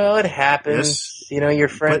 Well, it happens. Your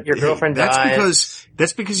girlfriend dies.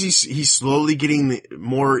 That's because he's slowly getting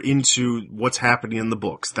more into what's happening in the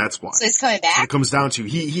books. That's why. So he's coming back? So it comes down to,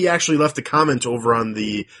 he actually left a comment over on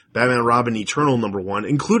the Batman Robin Eternal #1,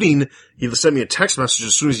 including, he sent me a text message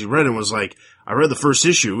as soon as he read it and was like, I read the first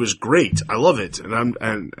issue. It was great. I love it.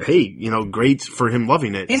 And hey, great for him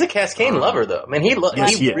loving it. He's a Cass Kane lover, though. I mean, he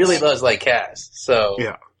really does like Cass. So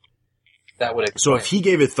yeah, that would explain. So if he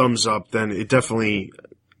gave it thumbs up, then it definitely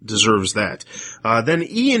deserves that. Then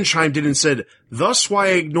Ian chimed in and said, thus why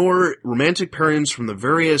I ignore romantic pairings from the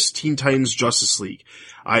various Teen Titans Justice League.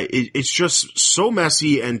 It's just so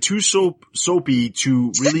messy and too soapy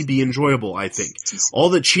to really be enjoyable, I think. All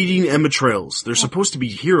the cheating and betrayals. They're supposed to be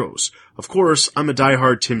heroes. Of course, I'm a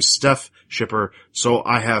diehard Tim Steph shipper, so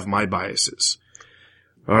I have my biases.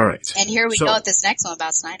 Alright. And here we go with this next one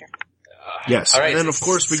about Snyder. Yes. All right, and then, of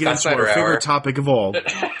course, we get into our Snyder favorite hour. topic of all,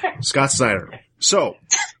 Scott Snyder. So,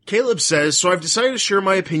 Caleb says, so I've decided to share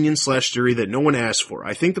my opinion / theory that no one asked for.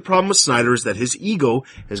 I think the problem with Snyder is that his ego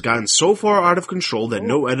has gotten so far out of control that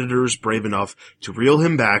no editor is brave enough to reel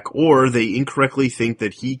him back, or they incorrectly think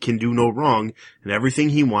that he can do no wrong and everything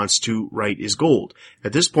he wants to write is gold.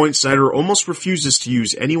 At this point, Snyder almost refuses to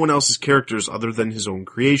use anyone else's characters other than his own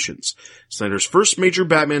creations. Snyder's first major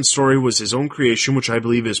Batman story was his own creation, which I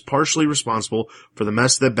believe is partially responsible for the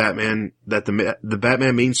mess that the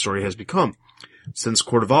Batman main story has become. Since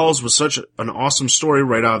Court of Owls was such an awesome story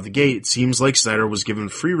right out of the gate, it seems like Snyder was given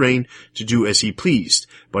free rein to do as he pleased.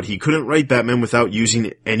 But he couldn't write Batman without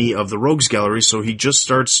using any of the Rogues Gallery, so he just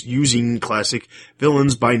starts using classic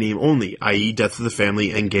villains by name only, i.e. Death of the Family,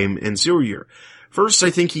 Endgame, and Zero Year. First, I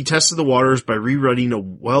think he tested the waters by rewriting a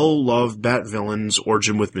well-loved Bat villain's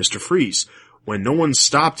origin with Mr. Freeze. When no one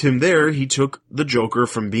stopped him there, he took the Joker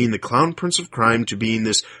from being the clown prince of crime to being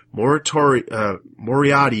this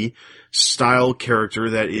Moriarty style character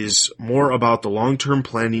that is more about the long-term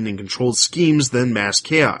planning and controlled schemes than mass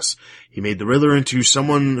chaos. He made the Riddler into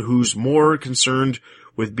someone who's more concerned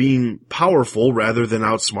with being powerful rather than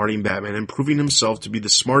outsmarting Batman and proving himself to be the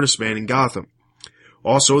smartest man in Gotham.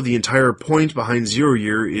 Also, the entire point behind Zero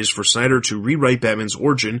Year is for Snyder to rewrite Batman's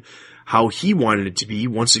origin how he wanted it to be,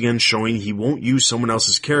 once again showing he won't use someone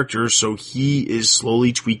else's character, so he is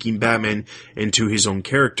slowly tweaking Batman into his own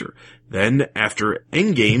character. Then, after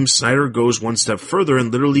Endgame, Snyder goes one step further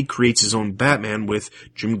and literally creates his own Batman with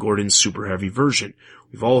Jim Gordon's super heavy version.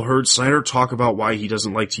 We've all heard Snyder talk about why he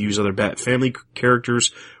doesn't like to use other Bat family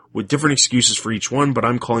characters with different excuses for each one, but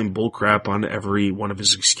I'm calling bullcrap on every one of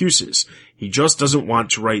his excuses. He just doesn't want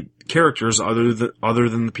to write characters other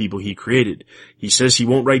than the people he created. He says he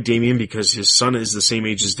won't write Damian because his son is the same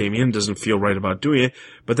age as Damian and doesn't feel right about doing it,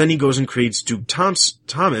 but then he goes and creates Duke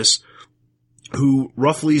Thomas, who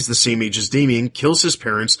roughly is the same age as Damian, kills his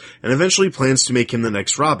parents, and eventually plans to make him the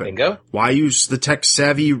next Robin. Bingo. Why use the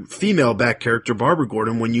tech-savvy female back character Barbara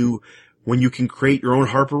Gordon when you can create your own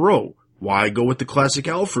Harper Row? Why go with the classic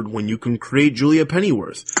Alfred when you can create Julia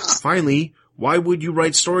Pennyworth? Finally, why would you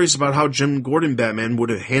write stories about how Jim Gordon Batman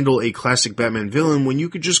would have handled a classic Batman villain when you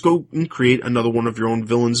could just go and create another one of your own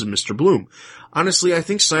villains in Mr. Bloom? Honestly, I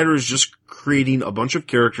think Snyder is just creating a bunch of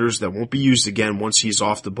characters that won't be used again once he's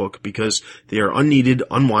off the book because they are unneeded,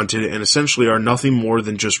 unwanted, and essentially are nothing more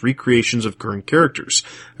than just recreations of current characters.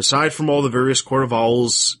 Aside from all the various Court of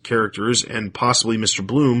Owls characters and possibly Mr.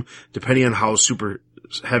 Bloom, depending on how super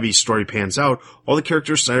heavy story pans out, all the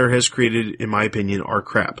characters Snyder has created, in my opinion, are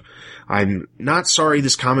crap. I'm not sorry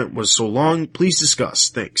this comment was so long. Please discuss.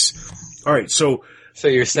 Thanks. Alright, so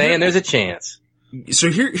you're saying there's a chance.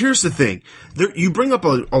 So here's the thing. You bring up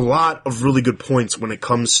a lot of really good points when it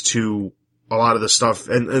comes to a lot of the stuff,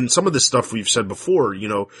 and some of the stuff we've said before,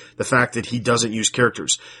 the fact that he doesn't use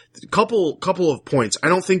characters. Couple of points. I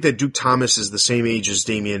don't think that Duke Thomas is the same age as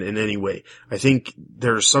Damian in any way. I think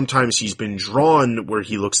there's sometimes he's been drawn where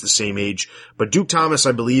he looks the same age, but Duke Thomas,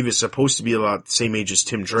 I believe, is supposed to be about the same age as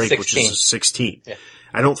Tim Drake, 16. which is 16. Yeah.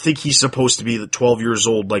 I don't think he's supposed to be the 12 years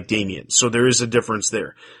old like Damian, so there is a difference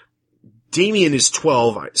there. Damian is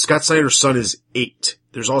 12. Scott Snyder's son is 8.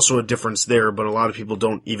 There's also a difference there, but a lot of people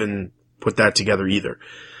don't even put that together either.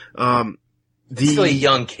 It's still a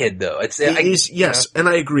young kid, though. Yes, and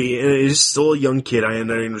I agree. It is still a young kid. I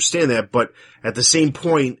understand that, but at the same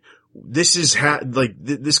point, this is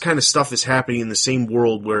this kind of stuff is happening in the same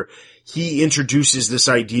world where he introduces this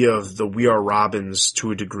idea of the We Are Robins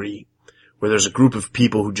to a degree, where there's a group of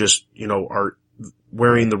people who just, are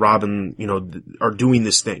wearing the Robin, are doing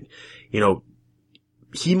this thing.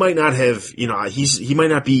 He might not have, he might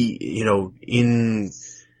not be, in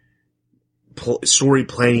story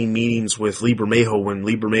planning meetings with Lee Bermejo when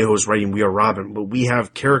Lee Bermejo is writing We Are Robin, but we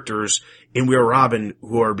have characters in We Are Robin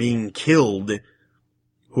who are being killed,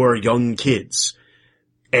 who are young kids.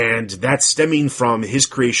 And that's stemming from his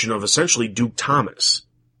creation of essentially Duke Thomas.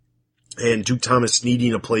 And Duke Thomas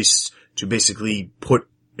needing a place to basically put,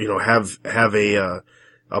 have a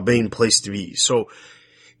main place to be. So,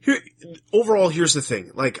 overall, here's the thing.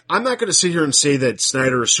 Like, I'm not going to sit here and say that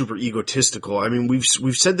Snyder is super egotistical. I mean, we've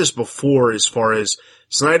said this before as far as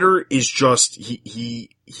Snyder is just,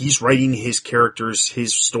 he's writing his characters,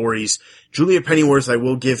 his stories. Julia Pennyworth, I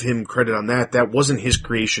will give him credit on that. That wasn't his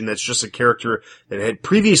creation. That's just a character that had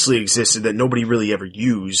previously existed that nobody really ever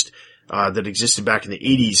used, that existed back in the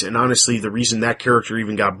 80s. And honestly, the reason that character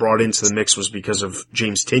even got brought into the mix was because of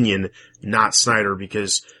James Tynion, not Snyder,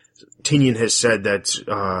 because Tynion has said that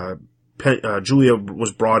Julia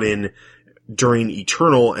was brought in during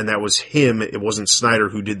Eternal, and that was him. It wasn't Snyder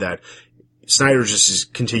who did that. Snyder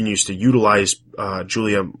just continues to utilize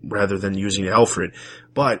Julia rather than using Alfred.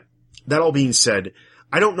 But that all being said,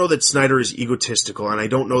 I don't know that Snyder is egotistical, and I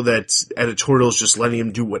don't know that editorial is just letting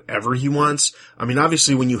him do whatever he wants. I mean,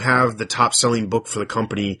 obviously, when you have the top-selling book for the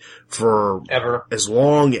company for as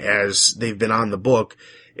long as they've been on the book,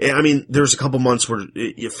 I mean, there's a couple months where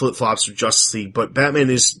it flip-flops with Justice League, but Batman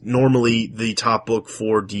is normally the top book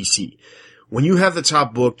for DC. When you have the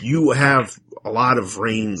top book, you have a lot of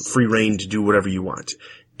free reign to do whatever you want.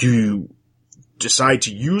 Do you decide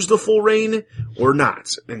to use the full reign or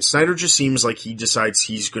not? And Snyder just seems like he decides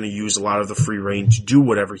he's going to use a lot of the free reign to do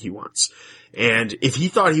whatever he wants. And if he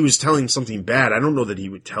thought he was telling something bad, I don't know that he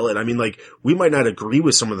would tell it. I mean, like, we might not agree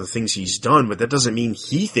with some of the things he's done, but that doesn't mean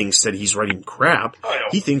he thinks that he's writing crap.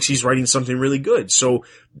 He thinks he's writing something really good. So,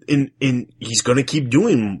 he's gonna keep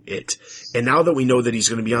doing it. And now that we know that he's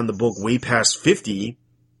gonna be on the book way past 50,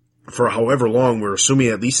 for however long, we're assuming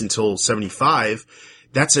at least until 75,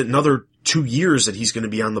 that's another 2 years that he's gonna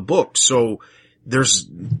be on the book. So, there's,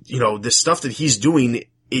 this stuff that he's doing,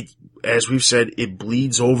 as we've said, it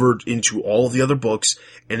bleeds over into all of the other books,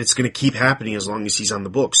 and it's going to keep happening as long as he's on the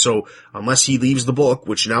book. So unless he leaves the book,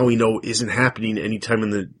 which now we know isn't happening anytime in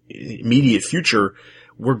the immediate future,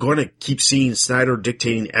 we're going to keep seeing Snyder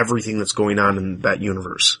dictating everything that's going on in that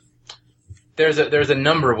universe. There's a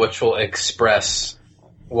number which will express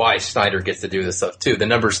why Snyder gets to do this stuff too. The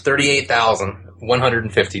number's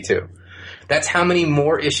 38,152. That's how many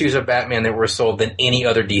more issues of Batman that were sold than any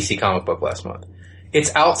other DC comic book last month. It's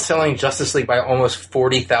outselling Justice League by almost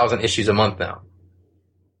 40,000 issues a month now.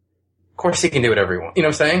 Of course he can do whatever he wants. You know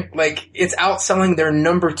what I'm saying? Like, it's outselling their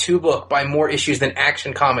number 2 book by more issues than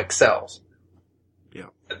Action Comics sells. Yeah.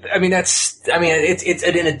 I mean, it's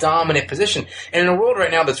in a dominant position. And in a world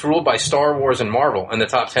right now that's ruled by Star Wars and Marvel in the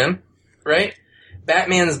top 10, right?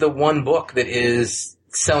 Batman's the one book that is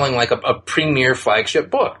selling like a premier flagship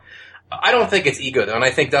book. I don't think it's ego, though, and I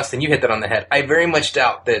think, Dustin, you hit that on the head. I very much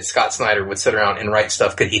doubt that Scott Snyder would sit around and write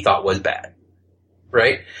stuff that he thought was bad.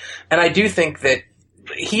 Right? And I do think that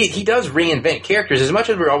he does reinvent characters. As much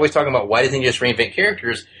as we're always talking about why doesn't he just reinvent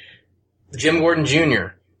characters, Jim Gordon Jr.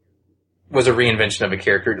 was a reinvention of a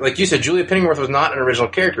character. Like you said, Julia Pennyworth was not an original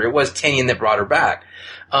character. It was Tynion that brought her back.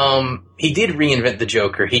 He did reinvent the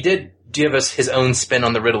Joker. He did give us his own spin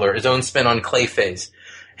on the Riddler, his own spin on Clayface.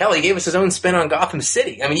 Hell, he gave us his own spin on Gotham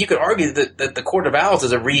City. I mean, you could argue that the Court of Owls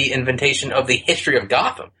is a reinventation of the history of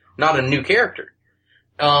Gotham, not a new character.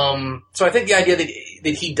 So I think the idea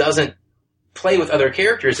that he doesn't play with other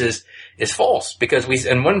characters is false, because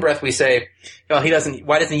in one breath we say, well,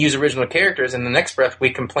 why doesn't he use original characters? And in the next breath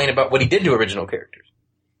we complain about what he did to original characters.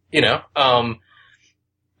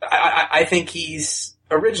 I think he's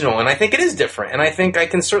original, and I think it is different, and I think I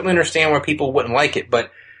can certainly understand why people wouldn't like it, but,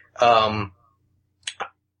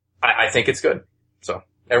 I think it's good. So,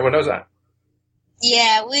 everyone knows that.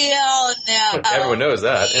 Yeah, we all know. Everyone knows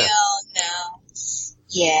that. We all know.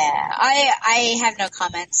 Yeah, I have no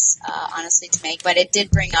comments, honestly, to make, but it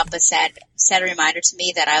did bring up a sad reminder to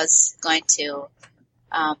me that I was going to,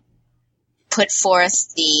 put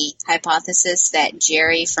forth the hypothesis that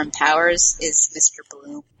Jerry from Powers is Mr.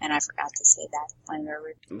 Bloom, and I forgot to say that.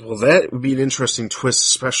 Well, that would be an interesting twist,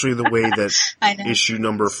 especially the way that issue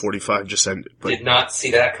number 45 just ended. But did not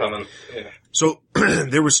see that coming. Yeah. So,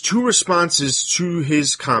 there was 2 responses to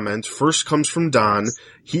his comment. First comes from Don.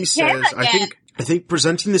 He says, I think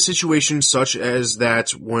presenting the situation such as that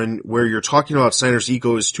where you're talking about Snyder's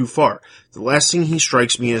ego is too far. The last thing he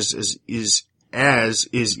strikes me is as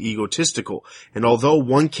is egotistical. And although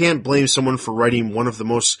one can't blame someone for writing one of the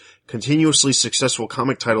most continuously successful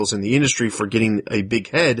comic titles in the industry for getting a big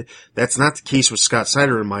head, that's not the case with Scott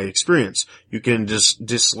Snyder in my experience. You can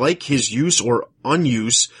dislike his use or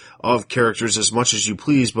unuse of characters as much as you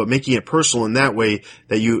please, but making it personal in that way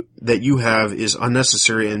that you have is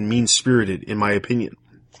unnecessary and mean-spirited, in my opinion.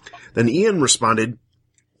 Then Ian responded,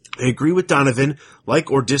 I agree with Donovan.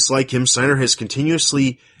 Like or dislike him, Snyder has been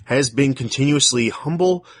consistently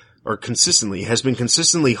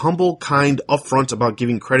humble, kind, upfront about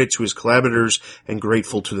giving credit to his collaborators and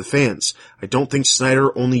grateful to the fans. I don't think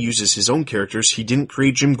Snyder only uses his own characters. He didn't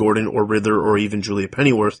create Jim Gordon or Riddler or even Julia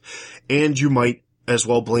Pennyworth, and you might as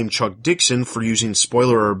well blame Chuck Dixon for using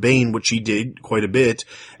Spoiler or Bane, which he did quite a bit.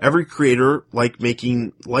 Every creator likes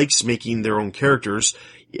making their own characters.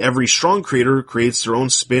 Every strong creator creates their own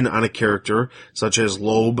spin on a character, such as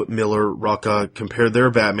Loeb, Miller, Rucka. Compare their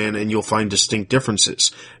Batman and you'll find distinct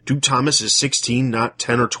differences. Duke Thomas is 16, not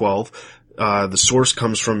 10 or 12. The source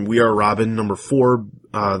comes from We Are Robin, number 4,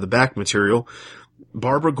 the back material.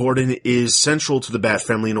 Barbara Gordon is central to the Bat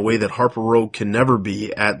family in a way that Harper Row can never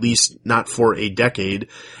be, at least not for a decade,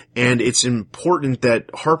 and it's important that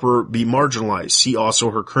Harper be marginalized. See also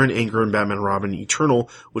her current anchor in Batman Robin Eternal,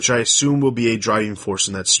 which I assume will be a driving force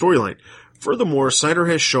in that storyline. Furthermore, Snyder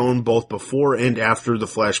has shown both before and after the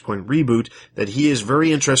Flashpoint reboot that he is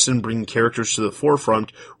very interested in bringing characters to the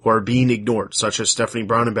forefront who are being ignored, such as Stephanie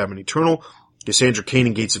Brown in Batman Eternal, Cassandra Cain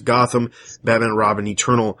in Gates of Gotham, Batman Robin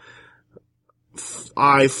Eternal.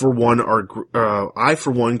 I, for one,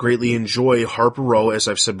 greatly enjoy Harper Row, as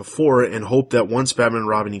I've said before, and hope that once Batman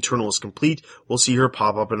Robin Eternal is complete, we'll see her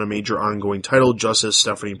pop up in a major ongoing title, just as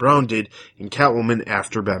Stephanie Brown did in Catwoman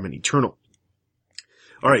after Batman Eternal.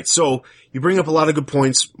 Alright, so you bring up a lot of good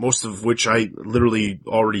points, most of which I literally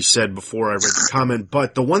already said before I read the comment,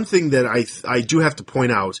 but the one thing that I do have to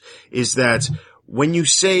point out is that when you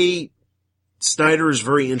say Snyder is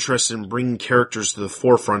very interested in bringing characters to the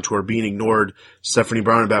forefront who are being ignored, Stephanie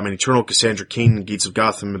Brown in Batman Eternal, Cassandra Cain in Gates of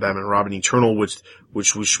Gotham and Batman Robin Eternal,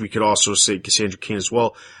 which we could also say Cassandra Cain as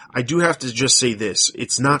well. I do have to just say this.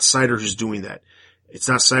 It's not Snyder who's doing that. It's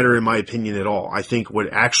not Snyder in my opinion at all. I think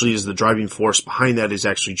what actually is the driving force behind that is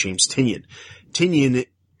actually James Tynion. Tynion,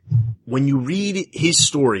 when you read his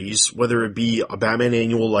stories, whether it be a Batman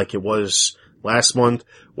annual like it was last month,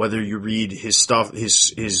 whether you read his stuff,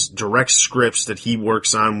 his direct scripts that he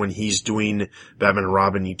works on when he's doing Batman and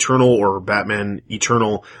Robin Eternal or Batman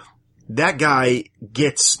Eternal, that guy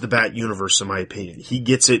gets the Bat universe in my opinion. He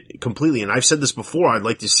gets it completely. And I've said this before, I'd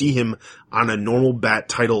like to see him on a normal Bat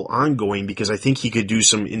title ongoing because I think he could do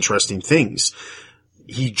some interesting things.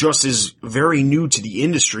 He just is very new to the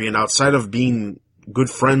industry, and outside of being good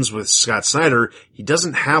friends with Scott Snyder, he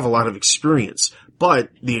doesn't have a lot of experience. But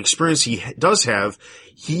the experience he does have,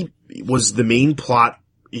 he was the main plot,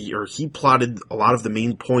 or he plotted a lot of the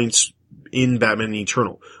main points in Batman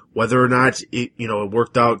Eternal. Whether or not it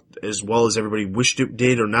worked out as well as everybody wished it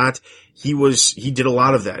did or not, he did a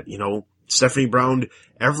lot of that. Stephanie Brown,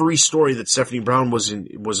 every story that Stephanie Brown was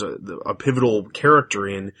a pivotal character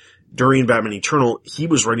in during Batman Eternal, he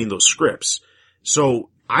was writing those scripts. So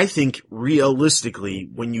I think realistically,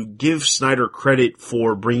 when you give Snyder credit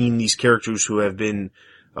for bringing these characters who have been,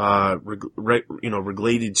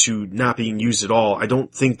 related to not being used at all, I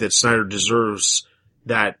don't think that Snyder deserves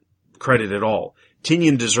that credit at all.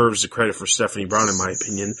 Tynion deserves the credit for Stephanie Brown, in my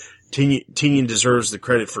opinion. Tynion deserves the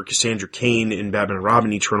credit for Cassandra Cain in Batman and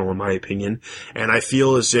Robin Eternal, in my opinion. And I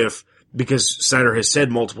feel as if, because Snyder has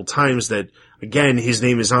said multiple times that, again, his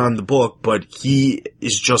name is on the book, but he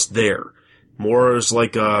is just there. More as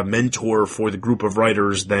like a mentor for the group of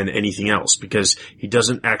writers than anything else, because he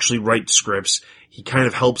doesn't actually write scripts. He kind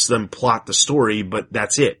of helps them plot the story, but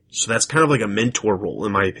that's it. So that's kind of like a mentor role,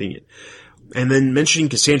 in my opinion. And then mentioning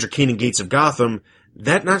Cassandra Cain in Gates of Gotham,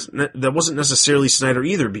 that wasn't necessarily Snyder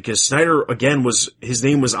either, because Snyder, again, his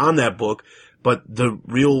name was on that book, but the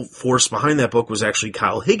real force behind that book was actually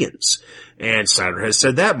Kyle Higgins. And Snyder has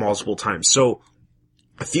said that multiple times. So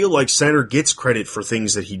I feel like Snyder gets credit for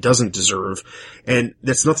things that he doesn't deserve, and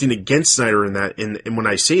that's nothing against Snyder in that. And when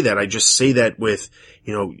I say that, I just say that with,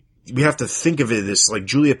 we have to think of it as like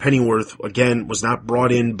Julia Pennyworth, again, was not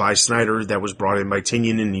brought in by Snyder, that was brought in by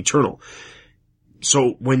Tynion in Eternal.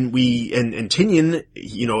 So when and Tynion,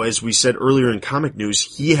 as we said earlier in comic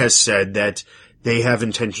news, he has said that they have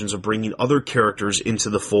intentions of bringing other characters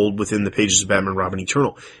into the fold within the pages of Batman Robin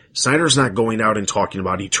Eternal. Snyder's not going out and talking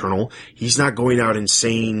about Eternal. He's not going out and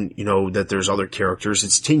saying, that there's other characters.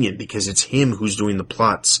 It's Tynion, because it's him who's doing the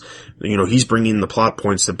plots. He's bringing the plot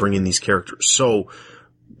points that bring in these characters. So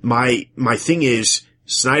my thing is,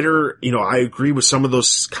 Snyder, I agree with some of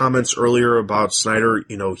those comments earlier about Snyder.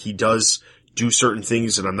 He does do certain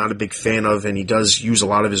things that I'm not a big fan of, and he does use a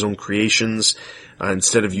lot of his own creations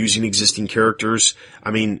instead of using existing characters.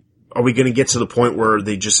 I mean, are we going to get to the point where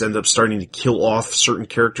they just end up starting to kill off certain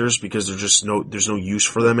characters because there's no use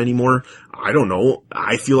for them anymore? I don't know.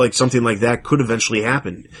 I feel like something like that could eventually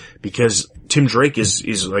happen because Tim Drake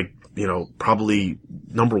is like, probably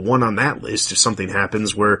number one on that list if something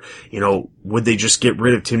happens where, would they just get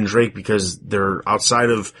rid of Tim Drake because they're outside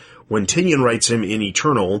of when Tynion writes him in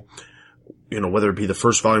Eternal, whether it be the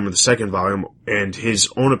first volume or the second volume, and his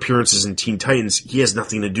own appearances in Teen Titans, he has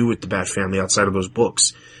nothing to do with the Bat Family outside of those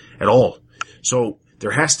books at all. So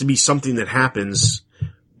there has to be something that happens,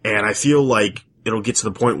 and I feel like it'll get to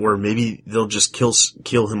the point where maybe they'll just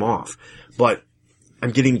kill him off. But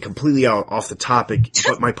I'm getting completely off the topic,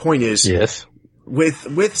 but my point is, yes,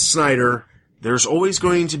 with Snyder, there's always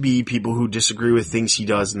going to be people who disagree with things he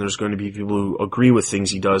does, and there's going to be people who agree with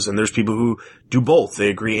things he does, and there's people who do both. They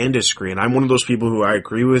agree and disagree, and I'm one of those people who I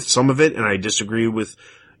agree with some of it, and I disagree with,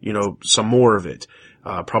 some more of it.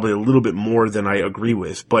 Probably a little bit more than I agree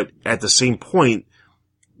with, but at the same point,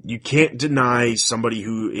 you can't deny somebody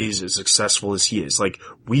who is as successful as he is. Like,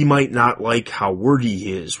 we might not like how wordy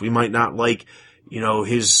he is. We might not like, we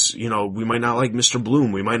might not like Mr.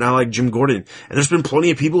 Bloom. We might not like Jim Gordon. And there's been plenty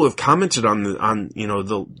of people who have commented on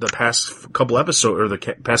the past couple episodes, or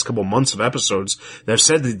the past couple months of episodes that have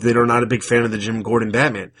said that they're not a big fan of the Jim Gordon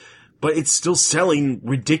Batman. But it's still selling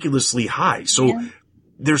ridiculously high. So, yeah.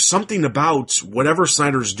 There's something about whatever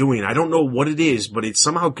Snyder's doing. I don't know what it is, but it's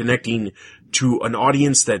somehow connecting to an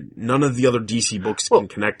audience that none of the other DC books can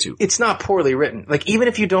connect to. It's not poorly written. Like, even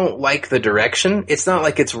if you don't like the direction, it's not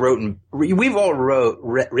like it's we've all read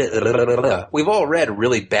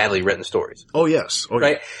really badly written stories. Oh, yes.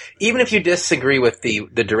 Right? Even if you disagree with the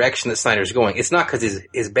direction that Snyder's going, it's not because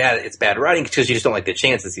it's bad writing, it's because you just don't like the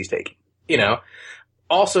chances he's taking.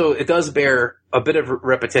 Also, it does bear a bit of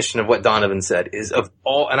repetition of what Donovan said, is of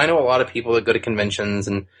all, and I know a lot of people that go to conventions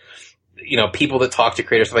and, people that talk to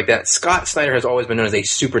creators, stuff like that. Scott Snyder has always been known as a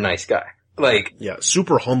super nice guy. Like, yeah,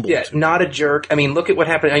 super humble. Yeah, not a jerk. I mean, look at what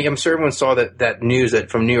happened. I'm sure everyone saw that news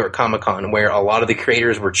from New York Comic Con where a lot of the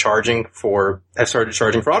creators were started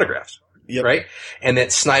charging for autographs. Yep. Right? And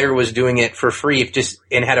that Snyder was doing it for free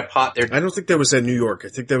and had a pot there. I don't think that was at New York. I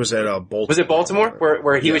think that was at Baltimore. Was it Baltimore?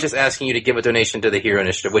 Where he was just asking you to give a donation to the Hero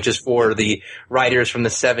Initiative, which is for the writers from the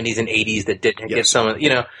 70s and 80s that didn't get some of,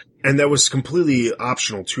 And that was completely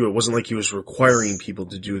optional too. It wasn't like he was requiring people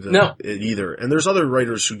to do it either. And there's other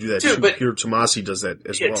writers who do that too. Peter Tomasi does that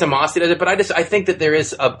as well. Tomasi does it, but I think that there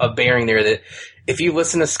is a bearing there that if you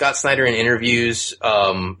listen to Scott Snyder in interviews,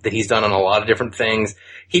 that he's done on a lot of different things,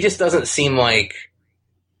 he just doesn't seem like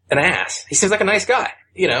an ass. He seems like a nice guy,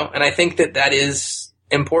 and I think that is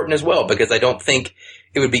important as well, because I don't think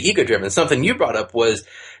it would be ego driven. Something you brought up was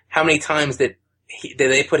how many times that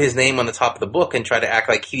they put his name on the top of the book and try to act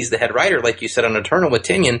like he's the head writer, like you said on Eternal with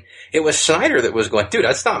Tynion. It was Snyder that was going, dude,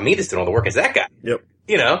 that's not me that's doing all the work, it's that guy. Yep.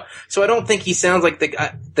 So I don't think he sounds like the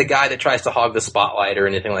guy that tries to hog the spotlight or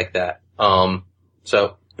anything like that.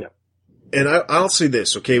 So, yeah. And I'll say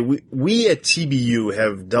this, okay? We at TBU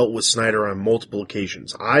have dealt with Snyder on multiple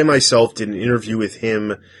occasions. I myself did an interview with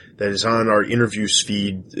him that is on our interviews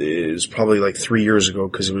feed. It was probably like 3 years ago,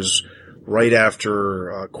 because it was right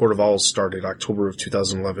after Court of Owls started, October of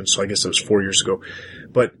 2011. So I guess it was 4 years ago.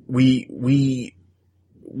 But we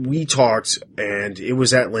talked, and it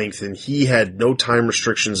was at length, and he had no time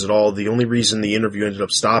restrictions at all. The only reason the interview ended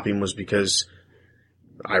up stopping was because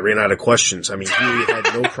I ran out of questions. I mean, he had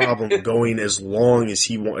no problem going as long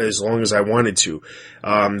as I wanted to.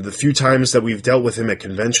 The few times that we've dealt with him at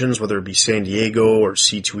conventions, whether it be San Diego or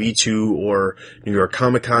C2E2 or New York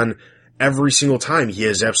Comic Con, every single time he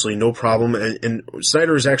has absolutely no problem. And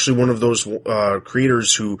Snyder is actually one of those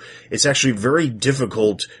creators who it's actually very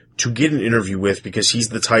difficult to get an interview with, because he's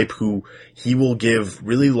the type who he will give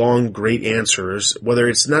really long, great answers. Whether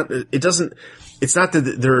it's not that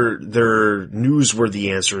they're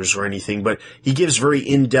newsworthy answers or anything, but he gives very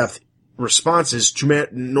in-depth responses to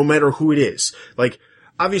no matter who it is. Like,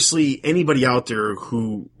 obviously, anybody out there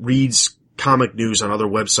who reads comic news on other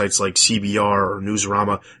websites like CBR or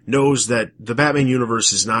Newsarama knows that the Batman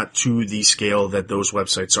universe is not to the scale that those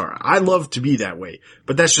websites are. I love to be that way,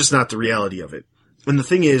 but that's just not the reality of it. And the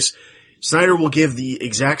thing is, Snyder will give the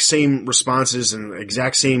exact same responses and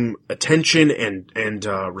exact same attention and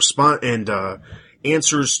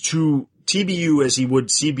answers to TBU as he would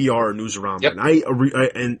CBR or Newsarama.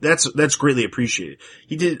 Yep. And that's greatly appreciated.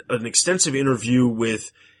 He did an extensive interview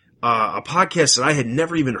with a podcast that I had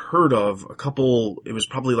never even heard of it was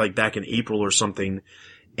probably like back in April or something.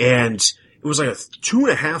 And it was like a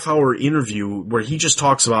 2.5 hour interview where he just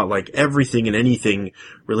talks about like everything and anything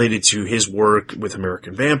related to his work with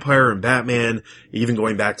American Vampire and Batman, even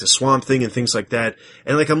going back to Swamp Thing and things like that.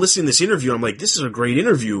 And like I'm listening to this interview and I'm like, this is a great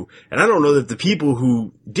interview. And I don't know that the people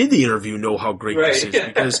who did the interview know how great this is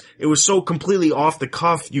because it was so completely off the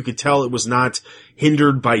cuff. You could tell it was not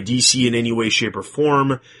hindered by DC in any way, shape or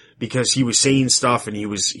form. Because he was saying stuff and he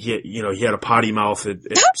had a potty mouth at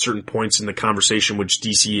certain points in the conversation, which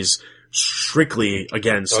DC is strictly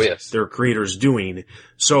against their creators doing.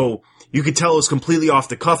 So you could tell it was completely off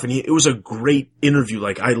the cuff and it was a great interview.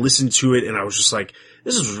 Like I listened to it and I was just like,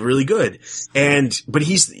 this is really good.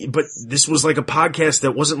 But this was like a podcast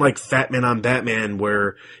that wasn't like Fat Man on Batman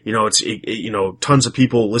where, tons of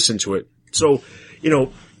people listen to it. So,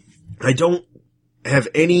 I don't have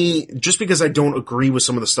just because I don't agree with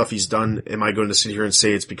some of the stuff he's done, am I going to sit here and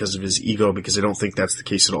say it's because of his ego? Because I don't think that's the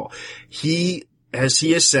case at all. As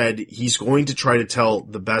he has said, he's going to try to tell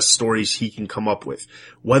the best stories he can come up with.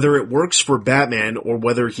 Whether it works for Batman or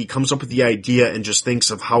whether he comes up with the idea and just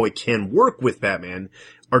thinks of how it can work with Batman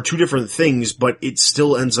are two different things, but it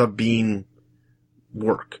still ends up being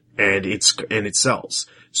work and it sells.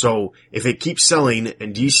 So if it keeps selling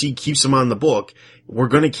and DC keeps him on the book, we're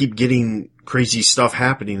going to keep getting crazy stuff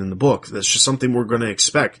happening in the book. That's just something we're going to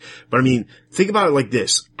expect. But I mean, think about it like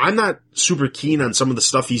this. I'm not super keen on some of the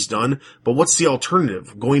stuff he's done, but what's the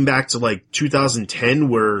alternative? Going back to like 2010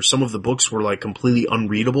 where some of the books were like completely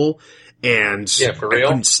unreadable and for real? I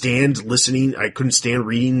couldn't stand listening. I couldn't stand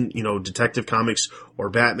reading, Detective Comics or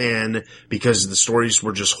Batman because the stories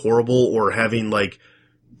were just horrible or having like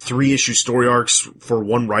 3-issue story arcs for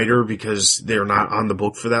one writer because they're not on the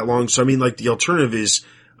book for that long. So I mean, like the alternative is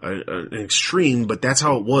an extreme, but that's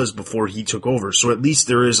how it was before he took over. So at least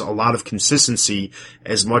there is a lot of consistency,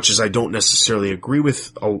 as much as I don't necessarily agree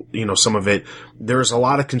with, some of it. There's a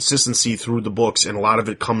lot of consistency through the books, and a lot of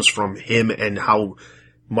it comes from him and how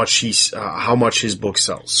much his book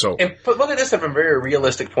sells. But look at this from a very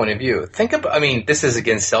realistic point of view. This is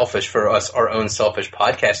again selfish for us, our own selfish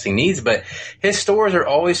podcasting needs, but his stories are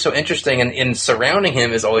always so interesting, and surrounding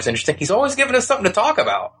him is always interesting. He's always giving us something to talk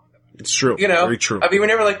about. It's true. Very true. I mean, we're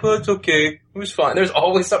never like, well, it's okay. It was fine. There's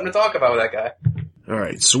always something to talk about with that guy. All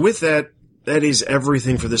right. So with that is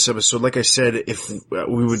everything for this episode. Like I said, if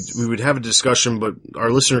we would have a discussion, but our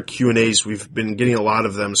listener Q&As, we've been getting a lot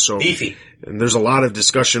of them. So, beefy. And there's a lot of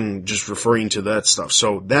discussion just referring to that stuff.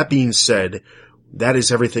 So that being said, that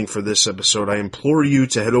is everything for this episode. I implore you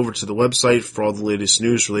to head over to the website for all the latest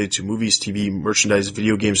news related to movies, TV, merchandise,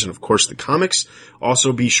 video games, and of course the comics.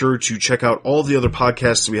 Also be sure to check out all the other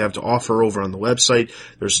podcasts we have to offer over on the website.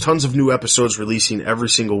 There's tons of new episodes releasing every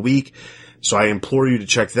single week, so I implore you to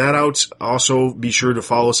check that out. Also be sure to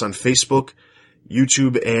follow us on Facebook,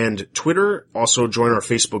 YouTube, and Twitter. Also join our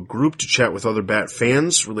Facebook group to chat with other Bat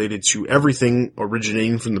fans related to everything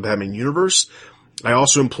originating from the Batman universe. I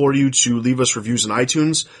also implore you to leave us reviews on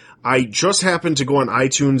iTunes. I just happened to go on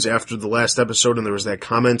iTunes after the last episode, and there was that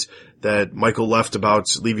comment that Michael left about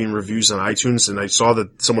leaving reviews on iTunes, and I saw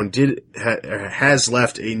that someone has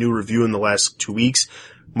left a new review in the last 2 weeks.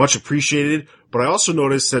 Much appreciated. But I also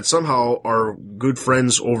noticed that somehow our good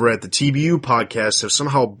friends over at the TBU podcast have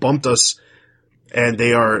somehow bumped us, and they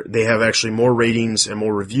have actually more ratings and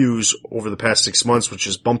more reviews over the past 6 months, which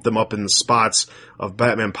has bumped them up in the spots of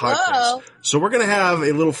Batman podcasts. Whoa. So we're going to have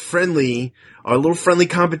a little friendly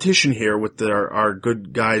competition here with our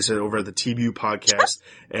good guys over at the TBU podcast.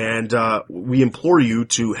 And, we implore you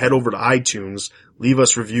to head over to iTunes, leave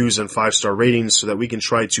us reviews and 5-star ratings so that we can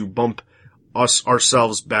try to bump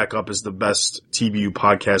ourselves back up as the best TBU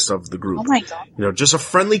podcast of the group. Oh my god. Just a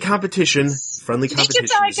friendly competition. I think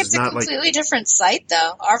it's like it's a completely different site,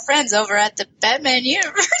 though. Our friends over at the Batman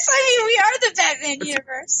universe. I mean, we are the Batman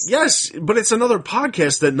universe. Yes, but it's another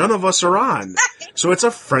podcast that none of us are on. So it's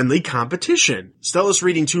a friendly competition. Stella's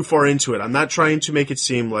reading too far into it. I'm not trying to make it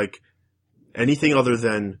seem like anything other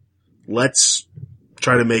than let's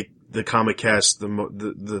try to make the Comic Cast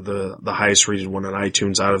the highest rated one on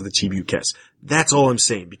iTunes out of the TBU cast. That's all I'm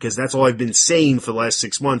saying, because that's all I've been saying for the last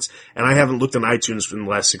 6 months, and I haven't looked on iTunes in the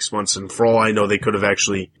last 6 months, and for all I know, they could have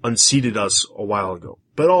actually unseated us a while ago.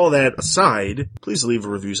 But all that aside, please leave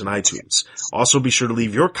reviews on iTunes. Also be sure to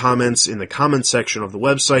leave your comments in the comment section of the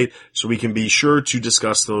website so we can be sure to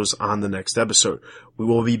discuss those on the next episode. We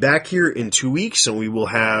will be back here in 2 weeks, and we will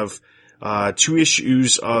have 2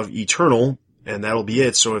 issues of Eternal, and that'll be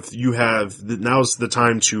it. So if you have, now's the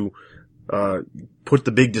time to put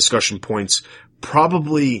the big discussion points.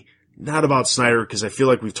 Probably not about Snyder, because I feel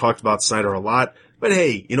like we've talked about Snyder a lot. But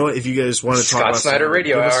hey, you know what? If you guys want to talk about Snyder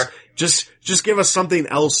Radio Hour, just give us something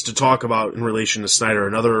else to talk about in relation to Snyder,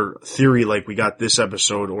 another theory like we got this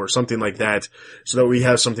episode or something like that, so that we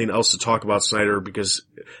have something else to talk about Snyder. Because,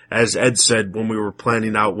 as Ed said when we were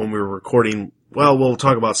planning out, when we were recording, well, we'll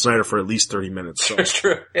talk about Snyder for at least 30 minutes. So. That's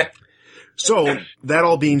true. Yeah. So, that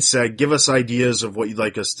all being said, give us ideas of what you'd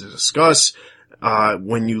like us to discuss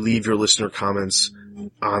when you leave your listener comments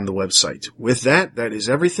on the website. With that is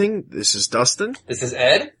everything. This is Dustin. This is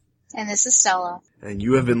Ed. And this is Stella. And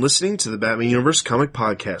you have been listening to the Batman Universe Comic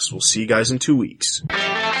Podcast. We'll see you guys in 2 weeks.